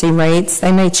vacancy rates.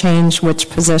 They may change which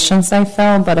positions they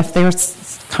fill, but if they're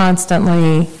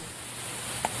constantly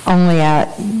only at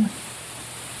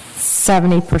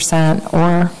 70%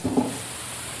 or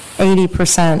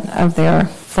 80% of their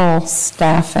full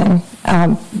staffing,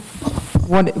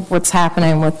 what's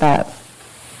happening with that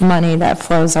money that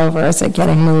flows over? Is it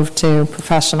getting moved to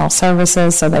professional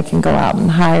services so they can go out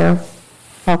and hire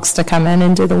folks to come in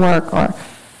and do the work, or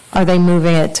are they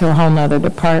moving it to a whole nother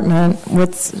department?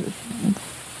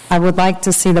 I would like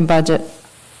to see the budget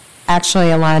actually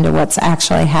aligned to what's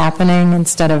actually happening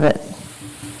instead of it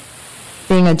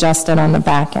being adjusted on the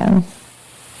back end.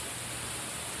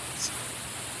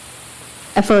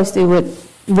 I fully see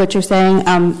what you're saying.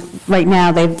 Right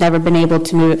now, they've never been able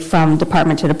to move it from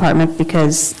department to department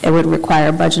because it would require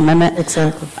a budget amendment.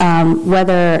 Exactly.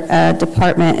 Whether a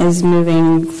department is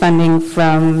moving funding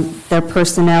from their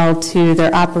personnel to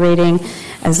their operating,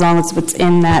 as long as it's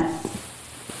in that,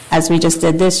 as we just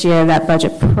did this year, that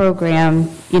budget program,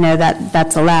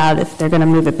 that's allowed. If they're going to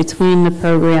move it between the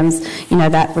programs,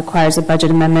 that requires a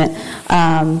budget amendment.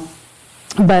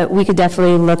 But we could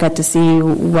definitely look at to see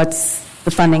what's the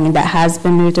funding that has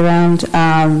been moved around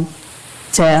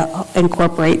to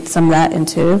incorporate some of that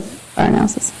into our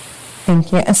analysis.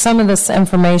 Thank you. And some of this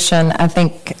information, I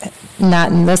think,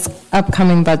 not in this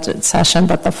upcoming budget session,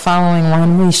 but the following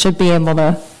one, we should be able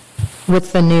to,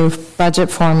 with the new budget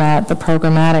format, the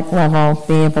programmatic level,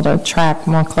 be able to track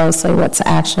more closely what's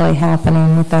actually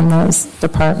happening within those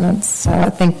departments. So I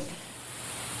think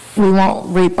we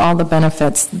won't reap all the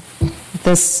benefits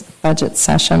this budget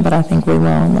session, but I think we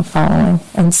will in the following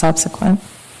and subsequent.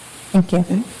 Thank you.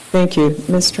 Okay. Thank you.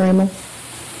 Ms. Trammell?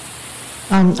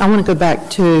 I want to go back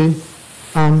to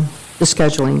the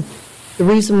scheduling. The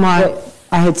reason why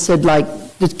I had said,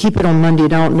 to keep it on Monday, I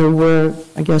don't know where,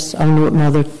 I don't know what my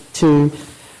other two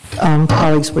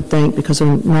colleagues would think, because they're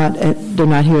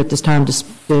not here at this time to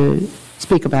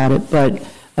speak about it, but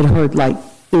I'd heard,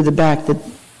 through the back that,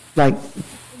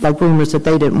 rumors that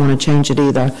they didn't want to change it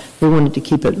either. They wanted to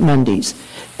keep it Mondays.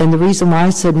 And the reason why I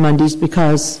said Mondays,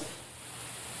 because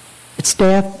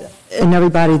staff and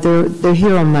everybody, they're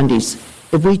here on Mondays.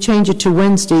 If we change it to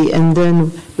Wednesday and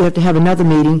then we have to have another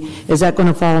meeting, is that going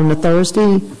to fall on a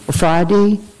Thursday or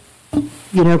Friday?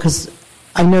 Because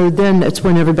I know then it's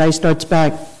when everybody starts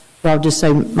back. Well, I'll just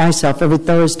say myself, every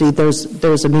Thursday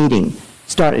there's a meeting.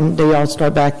 They all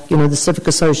start back, the civic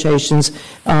associations,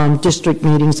 district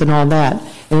meetings and all that.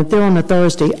 And if they're on a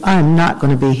Thursday, I'm not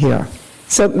going to be here.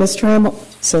 So, Ms. Trammell,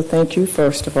 thank you,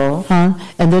 first of all.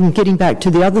 And then getting back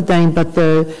to the other thing,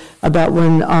 about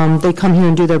when they come here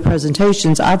and do their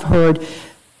presentations, I've heard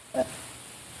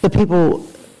the people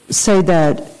say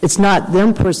that it's not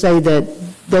them per se that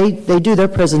they do their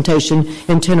presentation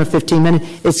in 10 or 15 minutes.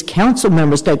 It's council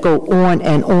members that go on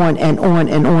and on and on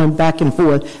and on, back and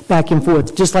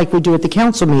forth, just like we do at the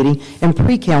council meeting and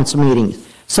pre-council meetings.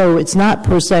 So it's not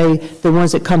per se the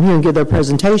ones that come here and give their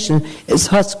presentation.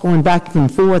 It's us going back and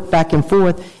forth,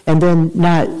 and then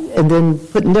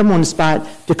putting them on the spot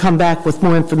to come back with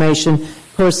more information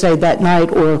per se that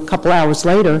night or a couple hours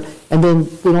later, and then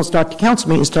we don't start the council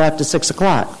meetings until after 6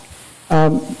 o'clock.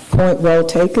 Point well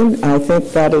taken. I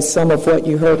think that is some of what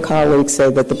you heard colleagues say,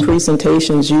 that the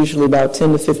presentation is usually about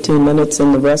 10 to 15 minutes,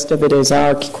 and the rest of it is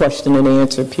our question and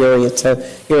answer period. So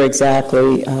you're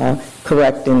exactly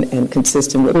correct and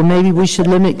consistent with. Well, maybe we should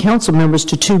limit council members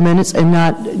to 2 minutes and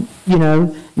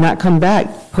not come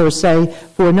back per se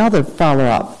for another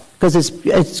follow-up, because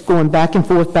it's going back and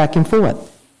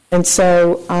forth. And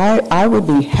so I would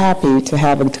be happy to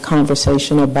have a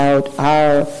conversation about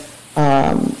our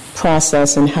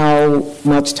process and how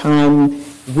much time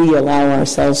we allow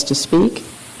ourselves to speak.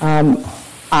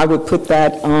 I would put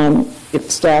that on,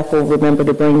 if staff will remember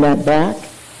to bring that back.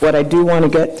 What I do want to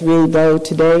get through, though,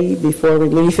 today before we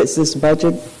leave is this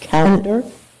budget calendar.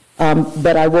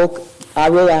 But I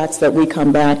will ask that we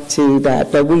come back to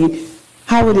that,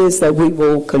 how it is that we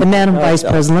will. And Madam Vice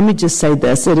President, let me just say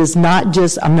this. It is not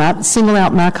just, I'm not singling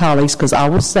out my colleagues, because I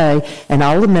will say, and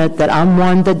I'll admit that I'm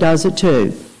one that does it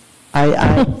too.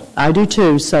 I do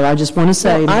too, so I just want to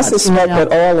say. I suspect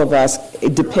that all of us,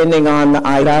 depending on the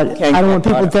item. I don't want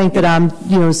people to think that I'm,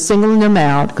 singling them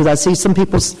out, because I see some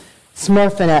people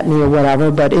smurfing at me or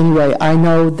whatever, but anyway, I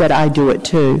know that I do it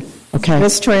too. Okay.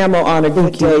 Ms. Trammell, on a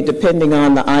good day, depending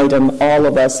on the item, all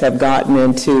of us have gotten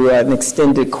into an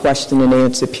extended question and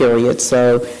answer period,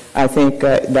 so I think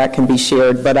that can be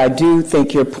shared. But I do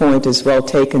think your point is well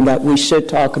taken, that we should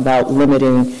talk about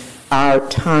limiting our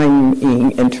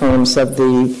timing in terms of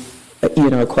the,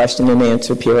 question and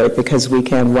answer period, because we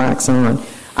can wax on.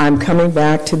 I'm coming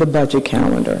back to the budget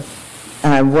calendar.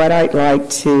 And what I'd like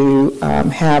to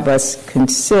have us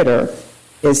consider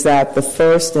is that the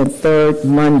first and third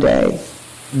Monday,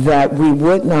 that we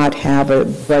would not have a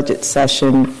budget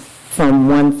session from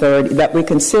 1:30, that we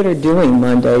consider doing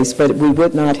Mondays, but we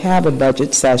would not have a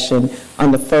budget session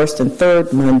on the first and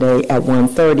third Monday at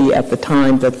 1:30 at the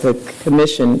time that the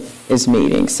commission is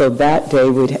meeting. So that day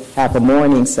we'd have a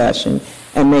morning session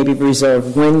and maybe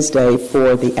reserve Wednesday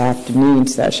for the afternoon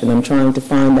session. I'm trying to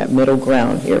find that middle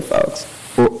ground here, folks.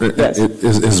 Well, Yes.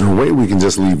 is there a way we can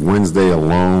just leave Wednesday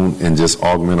alone and just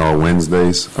augment our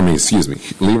Wednesdays?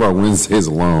 Leave our Wednesdays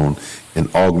alone and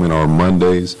augment our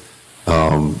Mondays?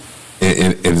 And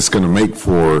it's going to make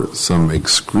for some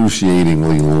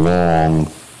excruciatingly long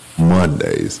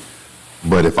Mondays.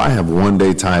 But if I have one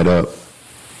day tied up,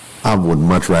 I would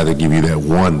much rather give you that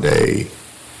one day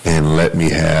and let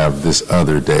me have this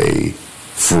other day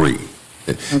free.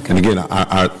 Okay. And again,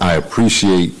 I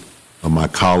appreciate my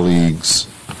colleagues'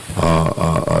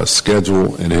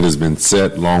 schedule, and it has been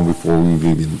set long before we've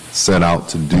even set out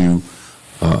to do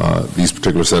these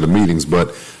particular set of meetings.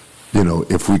 But,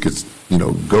 if we could,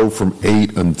 go from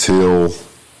 8 until,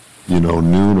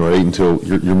 noon, or 8 until,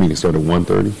 your meeting started at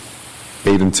 1:30?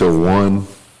 8 until 1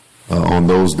 on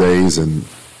those days, and,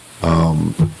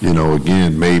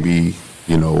 again, maybe,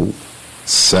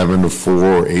 7 to 4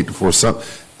 or 8 to 4, something.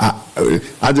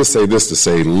 I just say this to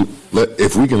say,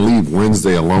 if we can leave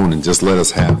Wednesday alone and just let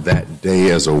us have that day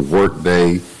as a work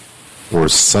day or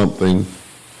something,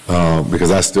 because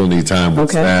I still need time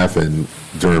with staff, and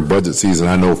during budget season,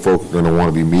 I know folks are going to want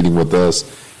to be meeting with us,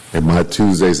 and my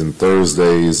Tuesdays and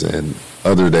Thursdays and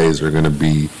other days are going to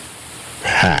be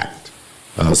packed.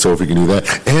 So if we can do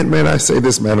that. And may I say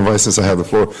this, Madam Vice, since I have the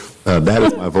floor, that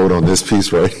is my vote on this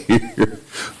piece right here.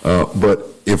 But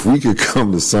if we could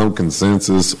come to some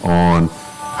consensus on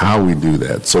how we do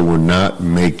that, so we're not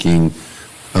making,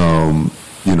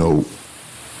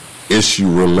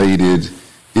 issue-related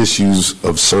issues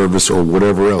of service or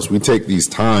whatever else. We take these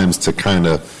times to kind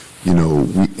of,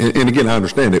 and again, I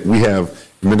understand it. We have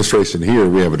administration here,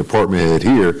 we have a department head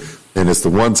here, and it's the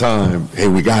one time, hey,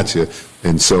 we got you.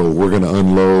 And so we're going to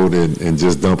unload and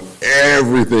just dump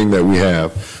everything that we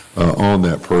have on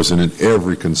that person and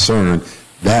every concern.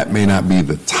 That may not be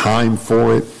the time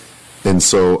for it. And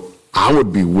so I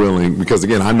would be willing, because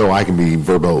again, I know I can be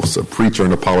verbose. A preacher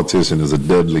and a politician is a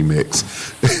deadly mix.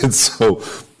 And so,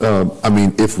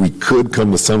 if we could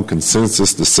come to some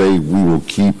consensus to say we will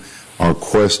keep our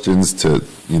questions to,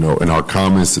 and our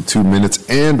comments to 2 minutes,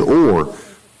 and or,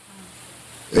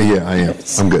 yeah, I am.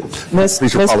 I'm good. Mr.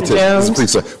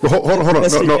 Jones? Well, hold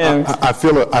on. No, I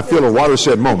feel a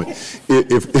watershed moment.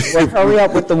 Well, hurry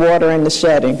up with the water and the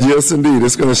shedding. Yes, indeed.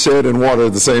 It's going to shed and water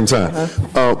at the same time.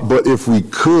 But if we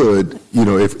could,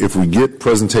 if we get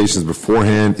presentations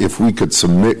beforehand, if we could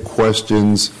submit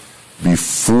questions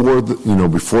before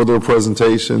their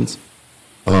presentations,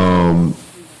 or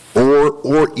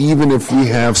even if we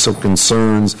have some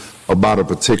concerns about a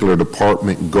particular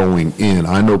department going in.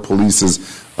 I know police is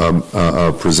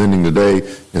presenting today,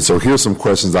 and so here's some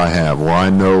questions I have. Well, I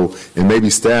know, and maybe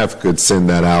staff could send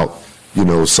that out,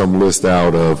 some list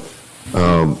out of,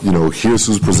 here's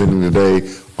who's presenting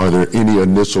today. Are there any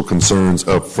initial concerns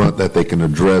up front that they can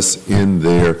address in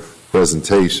their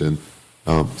presentation?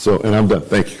 And I'm done.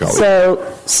 Thank you, colleague.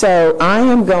 So I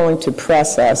am going to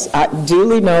press us.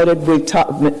 Duly noted, we've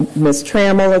talked, Ms.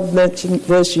 Trammell has mentioned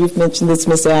this, you've mentioned this,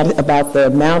 Ms. Abbott, about the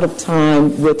amount of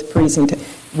time with the presentation.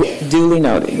 Duly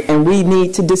noted. And we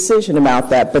need to decision about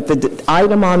that. But the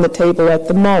item on the table at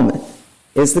the moment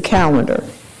is the calendar.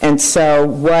 And so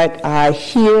what I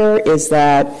hear is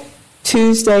that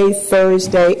Tuesday,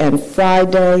 Thursday, and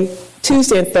Friday,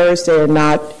 Tuesday and Thursday are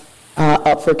not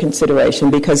up for consideration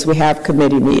because we have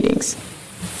committee meetings.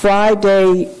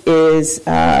 Friday is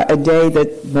a day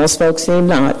that most folks seem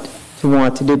not to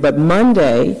want to do, but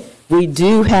Monday we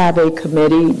do have a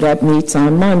committee that meets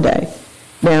on Monday.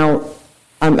 Now,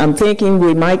 I'm thinking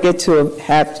we might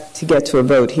have to get to a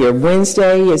vote here.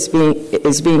 Wednesday is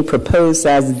being proposed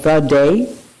as the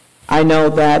day. I know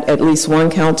that at least one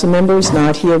council member is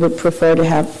not here, would prefer to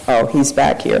have, oh, he's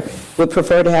back here, would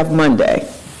prefer to have Monday.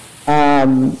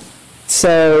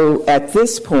 So at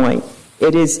this point,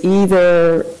 it is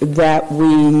either that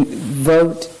we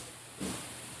vote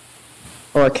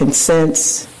or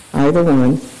consents, either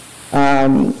one,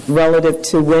 relative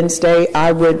to Wednesday.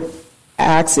 I would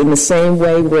ask in the same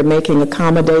way we're making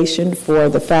accommodation for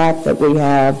the fact that we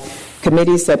have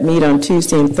committees that meet on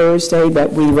Tuesday and Thursday,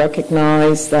 that we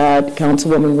recognize that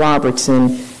Councilwoman Robertson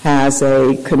has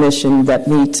a commission that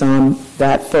meets on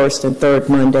that first and third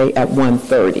Monday at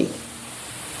 1:30.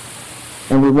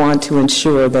 And we want to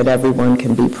ensure that everyone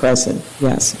can be present.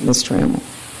 Yes, Ms. Trammell.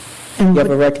 And You have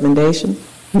a recommendation?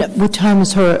 no, what time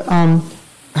is her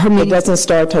It meeting? doesn't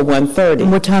start till 1:30.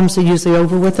 And what time is it usually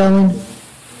over with, Ellen?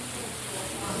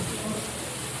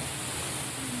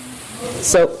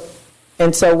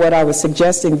 So what I was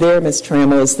suggesting there, Ms.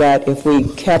 Trammell, is that if we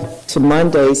kept to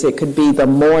Mondays, it could be the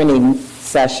morning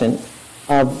session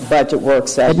of budget work At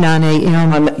session. 9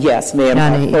 a.m.? Yes, ma'am.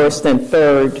 9 Our a.m. first and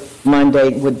third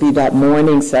Monday would be that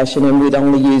morning session, and we'd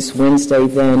only use Wednesday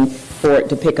then for it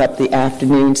to pick up the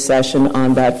afternoon session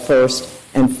on that first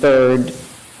and third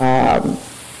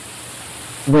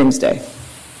Wednesday.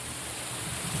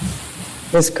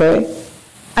 Ms. Craig?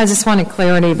 I just wanted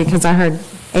clarity because I heard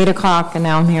 8 o'clock and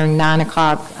now I'm hearing 9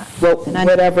 o'clock. Well, And I-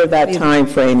 whatever that time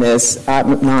frame is,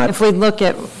 I'm not... If we look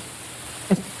at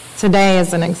today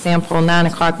as an example, 9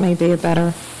 o'clock may be a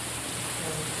better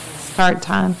start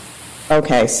time.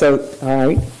 Okay, so, all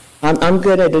right. I'm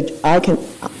good at it.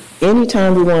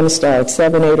 Anytime we want to start,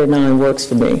 7, 8, or 9 works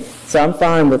for me. So I'm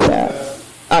fine with that.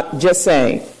 Just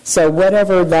saying. So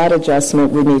whatever that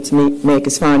adjustment we need to make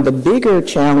is fine. The bigger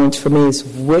challenge for me is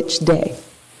which day.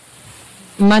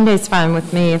 Monday's fine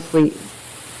with me if we,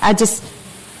 I just,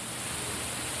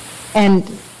 and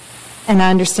I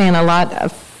understand a lot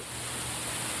of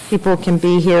people can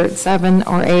be here at 7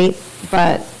 or 8,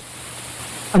 but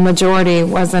a majority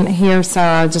wasn't here, so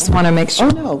I just want to make sure.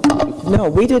 Oh, no,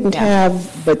 we didn't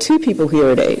have but 2 people here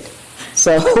at 8.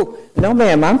 So, no,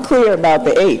 ma'am, I'm clear about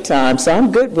the 8 time, so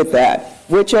I'm good with that.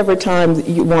 Whichever time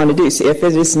you want to do. See, if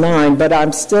it is 9, but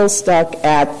I'm still stuck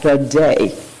at the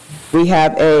day. We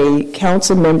have a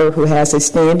council member who has a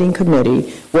standing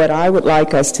committee. What I would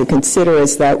like us to consider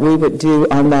is that we would do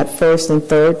on that first and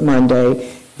third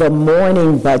Monday, the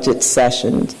morning budget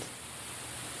sessions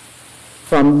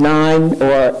from 9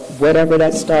 or whatever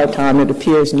that start time, it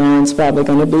appears 9 is probably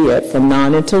going to be it, from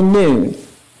 9 until noon,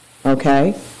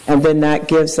 okay? And then that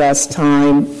gives us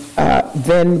time,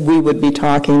 then we would be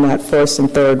talking that first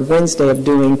and third Wednesday of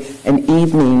doing an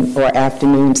evening or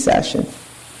afternoon session.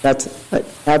 But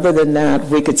other than that,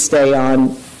 we could stay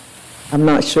on, I'm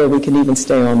not sure we can even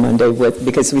stay on Monday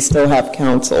because we still have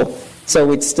council. So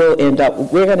we're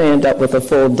going to end up with a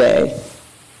full day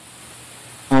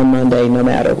on Monday no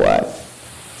matter what.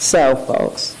 So,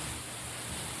 folks.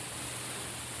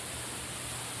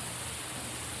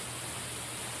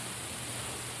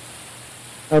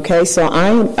 Okay, so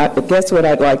I guess what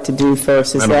I'd like to do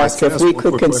first is Madam ask Vice, can I if ask we one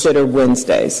could quick consider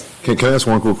Wednesdays. Can I ask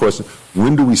one quick question?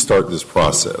 When do we start this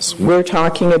process? We're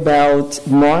talking about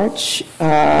March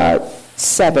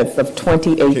 7th of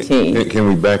 2018. Can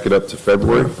we back it up to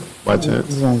February by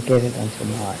chance? We won't get it until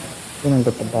March. We don't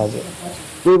get the budget.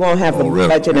 We won't have the Oh, really?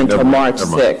 budget until Never mind, March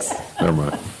never mind. 6th. Never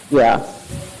mind. Yeah,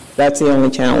 that's the only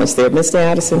challenge there. Mr.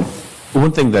 Addison?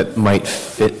 One thing that might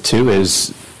fit too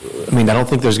is, I mean, I don't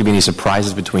think there's going to be any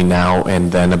surprises between now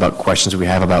and then about questions we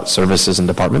have about services and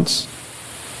departments.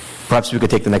 Perhaps we could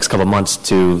take the next couple of months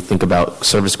to think about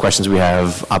service questions we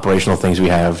have, operational things we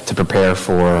have to prepare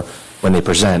for when they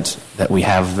present, that we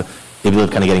have the ability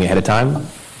of kind of getting ahead of time,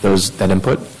 that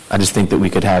input. I just think that we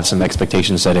could have some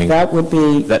expectation setting. That would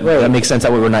be That great. makes sense.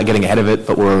 That way we're not getting ahead of it,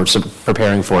 but we're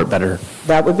preparing for it better.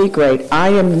 That would be great. I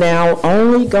am now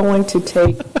only going to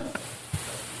take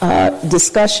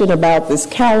discussion about this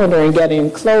calendar and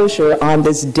getting closure on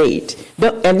this date.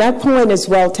 And that point is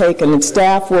well taken, and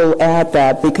staff will add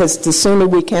that, because the sooner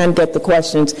we can get the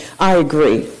questions, I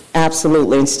agree,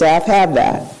 absolutely, and staff have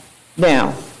that.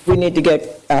 Now, we need to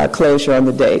get closure on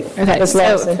the date. Okay, Ms. so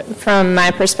Lawson? from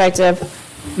my perspective,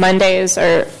 Mondays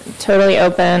are totally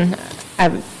open.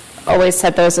 I've always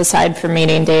set those aside for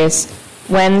meeting days.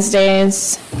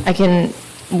 Wednesdays, I can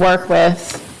work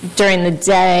with. During the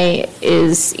day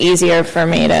is easier for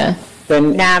me to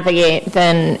Then- navigate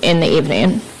than in the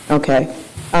evening. Okay.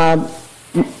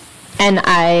 And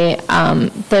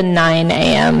the 9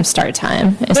 a.m. start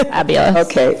time is fabulous.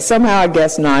 Okay, somehow I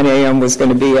guess 9 a.m. was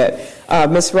going to be it.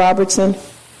 Ms. Robertson?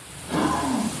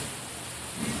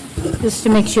 Just to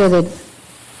make sure that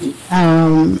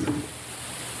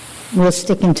we're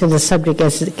sticking to the subject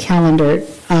as the calendar,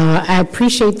 I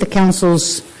appreciate the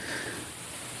council's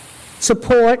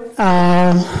support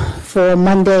for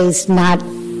Mondays not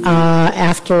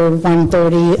after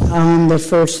 1:30 on the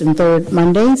first and third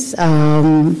Mondays.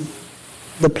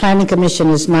 The Planning Commission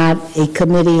is not a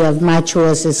committee of my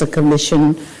choice, it's a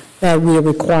commission that we are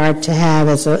required to have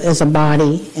as a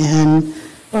body, and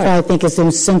I think it's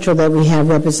essential that we have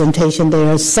representation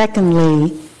there.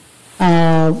 Secondly,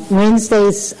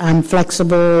 Wednesdays, I'm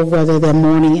flexible, whether they're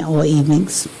morning or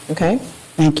evenings. Okay.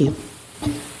 Thank you.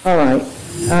 All right.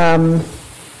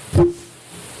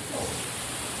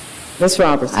 Ms.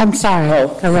 Robertson? I'm sorry,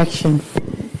 correction.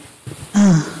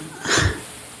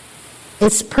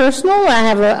 It's personal. I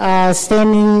have a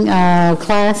standing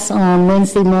class on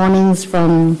Wednesday mornings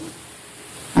from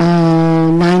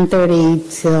 9:30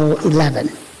 till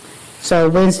 11. So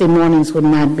Wednesday mornings would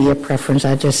not be a preference.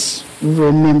 I just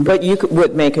remember. But you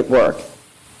would make it work.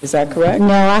 Is that correct?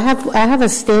 No, I have a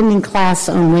standing class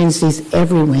on Wednesdays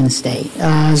every Wednesday.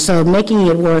 So making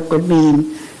it work would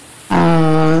mean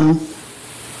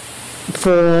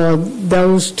for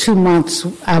those 2 months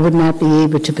I would not be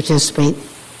able to participate.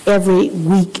 Every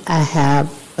week I have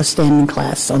a standing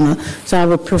class. So I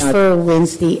would prefer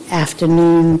Wednesday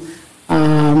afternoon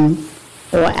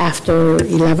or after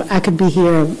 11. I could be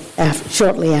here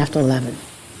shortly after 11.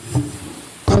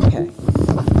 Okay.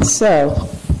 So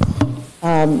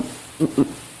I'm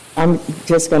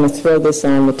just going to throw this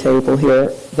on the table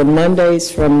here. The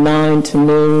Mondays from 9 to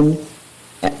noon,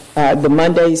 the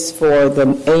Mondays for the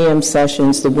AM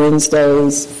sessions, the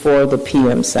Wednesdays for the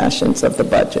PM sessions of the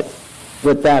budget.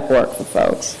 Would that work for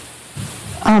folks?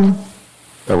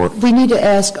 We need to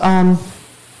ask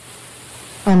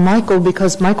Michael,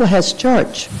 because Michael has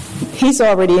church. He's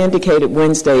already indicated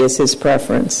Wednesday is his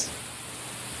preference.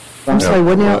 I'm sorry,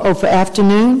 what now? Oh, for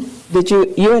afternoon?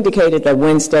 You indicated that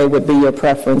Wednesday would be your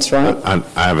preference, right?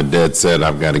 I have a dead set.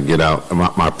 I've got to get out.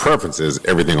 My preference is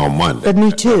everything on Monday. But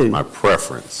me too. That's my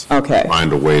preference. Okay.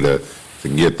 Find a way to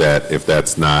get that, if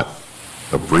that's not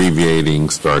abbreviating,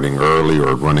 starting early,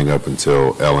 or running up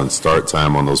until Ellen's start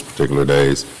time on those particular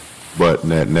days. But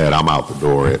net, I'm out the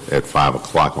door at 5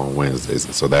 o'clock on Wednesdays,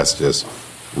 and so that's just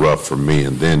rough for me.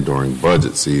 And then during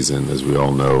budget season, as we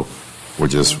all know, we're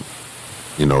just,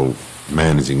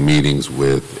 managing meetings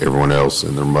with everyone else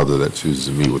and their mother that chooses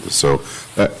to meet with us. So,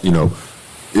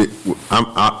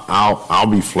 I'll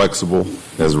be flexible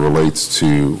as it relates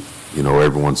to,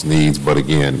 everyone's needs. But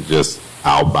again,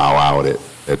 I'll bow out at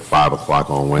 5 o'clock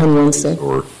on Wednesday.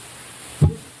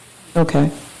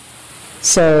 Okay.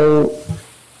 So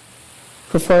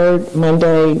preferred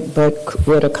Monday, but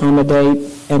would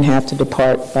accommodate and have to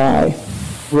depart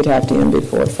would have to end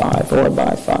before 5 or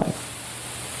by 5.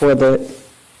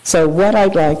 So what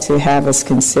I'd like to have us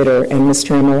consider, and Ms.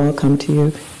 Trammell, I'll come to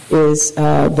you, is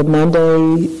the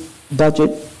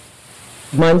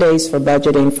Mondays for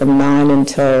budgeting from 9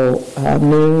 until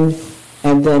noon,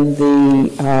 and then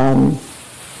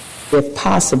if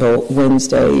possible,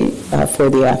 Wednesday for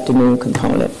the afternoon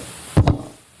component.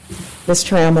 Ms.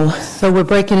 Trammell. So we're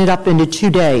breaking it up into 2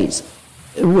 days.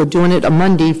 We're doing it a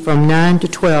Monday from 9 to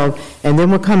 12, and then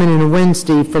we're coming in a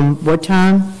Wednesday from what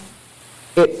time?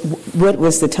 What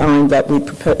was the time that we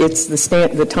proposed? It's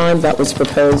the time that was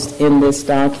proposed in this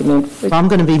document. Well, I'm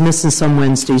going to be missing some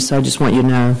Wednesdays, so I just want you to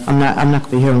know. I'm not going to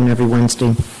be here on every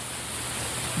Wednesday.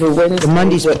 The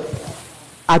Mondays,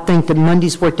 I think the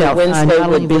Mondays worked out fine. Wednesday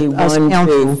would be 1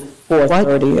 to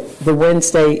 4:30. The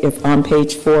Wednesday, if on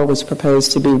page 4, was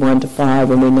proposed to be 1 to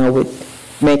 5, and we know we'd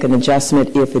make an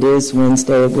adjustment if it is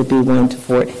Wednesday, it would be 1 to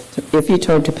 4. If you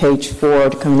turn to page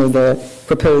 4, kind of the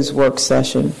proposed work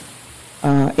session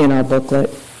in our booklet.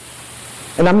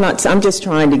 And I'm just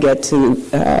trying to get to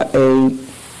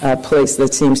a place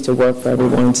that seems to work for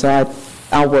everyone. So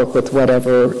I'll work with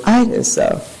whatever it is.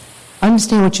 So I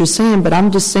understand what you're saying, but I'm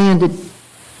just saying that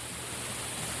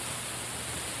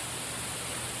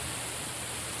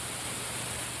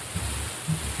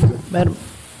Madam,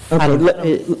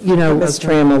 Ms.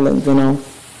 Trammell, and then I'll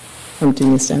come to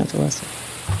Ms. Santos.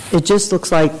 it just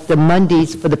looks like the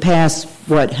Mondays for the past,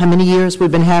 how many years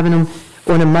we've been having them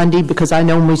on a Monday? Because I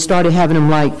know when we started having them,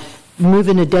 like,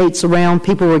 moving the dates around,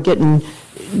 people were getting,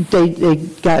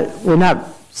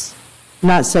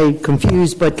 not say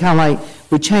confused, but kind of like,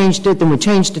 we changed it, then we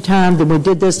changed the time, then we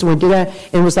did this, then we did that,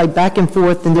 and it was like back and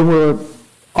forth, and then we were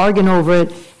arguing over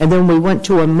it, and then we went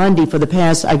to a Monday for the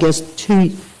past, I guess,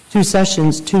 2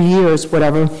 sessions, 2 years,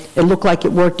 whatever, it looked like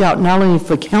it worked out not only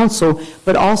for council,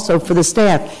 but also for the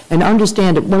staff. And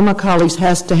understand that one of my colleagues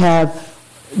has to have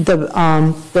the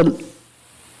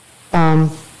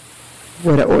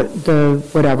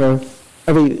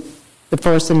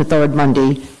first and the third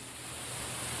Monday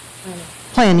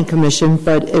planning commission,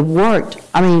 but it worked.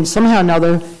 I mean, somehow or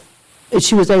another,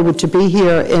 she was able to be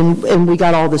here, and we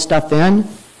got all the stuff in.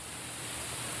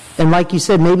 And like you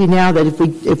said, maybe now that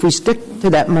if we stick to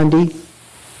that Monday,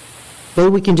 maybe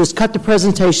we can just cut the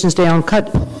presentations down, cut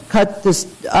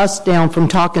us down from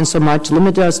talking so much,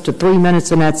 limit us to 3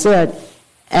 minutes, and that's it.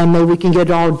 And maybe we can get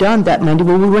it all done that Monday,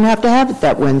 but we wouldn't have to have it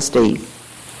that Wednesday.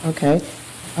 Okay.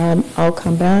 I'll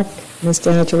come back.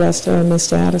 Mr. Angelesta and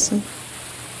Mr. Addison.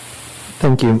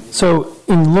 Thank you. So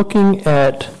in looking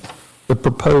at the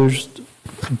proposed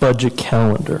budget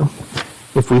calendar,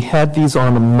 if we had these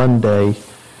on a Monday,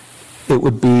 it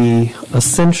would be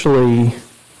essentially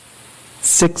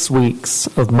 6 weeks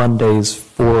of Mondays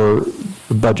for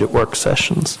the budget work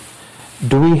sessions.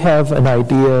 Do we have an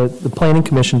idea? The Planning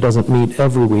Commission doesn't meet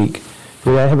every week.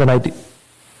 Do we have an idea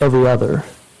every other?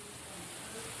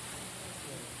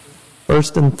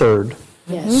 First and third.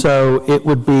 Yes. So it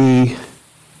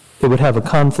would have a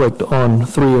conflict on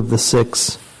 3 of the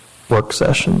 6 work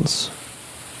sessions.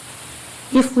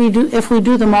 If we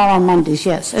do them all on Mondays,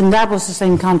 yes. And that was the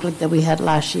same conflict that we had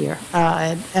last year.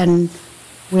 And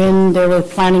when there were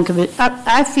planning committee,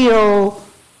 I feel,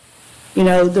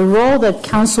 the role that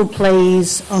council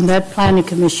plays on that planning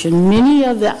commission, many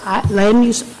of the land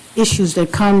use issues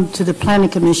that come to the planning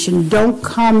commission don't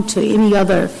come to any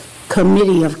other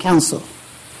committee of council.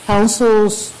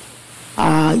 Councils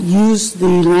use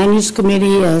the land use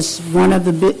committee as one of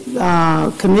the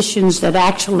commissions that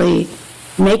actually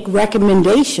make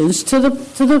recommendations to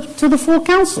the full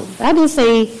council. That is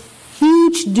a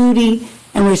huge duty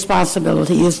and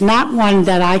responsibility. It's not one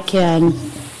that I can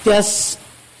just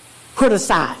put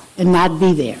aside and not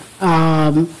be there.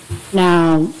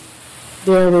 Now,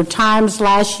 there were times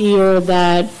last year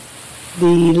that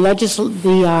the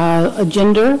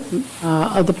agenda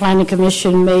of the Planning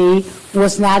Commission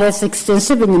was not as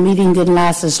extensive and the meeting didn't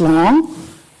last as long.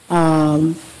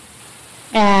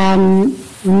 And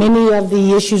many of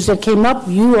the issues that came up,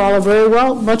 you all are very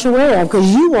much aware of,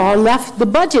 because you all left the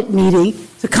budget meeting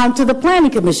to come to the Planning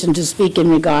Commission to speak in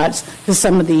regards to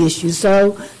some of the issues.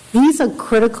 So these are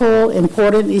critical,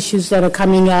 important issues that are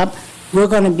coming up. We're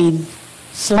going to be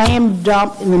slam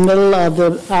dunk in the middle of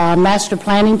the master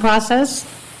planning process.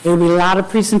 There will be a lot of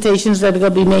presentations that are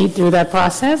going to be made through that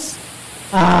process.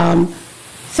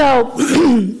 So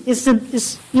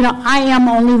I am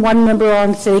only one member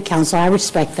on City Council. I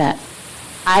respect that.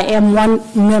 I am one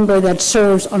member that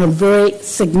serves on a very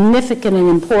significant and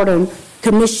important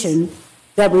commission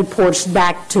that reports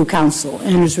back to council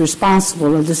and is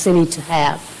responsible of the city to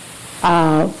have.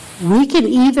 We can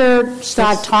either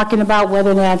start talking about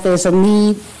whether or not there's a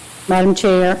need, Madam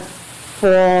Chair,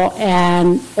 for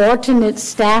an alternate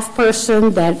staff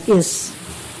person that is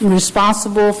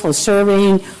responsible for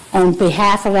serving on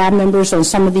behalf of our members on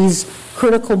some of these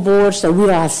critical boards that we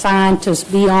are assigned to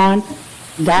be on.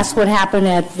 That's what happened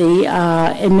at the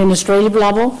administrative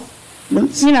level.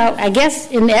 I guess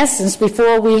in essence,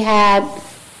 before we had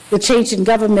the change in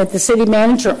government, the city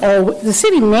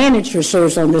manager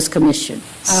serves on this commission.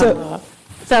 So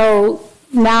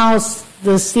now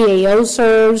the CAO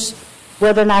serves.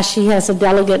 Whether or not she has a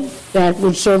delegate that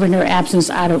would serve in her absence,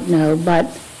 I don't know. But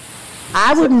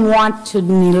I wouldn't want to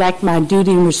neglect my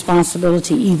duty and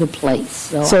responsibility either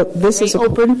place. So this is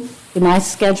open in my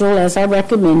schedule as I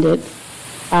recommended.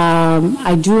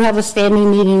 I do have a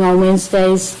standing meeting on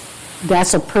Wednesdays.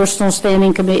 That's a personal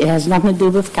standing committee. It has nothing to do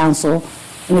with council.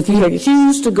 And if you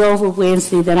choose to go for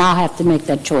Wednesday, then I'll have to make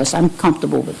that choice. I'm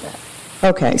comfortable with that.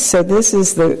 Okay, so this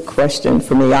is the question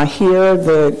for me. I hear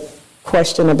the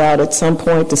question about at some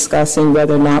point discussing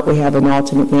whether or not we have an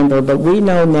alternate member, but we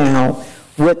know now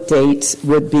what dates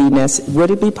would be necessary.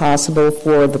 Would it be possible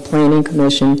for the Planning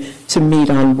Commission to meet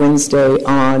on Wednesday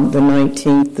on the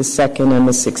 19th, the 2nd, and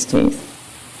the 16th?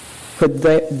 Could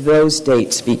those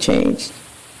dates be changed,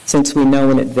 since we know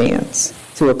in advance,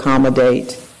 to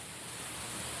accommodate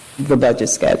the budget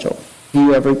schedule?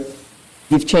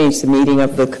 You've changed the meeting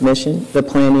of the commission, the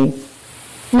planning?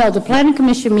 No, the Planning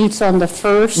Commission meets on the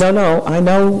 1st. No, I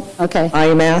know. Okay. I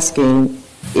am asking,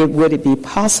 would it be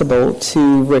possible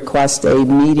to request a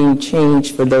meeting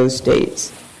change for those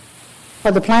dates?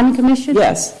 For the Planning Commission?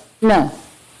 Yes. No.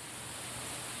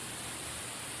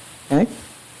 Okay.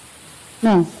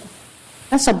 No.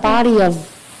 That's a body of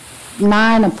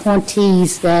 9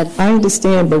 appointees that... I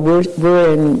understand, but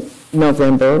we're in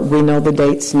November. We know the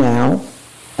dates now.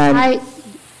 And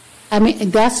I mean,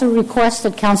 that's a request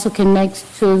that council can make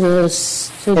to the,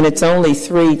 and it's only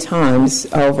 3 times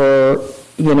over,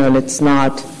 and it's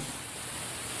not,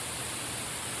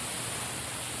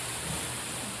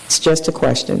 it's just a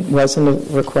question, wasn't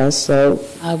a request, so,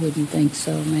 I wouldn't think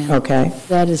so, ma'am. okay.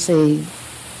 That is a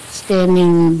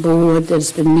standing board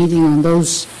that's been meeting on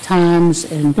those times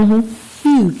and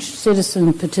huge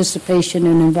citizen participation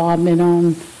and involvement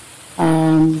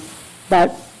on,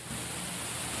 but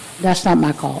that's not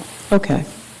my call. Okay.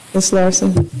 Ms.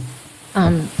 Larson?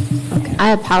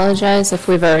 I apologize if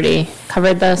we've already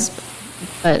covered this,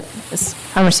 but this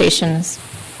conversation is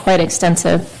quite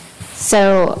extensive.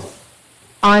 So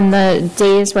on the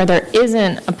days where there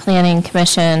isn't a planning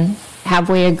commission, have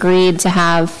we agreed to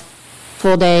have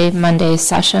full-day Monday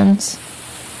sessions?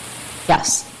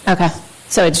 Yes. Okay.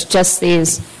 So it's just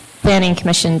these planning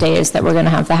commission days that we're going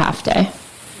to have the half-day?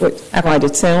 Right,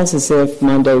 it sounds as if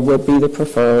Monday would be the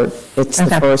preferred. It's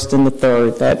the first and the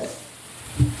third that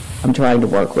I'm trying to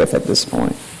work with at this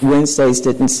point. Wednesdays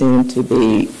didn't seem to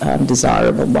be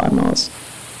desirable by most.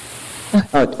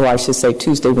 Or I should say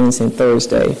Tuesday, Wednesday, and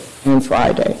Thursday, and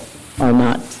Friday are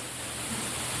not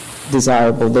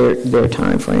desirable, their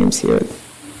time frames here.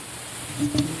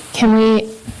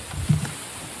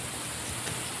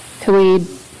 Could we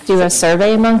do a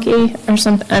Survey Monkey or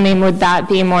something? I mean, would that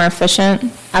be more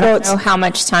efficient? I don't know how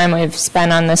much time we've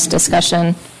spent on this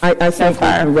discussion. I think we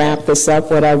can wrap this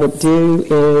up. What I would do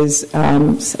is,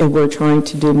 we're trying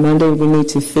to do Monday, we need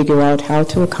to figure out how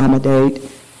to accommodate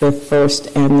the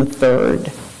first and the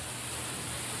third.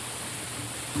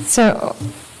 So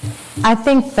I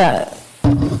think that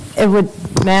it would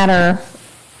matter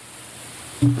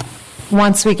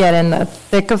once we get in the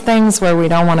thick of things where we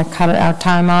don't want to cut our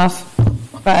time off.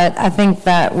 But I think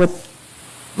that with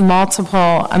we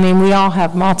all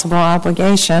have multiple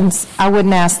obligations. I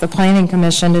wouldn't ask the Planning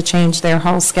Commission to change their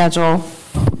whole schedule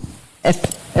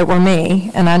if it were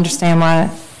me, and I understand why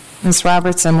Ms.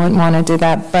 Robertson wouldn't want to do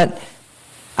that. But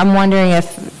I'm wondering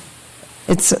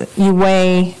if you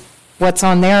weigh what's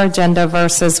on their agenda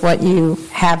versus what you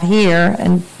have here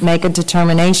and make a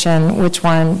determination which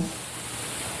one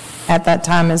at that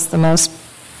time is the most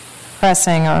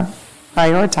pressing or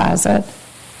prioritize it.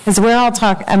 Because we're all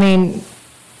talking,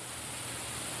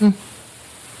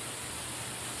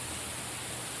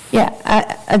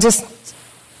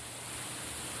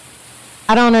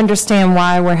 I don't understand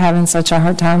why we're having such a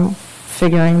hard time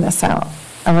figuring this out.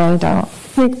 I really don't. I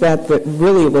think that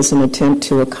really was an attempt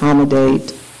to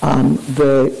accommodate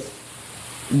the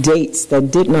dates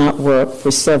that did not work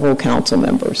for several council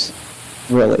members,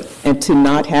 really, and to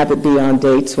not have it be on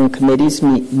dates when committees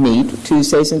meet.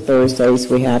 Tuesdays and Thursdays,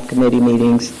 we have committee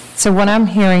meetings. So what I'm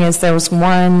hearing is there was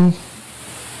one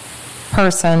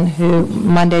person who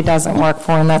Monday doesn't work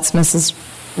for, and that's Mrs.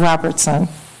 Robertson.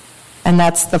 And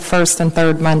that's the first and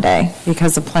third Monday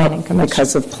because of Planning Commission.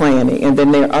 Because of planning. And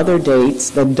then there are other dates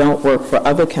that don't work for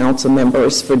other council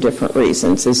members for different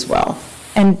reasons as well.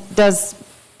 And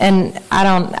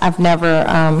I've never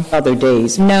other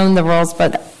days known the rules,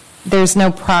 but there's no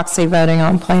proxy voting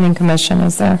on Planning Commission,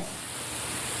 is there?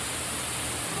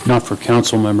 Not for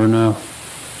council member, no.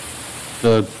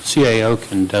 The CAO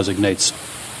can designate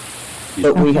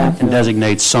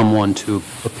someone to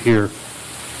appear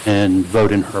and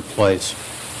vote in her place,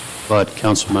 but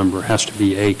council member has to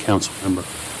be a council member.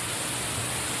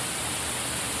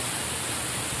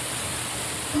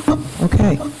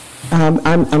 Okay.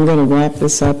 I'm going to wrap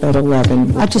this up at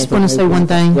 11. I just want to say one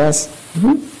thing. Yes.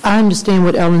 I understand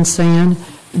what Ellen's saying.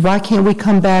 Why can't we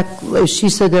come back? She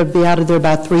said they'll be out of there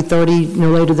by 3:30,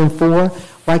 no later than 4.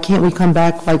 Why can't we come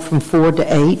back like from 4 to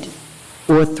 8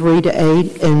 or 3 to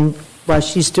 8? And while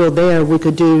she's still there, we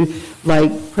could do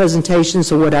like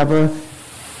presentations or whatever,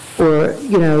 or,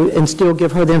 and still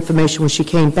give her the information when she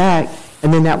came back.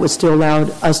 And then that would still allow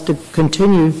us to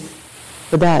continue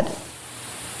for that.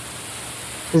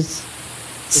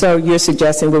 So you're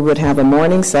suggesting we would have a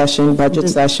morning session, budget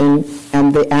session,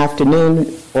 and the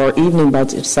afternoon or evening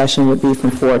budget session would be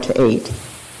from 4 to 8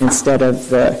 instead of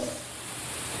the...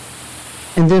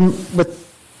 And then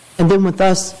with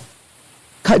us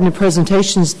cutting the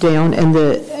presentations down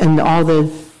and all the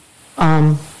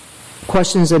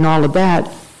questions and all of that,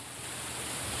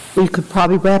 we could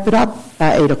probably wrap it up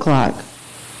by 8 o'clock.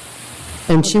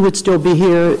 And she would still be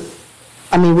here.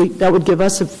 That would give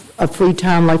us a free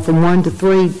time, like from 1 to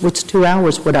 3, what's 2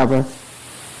 hours, whatever,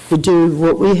 to do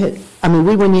what we had. We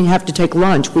wouldn't even have to take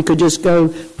lunch. We could just go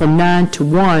from 9 to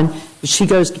 1. If she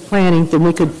goes to planning, then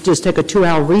we could just take a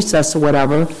 2-hour recess or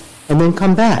whatever, and then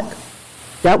come back.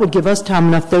 that would give us time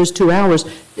enough, those 2 hours.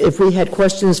 If we had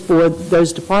questions for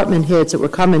those department heads that were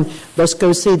coming, let's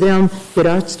go see them, get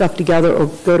our stuff together, or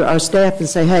go to our staff and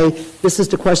say, hey, this is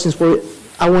the questions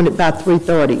I want it by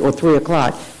 3:30 or 3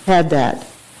 o'clock. Have that.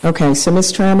 Okay, so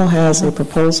Ms. Trammell has a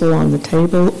proposal on the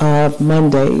table of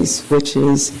Mondays, which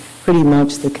is pretty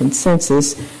much the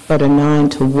consensus, but a 9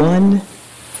 to 1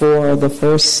 for the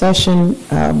first session,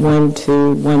 1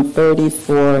 to 1:30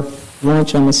 for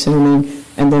lunch, I'm assuming,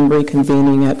 and then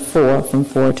reconvening at 4, from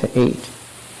 4 to 8.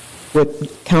 Would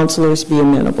counselors be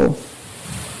amenable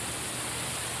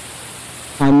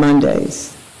on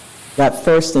Mondays? That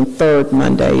first and third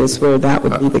Monday is where that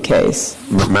would be the case.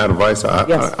 Madam Vice,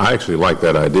 Yes. I actually like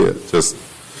that idea. Just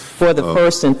For the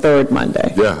first and third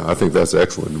Monday. yeah, I think that's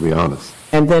excellent, to be honest.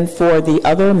 And then for the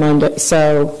other Monday,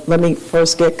 so let me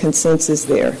first get consensus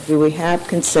there. Do we have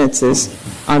consensus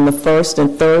on the first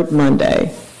and third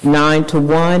Monday, 9 to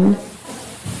 1?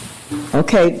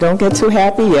 Okay, don't get too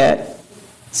happy yet.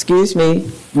 Excuse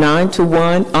me, 9 to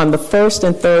 1 on the first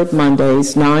and third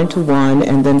Mondays, 9 to 1,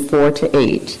 and then 4 to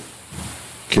 8.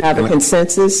 Have a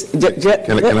consensus?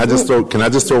 Can I just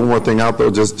throw one more thing out, though?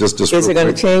 Just Is real it going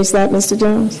to quick. change that, Mr.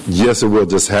 Jones? Yes, it will.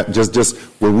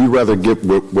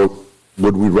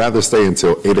 Would we rather stay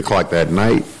until 8 o'clock that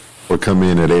night or come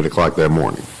in at 8 o'clock that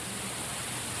morning?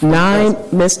 9,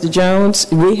 Mr. Jones,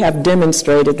 we have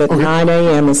demonstrated that 9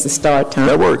 a.m. is the start time.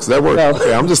 That works. So-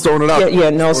 Okay, I'm just throwing it out. Yeah,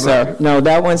 no, sir. No,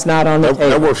 that one's not on the table.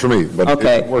 That works for me, but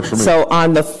Okay. it works for me. So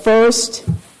on the first,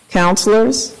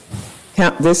 counselors,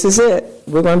 this is it.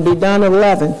 We're going to be done at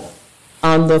 11.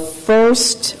 On the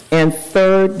first and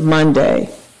third Monday,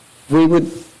 we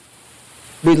would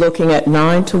be looking at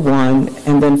 9 to 1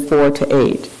 and then 4 to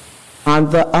 8. On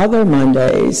the other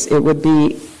Mondays, it would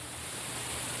be,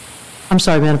 I'm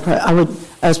sorry, Madam President,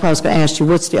 that's what I was going to ask you,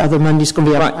 what's the other Monday's going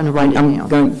to be? I'm trying to write it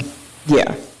down.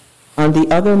 yeah. On the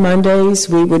other Mondays,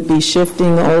 we would be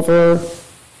shifting over,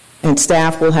 and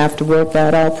staff will have to work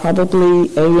that out,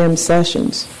 probably AM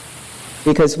sessions,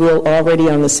 because we'll already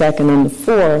on the 2nd and the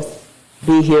 4th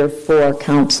be here for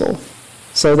council.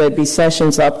 So there'd be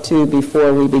sessions up to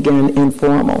before we begin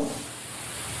informal.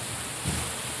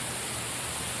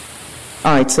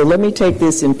 All right, so let me take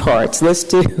this in parts. Let's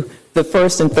do the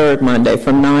first and third Monday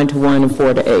from 9 to 1 and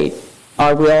 4 to 8.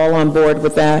 Are we all on board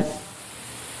with that?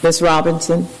 Ms.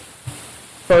 Robinson?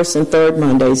 First and third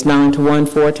Mondays, 9 to 1,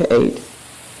 4 to 8.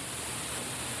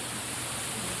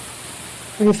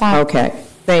 Okay,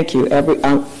 thank you.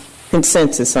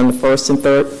 Consensus on the first and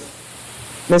third.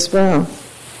 Ms. Brown?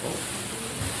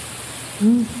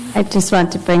 I just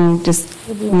want to bring,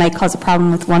 might cause a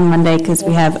problem with one Monday because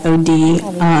we have OD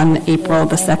on April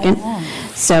the 2nd,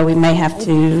 so we may have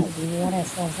to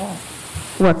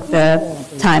work the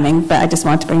timing, but I just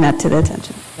want to bring that to the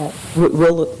attention.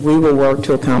 We will work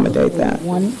to accommodate that.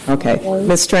 Okay.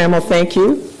 Ms. Trammell, thank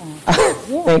you.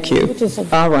 Thank you.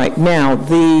 All right, now,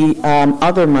 the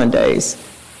other Mondays,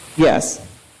 yes.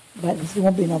 But there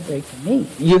won't be no break for me.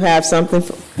 You have something,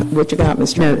 what you got,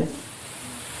 Ms. Trammell?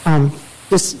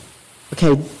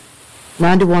 Okay,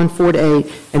 9 to 1, 4 to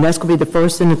 8, and that's going to be the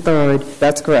first and the third.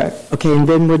 That's correct. Okay, and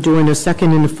then we're doing the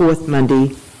second and the fourth Monday.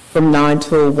 From 9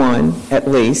 to 1, at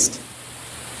least,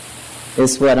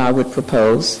 is what I would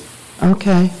propose.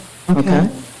 Okay.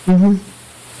 Mm-hmm.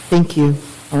 Thank you.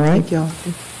 All right. Thank y'all.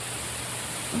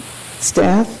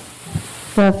 Staff?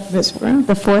 Ms. Brown?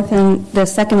 The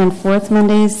second and fourth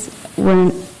Mondays,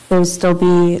 will those still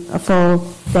be a full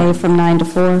day from 9 to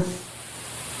 4?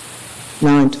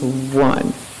 9 to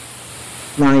 1.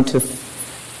 9 to,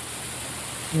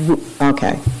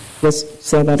 okay. Let's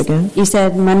say that again. You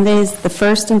said Mondays, the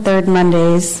first and third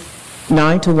Mondays.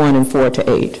 9 to 1 and 4 to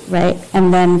 8. Right,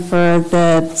 and then for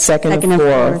the Second and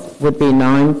fourth would be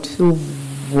 9 to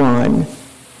 1.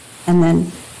 And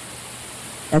then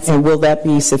that's And will that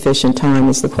be sufficient time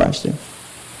is the question.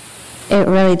 It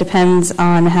really depends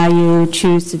on how you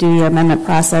choose to do your amendment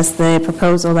process. The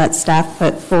proposal that staff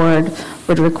put forward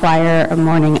would require a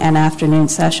morning and afternoon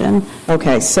session.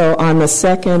 Okay, so on the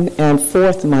second and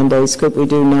fourth Mondays, could we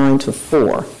do 9 to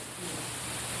 4?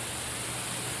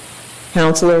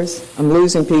 Counselors, I'm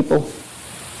losing people.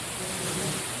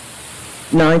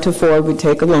 9 to 4, we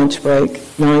take a lunch break.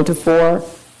 9 to 4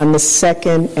 on the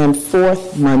second and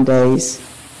fourth Mondays.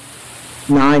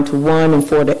 9 to 1 and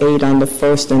 4 to 8 on the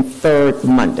first and third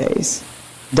Mondays.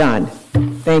 Done.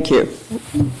 Thank you.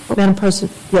 Madam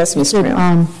President? Yes, Ms.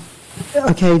 Brown.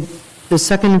 Okay, the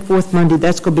second and fourth Monday,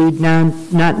 that's going to be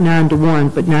not 9 to 1,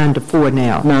 but 9 to 4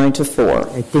 now. 9 to 4.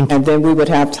 And then we would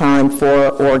have time for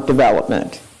org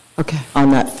development. Okay.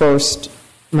 On that first,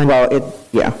 Monday.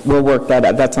 we'll work that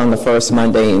out. That's on the first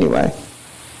Monday anyway.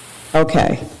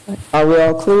 Okay. Are we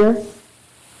all clear?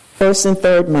 First and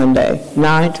third Monday,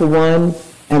 9 to 1,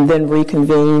 and then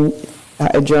reconvene,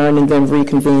 adjourn, and then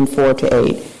reconvene 4 to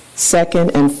 8.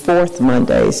 Second and fourth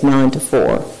Mondays, 9 to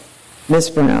 4. Ms.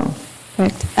 Brown?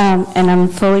 Correct. And I'm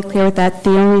fully clear with that.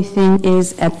 The only thing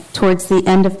is towards the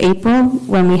end of April,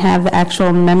 when we have the actual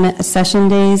amendment session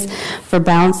days for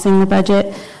balancing the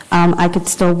budget, I could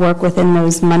still work within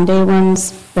those Monday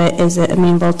ones, but is it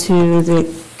amenable to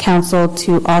the council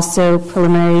to also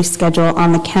preliminary schedule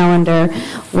on the calendar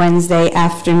Wednesday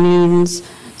afternoons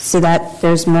so that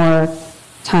there's more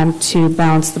time to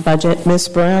balance the budget? Ms.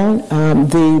 Brown,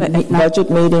 the budget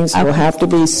meetings will have to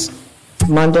be,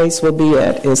 Mondays will be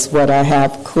it, is what I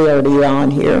have clarity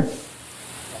on here.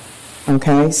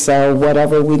 Okay, so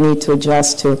whatever we need to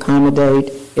adjust to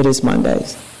accommodate, it is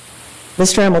Mondays.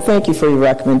 Ms. Trammell, thank you for your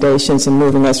recommendations and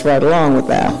moving us right along with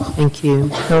that. Thank you.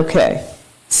 Okay,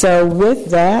 so with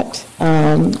that,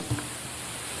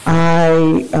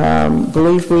 I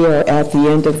believe we are at the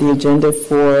end of the agenda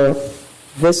for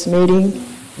this meeting.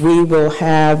 We will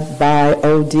have by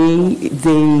OD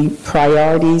the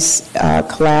priorities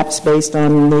collapsed based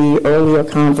on the earlier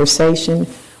conversation.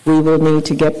 We will need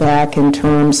to get back in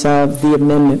terms of the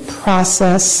amendment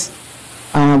process,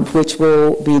 which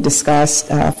will be discussed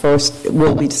first,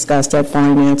 will be discussed at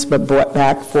Finance, but brought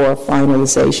back for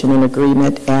finalization and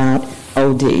agreement at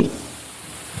OD.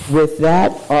 With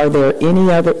that, are there any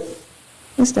other?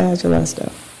 Mr.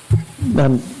 Agelesto.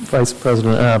 Madam Vice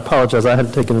President, I apologize, I had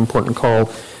to take an important call,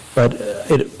 but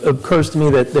it occurs to me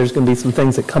that there's going to be some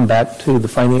things that come back to the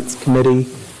Finance Committee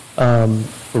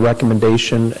for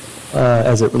recommendation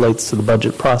as it relates to the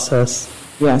budget process.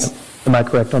 Yes. Am I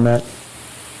correct on that?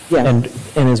 Yes.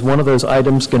 And is one of those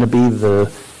items going to be the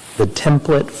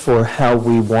template for how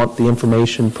we want the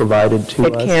information provided to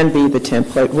us? It can be the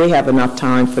template. We have enough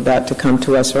time for that to come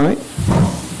to us, right?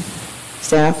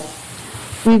 Staff?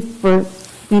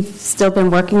 We've still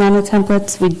been working on the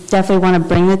templates. We definitely want to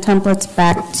bring the templates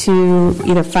back to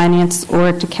either Finance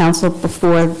or to Council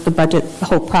before the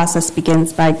whole process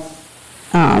begins. Would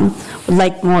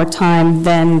like more time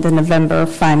than the November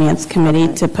Finance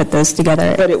Committee to put those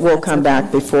together. But it will come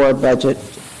back before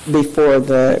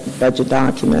the budget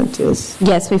document is.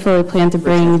 Yes, we fully plan to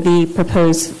bring the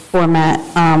proposed format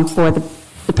for the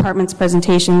department's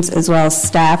presentations as well as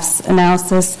staff's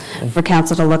analysis for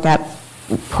Council to look at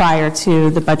prior to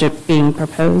the budget being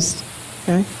proposed.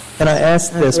 Okay. And I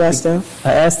asked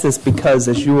this because,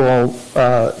 as you all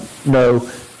know,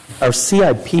 our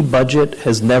CIP budget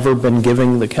has never been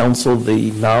giving the council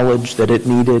the knowledge that it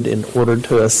needed in order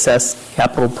to assess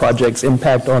capital projects'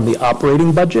 impact on the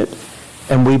operating budget.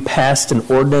 And we passed an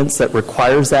ordinance that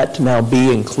requires that to now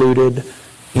be included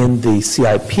in the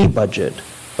CIP budget.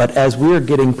 But as we are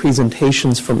getting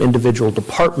presentations from individual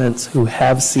departments who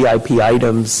have CIP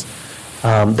items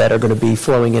that are going to be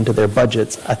flowing into their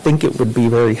budgets, I think it would be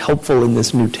very helpful in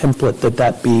this new template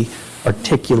that be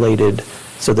articulated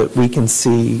so that we can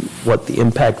see what the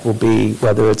impact will be,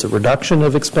 whether it's a reduction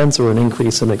of expense or an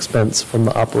increase in expense from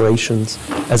the operations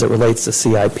as it relates to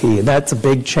CIP. And that's a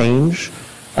big change,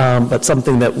 but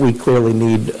something that we clearly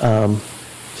need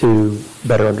to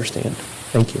better understand.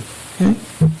 Thank you. Okay.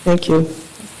 Thank you.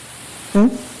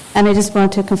 Okay. And I just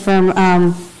want to confirm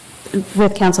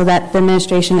with Council that the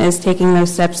administration is taking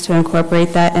those steps to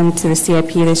incorporate that into the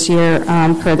CIP this year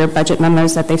per their budget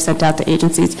memos that they've sent out to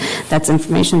agencies. That's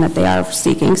information that they are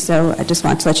seeking. So I just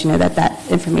want to let you know that that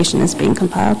information is being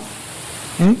compiled.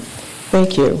 Okay.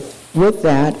 Thank you. With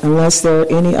that, unless there are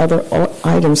any other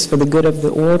items for the good of the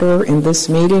order in this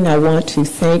meeting, I want to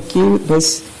thank you,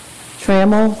 Ms.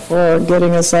 Trammell, for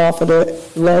getting us off of the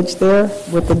ledge there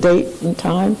with the date and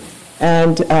time,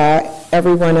 and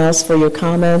everyone else for your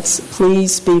comments.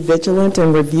 Please be vigilant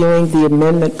in reviewing the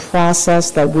amendment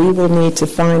process that we will need to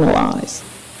finalize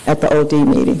at the OD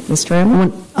meeting. Ms.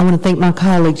 Trammell? I want to thank my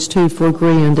colleagues, too, for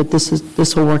agreeing that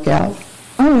this will work out.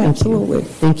 Oh, absolutely.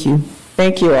 Thank you.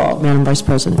 Thank you all. Madam Vice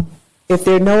President. If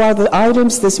there are no other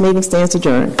items, this meeting stands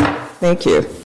adjourned. Thank you.